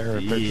recliner? Or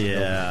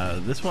yeah,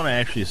 this one I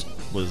actually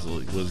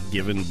was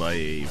given by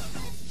a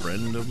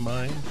friend of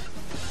mine.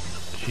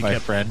 By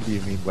friend, do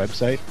you mean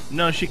website?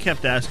 No, she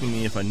kept asking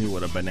me if I knew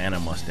what a banana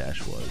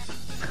mustache was.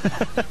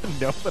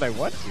 No, but I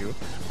want to.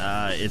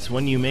 It's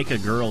when you make a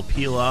girl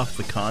peel off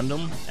the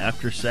condom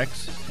after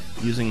sex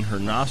using her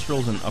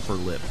nostrils and upper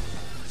lip.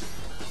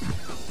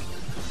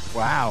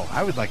 Wow,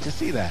 I would like to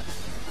see that.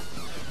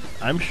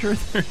 I'm sure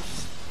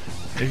there's...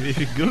 if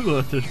you Google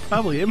it, there's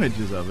probably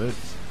images of it.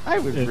 I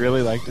would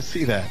really like to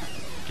see that.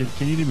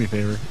 Can you do me a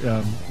favor?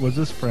 Was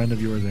this friend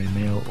of yours a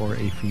male or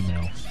a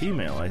female?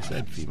 Female. I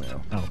said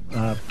female.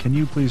 Oh, can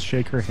you please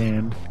shake her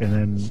hand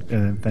and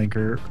then thank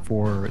her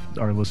for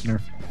our listener?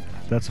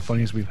 That's the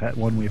funniest we've had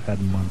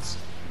in months.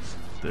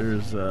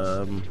 There's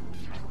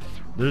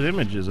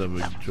images of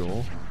it,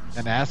 Joel.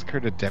 And ask her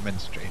to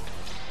demonstrate.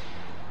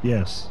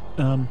 Yes.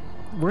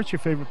 Where's your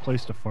favorite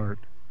place to fart?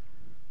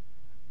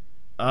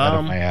 Out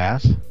of my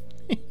ass?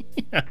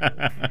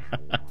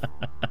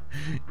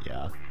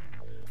 Yeah.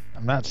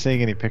 I'm not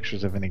seeing any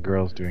pictures of any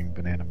girls doing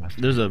banana mustache.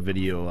 There's a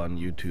video on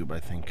YouTube, I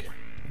think,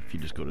 if you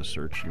just go to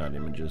search, not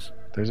images.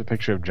 There's a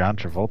picture of John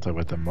Travolta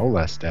with a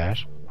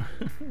molestache.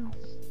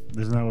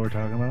 Isn't that what we're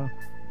talking about?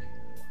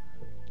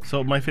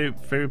 So my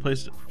favorite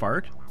place to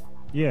fart?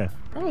 Yeah.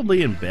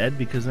 Probably in bed,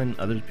 because then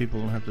other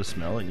people don't have to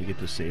smell it and you get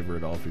to savor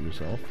it all for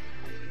yourself.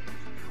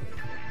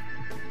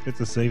 It's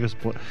the safest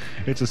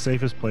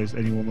place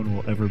any woman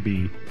will ever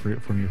be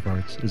from your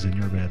farts is in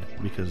your bed.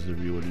 Because there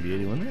wouldn't be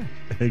anyone there.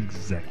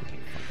 Exactly.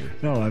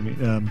 No, I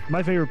mean,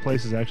 my favorite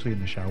place is actually in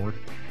the shower.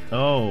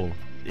 Oh.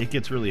 it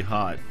gets really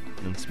hot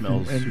and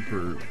smells And-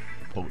 super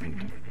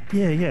potent.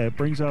 Yeah, it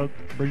brings out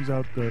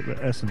the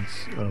essence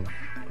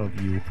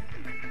of you.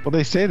 Well,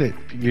 they say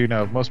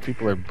that most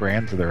people are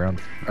fans of their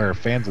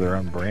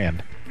own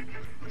brand.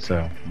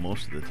 So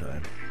Most of the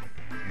time.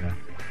 yeah.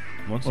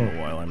 Once in a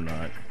while, I'm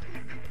not.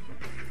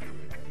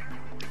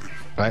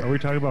 Right. Are we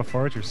talking about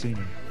farts or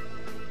semen?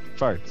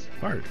 Farts.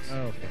 Farts. Oh,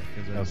 okay.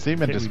 'Cause, No,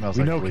 semen just smells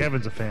we like know weed.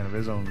 Kevin's a fan of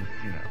his own,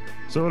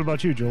 So what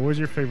about you, Joel? Where's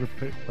your favorite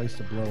place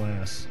to blow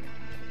ass?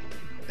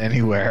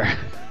 Anywhere.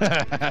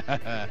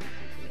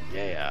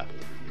 Yeah.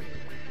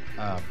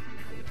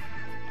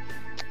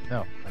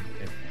 No,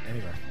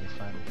 anywhere. It's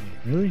fine with me.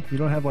 Really? You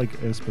don't have like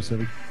a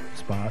specific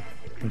spot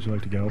that you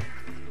like to go?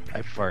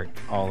 I fart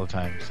all the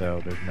time,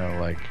 so there's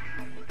no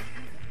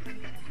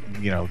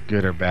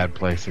good or bad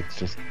place.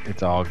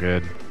 It's all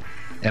good.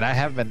 And I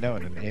have been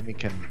known, and Amy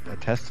can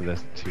attest to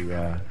this, to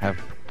have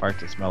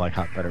farts that smell like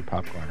hot buttered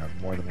popcorn on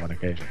more than one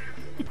occasion.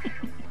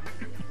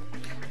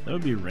 That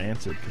would be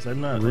rancid, because I'm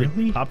not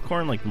Really? like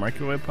popcorn, like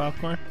microwave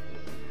popcorn.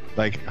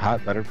 Like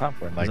hot buttered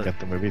popcorn, like that- at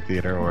the movie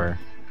theater, or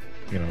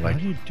How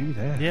do you do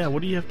that? Yeah,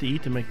 what do you have to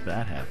eat to make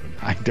that happen?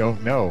 I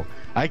don't know.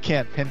 I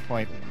can't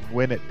pinpoint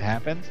when it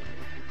happens,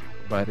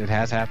 but it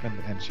has happened,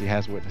 and she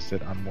has witnessed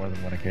it on more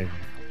than one occasion.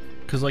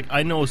 Because like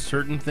I know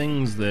certain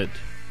things that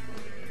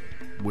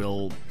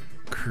will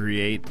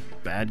create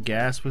bad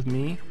gas with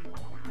me.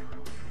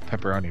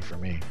 Pepperoni for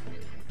me.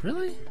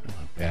 Really?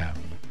 Yeah.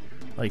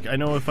 Like I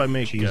know if I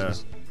make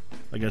Jesus.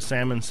 like a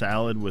salmon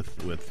salad with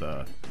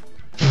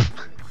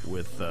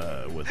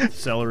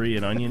celery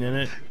and onion in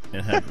it,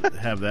 and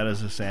have that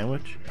as a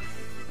sandwich.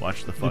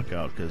 Watch the fuck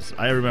out, because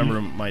I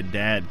remember my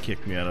dad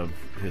kicked me out of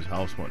his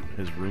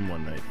room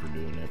one night for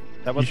doing it.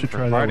 That You wasn't should for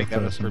try that farting. with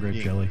That was some for grape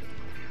being. jelly.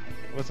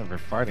 It wasn't for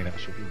farting. That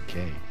was for being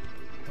gay.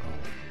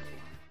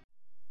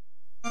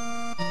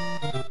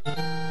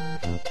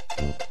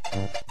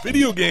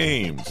 Video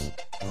games!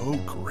 Oh,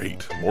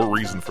 great. More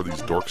reason for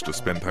these dorks to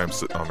spend time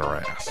sitting on their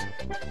ass.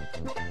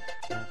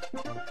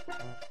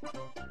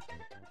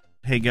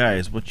 Hey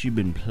guys, what you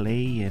been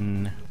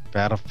playing?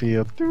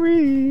 Battlefield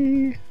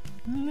 3.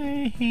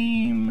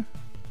 Lame.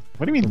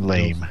 What do you mean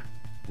lame?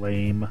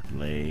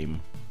 Lame.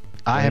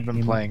 I have been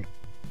Lame. playing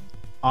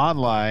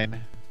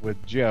online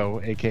with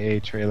Joe, aka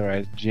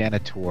Trailer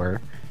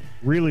Janitor,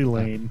 Really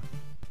lame.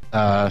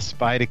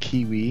 Spider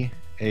Kiwi,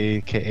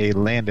 aka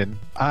Landon.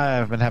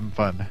 I've been having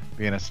fun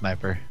being a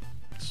sniper.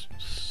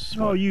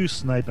 Oh, you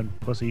sniping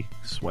pussy.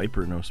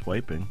 Swiper, no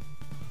swiping.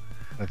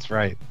 That's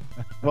right.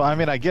 Well, I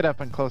mean, I get up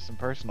and close and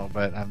personal,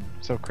 but I'm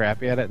so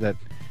crappy at it that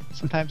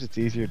sometimes it's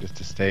easier just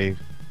to stay,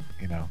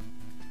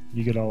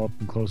 You get all up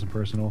and close and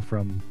personal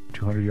from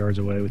 200 yards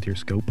away with your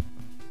scope.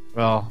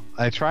 Well,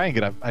 I try and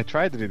get up. I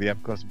tried to do the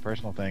up close and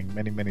personal thing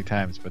many, many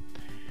times, but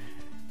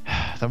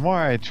the more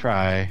I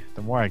try,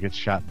 the more I get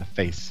shot in the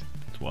face.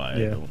 That's why I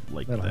Yeah, don't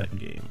like that'll that happen.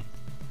 game.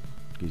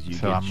 Because you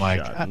So get I'm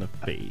like, shot in the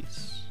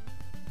face.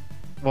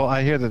 Well,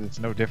 I hear that it's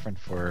no different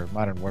for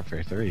Modern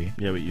Warfare 3.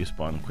 Yeah, but you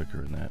spawn quicker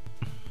than that.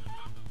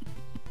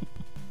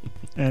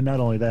 And not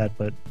only that,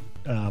 but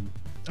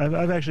I've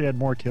actually had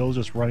more kills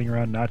just running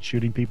around not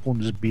shooting people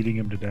and just beating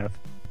them to death.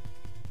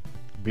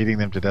 Beating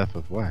them to death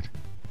with what?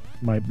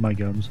 My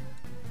guns.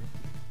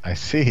 I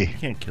see. You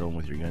can't kill them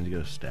with your guns. You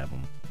gotta stab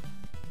them.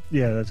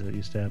 Yeah, that's it.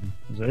 You stab them.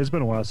 It's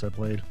been a while since I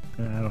played.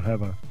 And I don't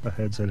have a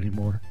headset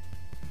anymore.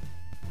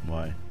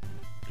 Why?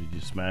 Did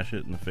you smash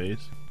it in the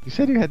face? You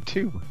said you had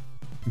two.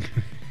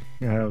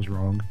 Yeah, I was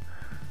wrong.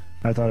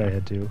 I thought I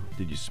had to.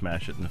 Did you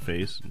smash it in the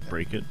face and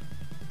break it?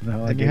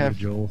 No, I And gave you it have- to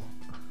Joel.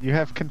 You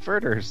have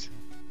converters.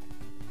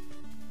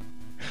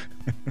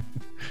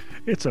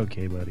 It's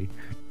okay, buddy.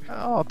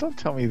 Oh, don't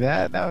tell me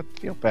that. Now I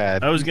feel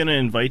bad. I was gonna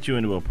invite you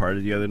into a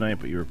party the other night,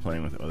 but you were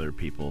playing with other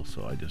people,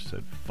 so I just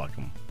said fuck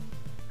them.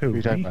 Who? Who are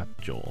you talking me?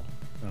 about? Joel.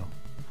 Oh.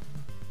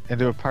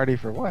 Into a party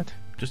for what?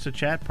 Just a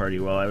chat party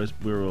while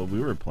we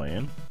were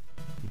playing.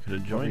 You could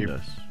have joined you-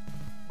 us.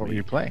 What were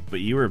you playing?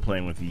 But you were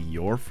playing with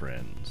your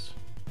friends.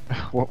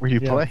 What were you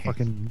Yeah, playing?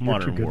 fucking you're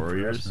Modern too good for us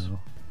Warriors. now.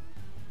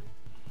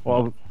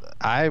 Well,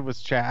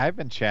 I've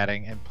been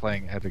chatting and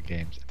playing other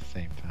games at the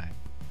same time.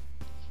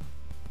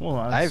 Well,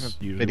 I that's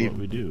haven't usually been what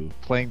we do.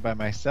 playing by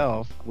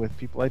myself with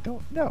people I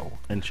don't know.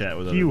 And chat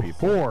with other You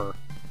people. whore.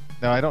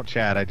 No, I don't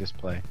chat. I just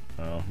play.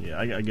 Oh, yeah,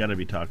 I gotta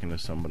be talking to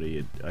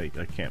somebody. I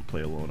can't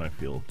play alone. I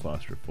feel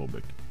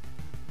claustrophobic.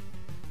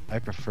 I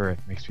prefer it.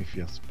 Makes me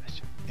feel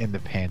special in the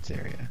pants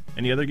area.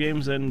 Any other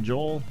games then,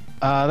 Joel?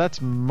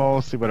 That's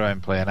mostly what I've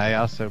been playing. I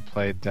also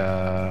played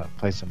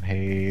some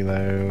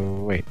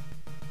Halo. Wait,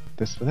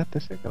 was that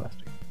this week or last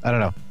week? I don't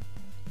know.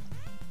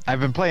 I've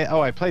been playing.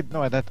 Oh, I played.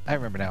 No, I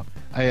remember now.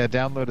 I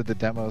downloaded the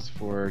demos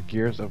for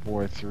Gears of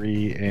War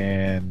 3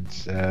 and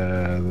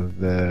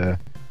the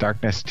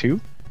Darkness 2.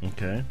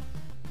 Okay.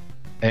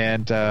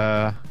 And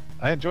I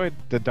enjoyed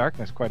the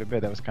Darkness quite a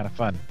bit. That was kind of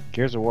fun.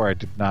 Gears of War, I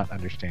did not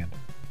understand.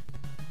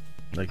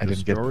 Like I the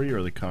didn't get- story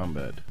or the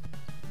combat?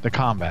 The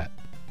combat.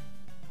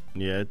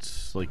 Yeah,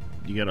 it's like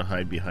you gotta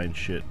hide behind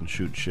shit and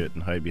shoot shit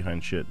and hide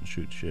behind shit and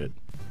shoot shit.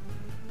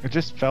 It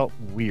just felt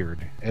weird.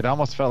 It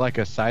almost felt like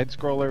a side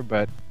scroller,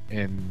 but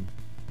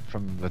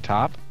from the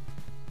top.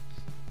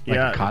 Like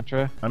yeah, a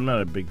Contra. I'm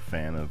not a big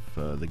fan of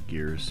the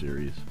Gears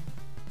series.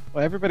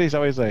 Well, everybody's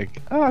always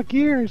like, "Oh,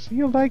 Gears,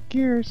 you'll like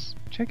Gears.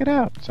 Check it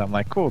out." So I'm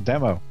like, "Cool,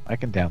 demo. I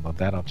can download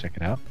that. I'll check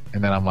it out."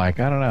 And then I'm like,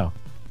 "I don't know.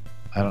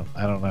 I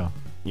don't know."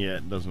 Yeah,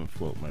 it doesn't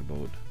float my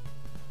boat.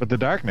 But the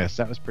darkness,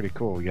 that was pretty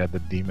cool. You had the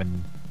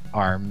demon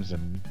arms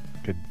and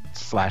could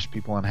slash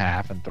people in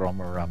half and throw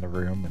them around the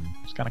room, and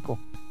it was kind of cool.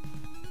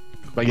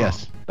 But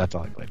yes, that's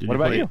all I played. What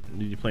about you?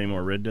 Did you play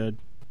more Red Dead?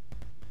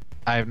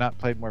 I have not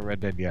played more Red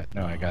Dead yet.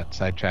 No, I got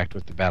sidetracked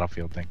with the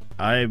Battlefield thing.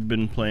 I've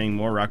been playing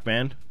more Rock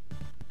Band.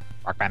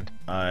 Rock Band.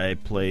 I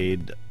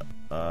played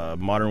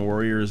Modern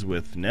Warriors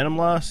with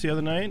Nenimlas the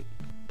other night.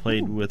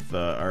 Played with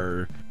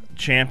our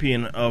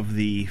champion of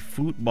the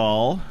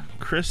football,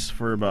 Chris,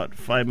 for about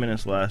 5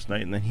 minutes last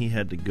night, and then he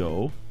had to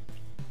go.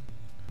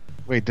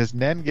 Wait, does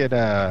Nen get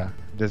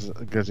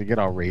does he get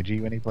all ragey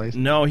when he plays?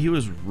 No, he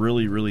was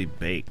really, really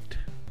baked.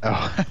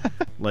 Oh.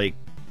 like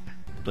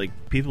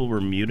people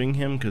were muting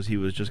him because he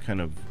was just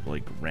kind of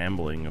like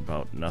rambling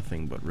about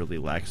nothing but really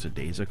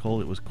lackadaisical.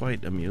 It was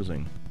quite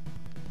amusing.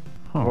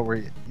 Huh. What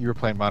were you were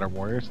playing Modern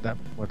Warriors? Yeah.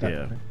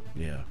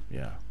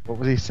 What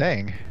was he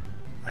saying?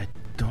 I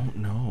don't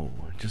know.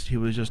 He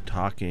was just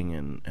talking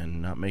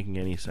and not making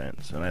any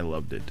sense, and I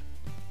loved it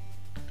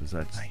because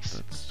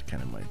that's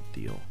kind of my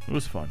deal. It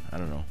was fun. I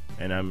don't know,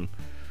 and I'm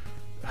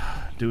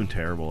doing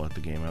terrible at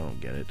the game. I don't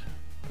get it.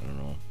 I don't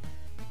know.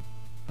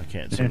 I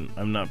can't. So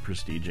I'm not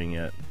prestiging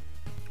yet,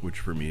 which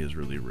for me is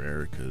really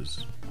rare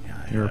because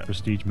you're a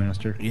prestige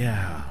master.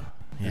 Yeah.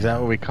 Is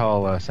that what we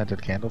call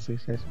scented candles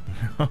these days?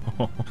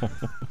 No.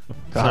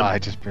 I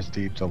just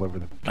prestige all over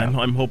the.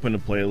 I'm hoping to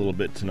play a little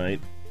bit tonight.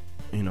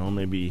 You know,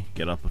 maybe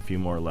get up a few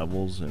more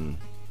levels and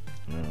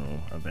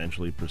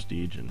eventually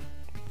prestige. And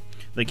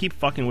they keep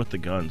fucking with the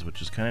guns,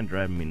 which is kind of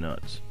driving me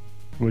nuts.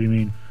 What do you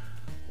mean?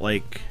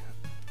 Like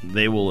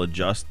they will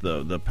adjust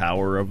the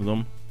power of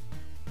them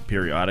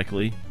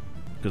periodically.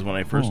 Because when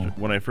I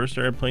first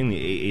started playing,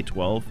 the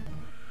AA-12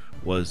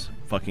 was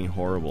fucking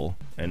horrible,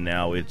 and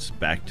now it's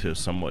back to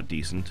somewhat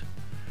decent.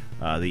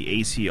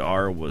 The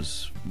ACR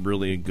was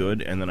really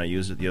good, and then I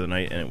used it the other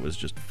night, and it was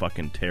just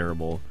fucking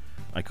terrible.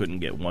 I couldn't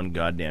get one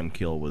goddamn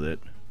kill with it.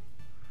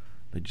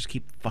 They just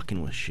keep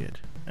fucking with shit.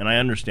 And I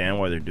understand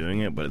why they're doing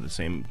it, but at the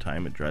same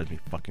time, it drives me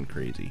fucking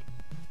crazy.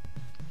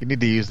 You need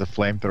to use the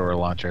flamethrower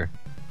launcher.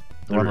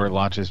 The one where it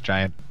launches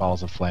giant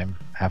balls of flame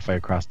halfway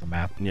across the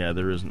map. Yeah,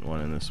 there isn't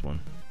one in this one.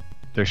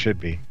 There should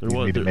be. You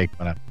need to make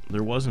one up.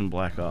 There was in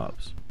Black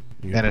Ops.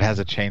 And it has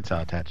a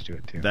chainsaw attached to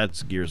it too.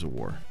 That's Gears of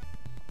War.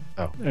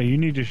 Oh. You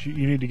need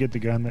to get the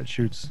gun that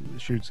shoots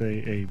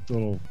a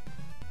little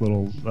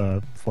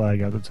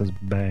flag out that says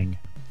bang.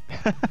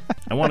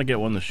 I want to get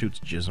one that shoots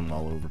jism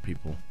all over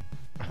people.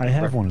 I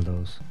have one of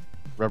those.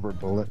 Rubber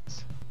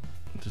bullets.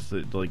 Just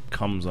it like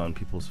comes on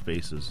people's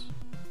faces.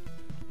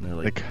 And they're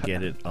like,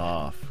 get it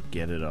off.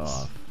 Get it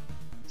off.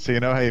 So you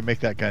know how you make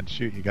that gun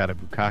shoot? You got to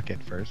bukkake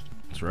it first.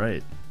 That's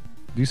right.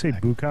 Do you say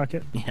bukkake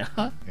it? Yeah.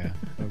 Yeah.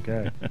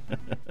 Okay.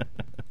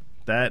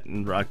 That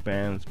and Rock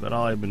Band's about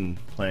all I've been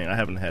playing. I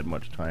haven't had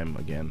much time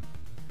again.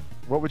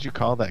 What would you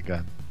call that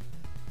gun?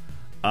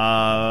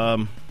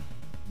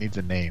 Needs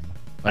a name.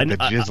 Like the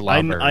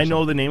Jizzlobber. I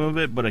know the name of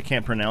it, but I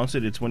can't pronounce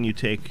it. It's when you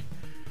take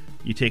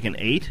an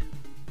 8,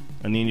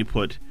 and then you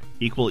put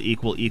equal,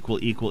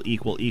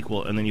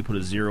 and then you put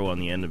a 0 on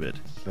the end of it.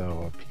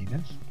 So a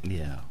penis?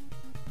 Yeah.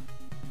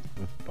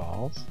 With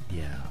balls?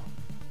 Yeah.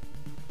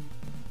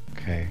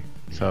 Okay.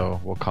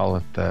 So we'll call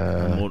it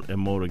the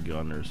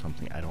Emotigun or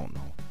something. I don't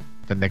know.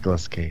 The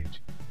Nicolas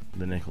Cage.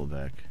 The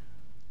Nickelback.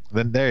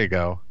 Then there you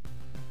go.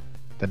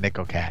 The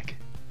Nickelcack.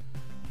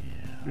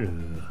 Yeah.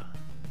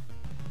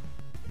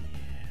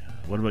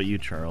 What about you,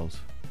 Charles?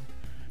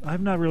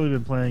 I've not really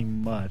been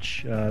playing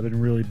much. I've been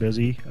really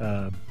busy.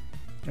 I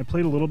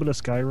played a little bit of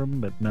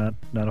Skyrim, but not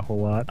a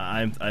whole lot.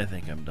 I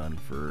think I'm done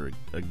for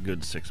a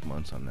good 6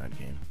 months on that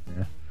game.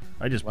 Yeah.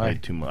 I just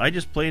played too much. I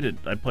just played it.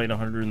 I played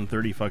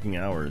 130 fucking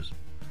hours.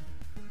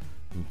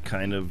 I'm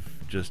kind of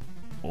just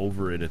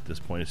over it at this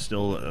point. It's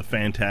still a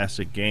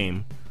fantastic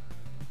game,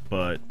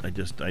 but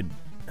I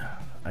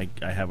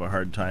have a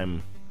hard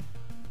time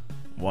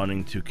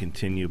wanting to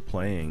continue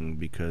playing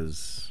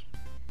because,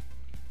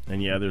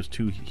 and yeah, there's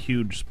 2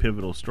 huge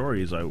pivotal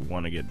stories I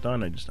want to get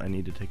done. I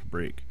need to take a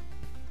break.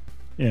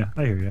 Yeah,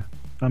 I hear you.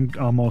 I'm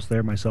almost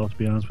there myself, to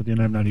be honest with you,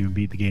 and I've not even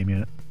beat the game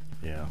yet.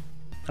 Yeah.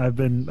 I've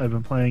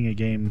been playing a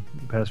game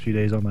the past few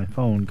days on my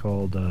phone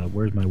called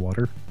Where's My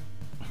Water?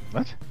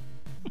 What?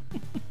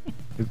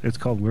 It's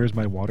called Where's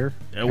My Water?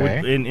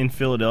 Okay. In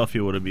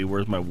Philadelphia, would it be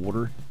Where's My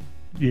Water?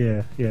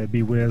 Yeah, it'd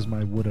be Where's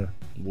My Water.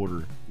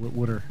 Water.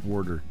 Water.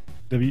 Water.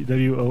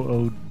 Wooder,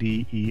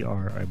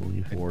 I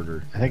believe.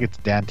 Water. I think it's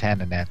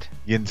downtown Annette.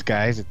 Yins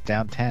guys, it's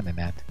downtown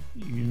Annette.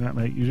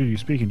 You're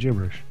speaking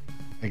gibberish.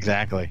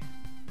 Exactly.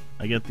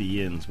 I get the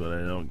yins, but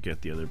I don't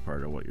get the other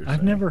part of what you're saying.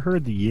 I've never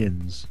heard the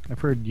yins. I've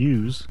heard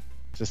yous.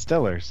 It's the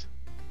Stillers.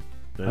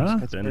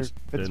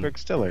 Pittsburgh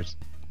Stillers.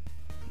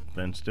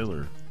 Ben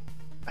Stiller.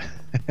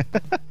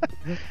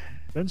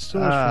 Ben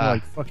Stiller's from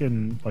like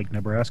fucking like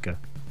Nebraska.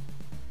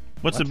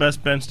 What's the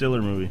best Ben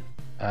Stiller movie?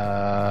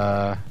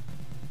 I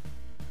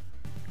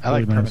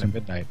like Permanent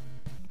Midnight.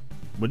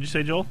 What'd you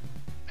say, Joel?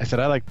 I said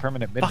I like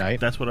Permanent Midnight.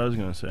 Fuck, that's what I was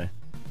gonna say.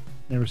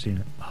 Never seen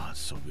it. Oh, it's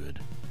so good.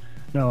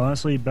 No,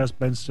 honestly, best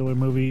Ben Stiller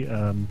movie.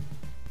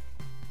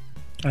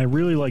 I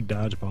really like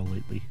Dodgeball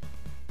lately,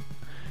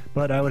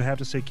 but I would have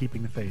to say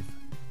Keeping the Faith.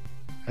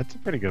 That's a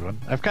pretty good one.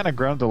 I've kind of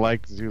grown to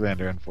like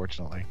Zoolander,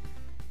 unfortunately.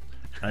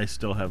 I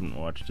still haven't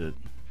watched it.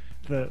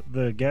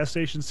 The gas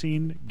station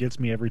scene gets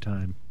me every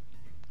time.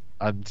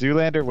 On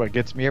Zoolander, what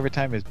gets me every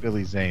time is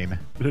Billy Zane.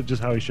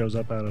 Just how he shows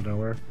up out of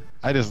nowhere.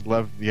 I just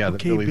love,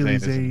 that Billy Zane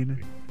is in the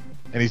movie.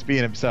 And he's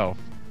being himself.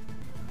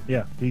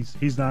 Yeah, he's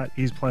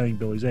playing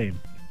Billy Zane.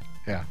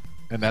 Yeah,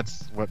 and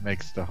that's what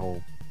makes the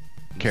whole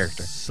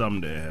character.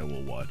 Someday I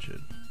will watch it.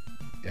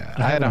 Yeah,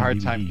 I had a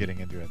hard time getting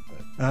into it,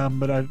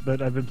 but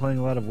I've been playing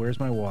a lot of Where's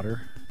My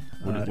Water.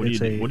 What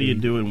do you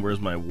do in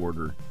Where's My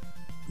Water?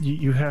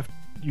 You have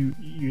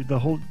the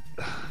whole.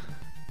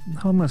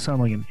 How am I gonna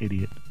sound like an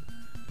idiot?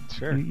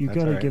 Sure, you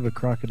gotta give a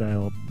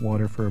crocodile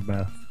water for a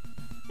bath.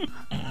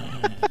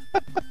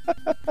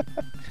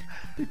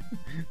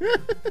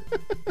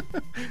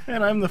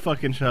 And I'm the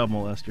fucking child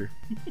molester.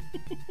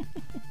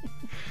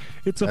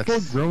 It's a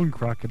full-grown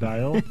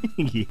crocodile.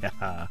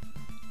 Yeah.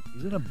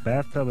 He's in a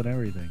bathtub and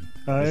everything.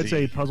 It's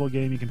a puzzle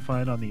game you can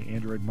find on the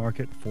Android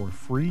market for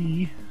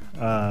free.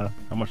 How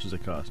much does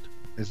it cost?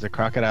 Is the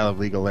crocodile of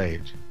legal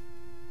age?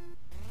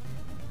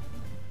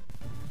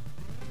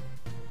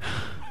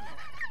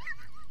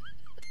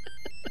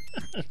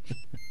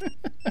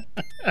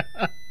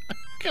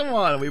 Come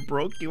on, we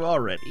broke you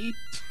already.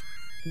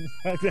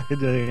 I got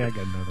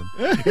nothing.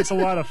 It's a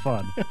lot of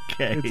fun.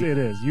 Okay. It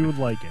is. You would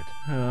like it.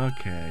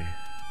 Okay.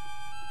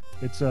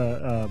 It's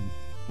a.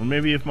 Well,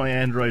 maybe if my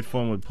Android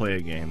phone would play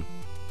a game.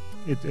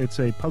 It's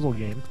a puzzle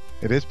game.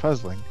 It is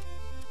puzzling.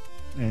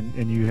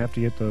 And you have to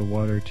get the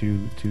water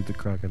to the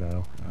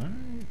crocodile. All right.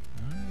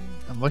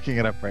 I'm looking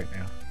it up right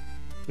now.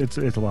 It's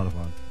a lot of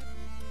fun.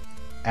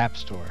 App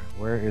Store.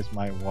 Where is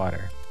my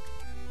water?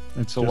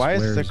 So why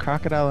is the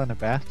crocodile in a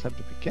bathtub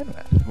to begin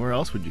with? Where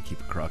else would you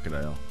keep a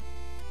crocodile?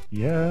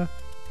 Yeah.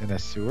 In a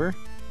sewer?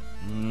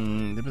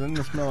 But then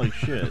they smell like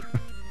shit.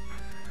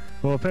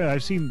 Well, apparently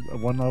I've seen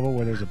one level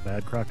where there's a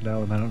bad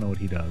crocodile, and I don't know what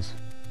he does,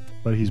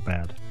 but he's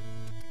bad.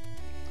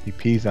 He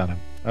pees on him.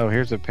 Oh,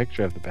 here's a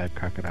picture of the bad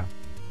crocodile.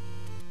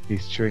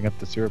 He's chewing up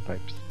the sewer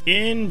pipes.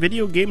 In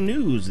video game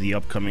news, the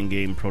upcoming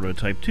game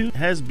Prototype 2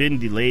 has been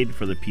delayed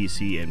for the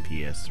PC and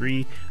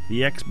PS3.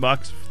 The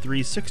Xbox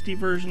 360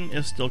 version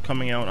is still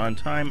coming out on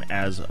time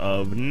as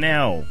of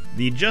now.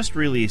 The just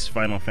released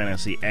Final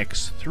Fantasy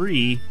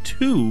X3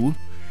 2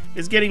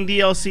 is getting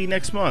DLC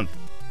next month.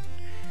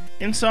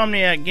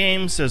 Insomniac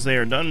Games says they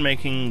are done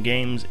making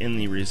games in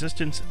the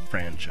Resistance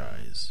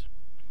franchise.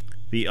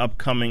 The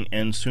upcoming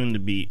and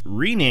soon-to-be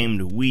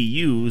renamed Wii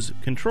U's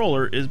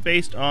controller is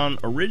based on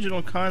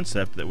original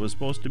concept that was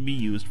supposed to be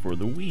used for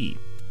the Wii.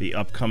 The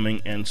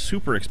upcoming and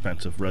super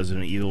expensive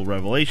Resident Evil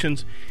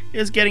Revelations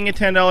is getting a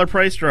 $10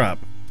 price drop.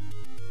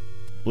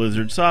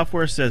 Blizzard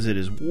Software says it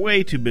is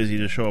way too busy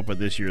to show up at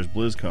this year's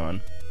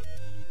BlizzCon.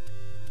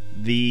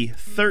 The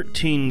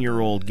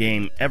 13-year-old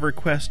game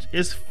EverQuest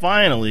is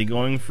finally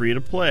going free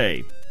to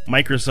play.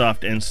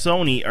 Microsoft and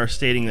Sony are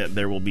stating that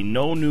there will be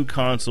no new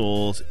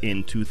consoles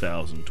in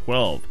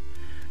 2012.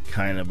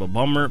 Kind of a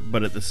bummer,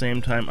 but at the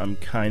same time, I'm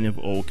kind of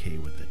okay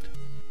with it.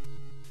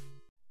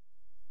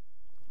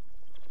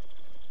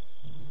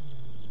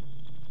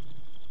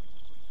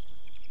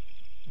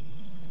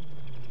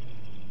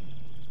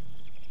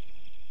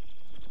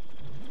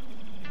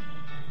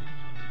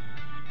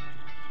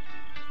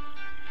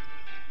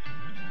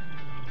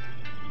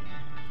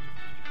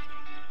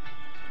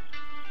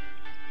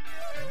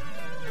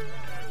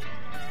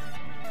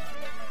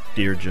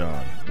 Dear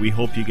John, we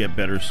hope you get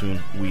better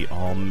soon. We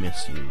all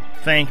miss you.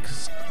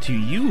 Thanks to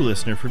you,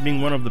 listener, for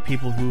being one of the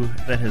people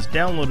that has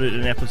downloaded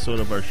an episode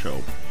of our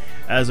show.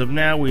 As of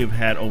now, we have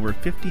had over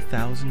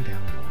 50,000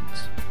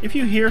 downloads. If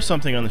you hear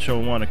something on the show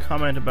and want to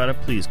comment about it,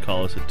 please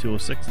call us at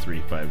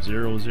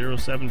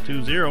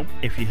 206-350-0720.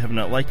 If you have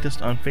not liked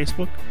us on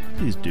Facebook,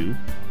 please do.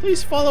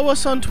 Please follow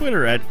us on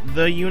Twitter at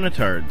The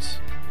Unitards.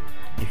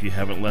 If you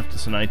haven't left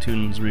us an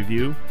iTunes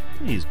review,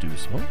 please do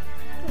so. It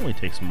only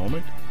takes a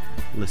moment.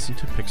 Listen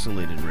to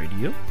Pixelated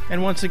Radio.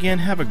 And once again,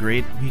 have a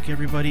great week,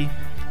 everybody.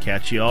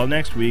 Catch you all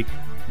next week.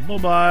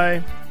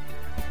 Bye-bye.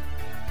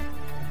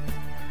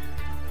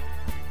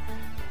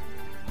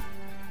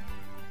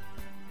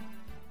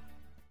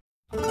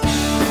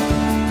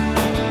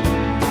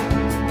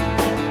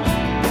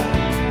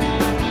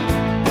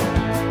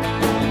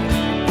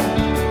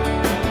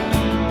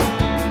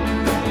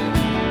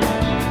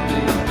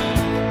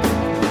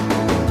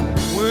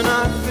 When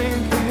I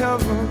think of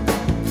heaven,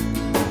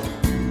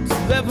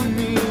 never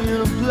me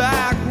in a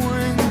black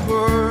winged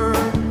bird.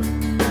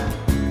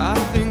 I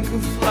think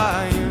of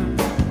flying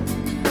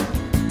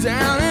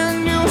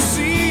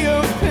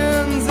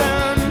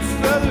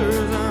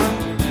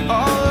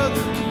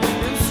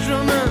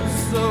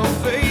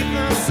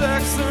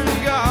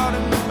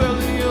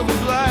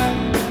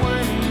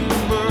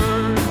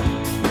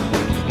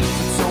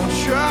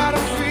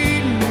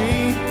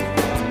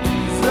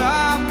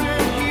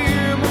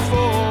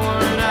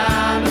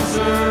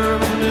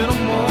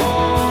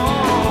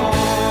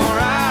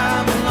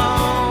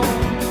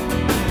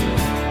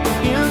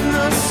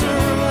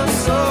answer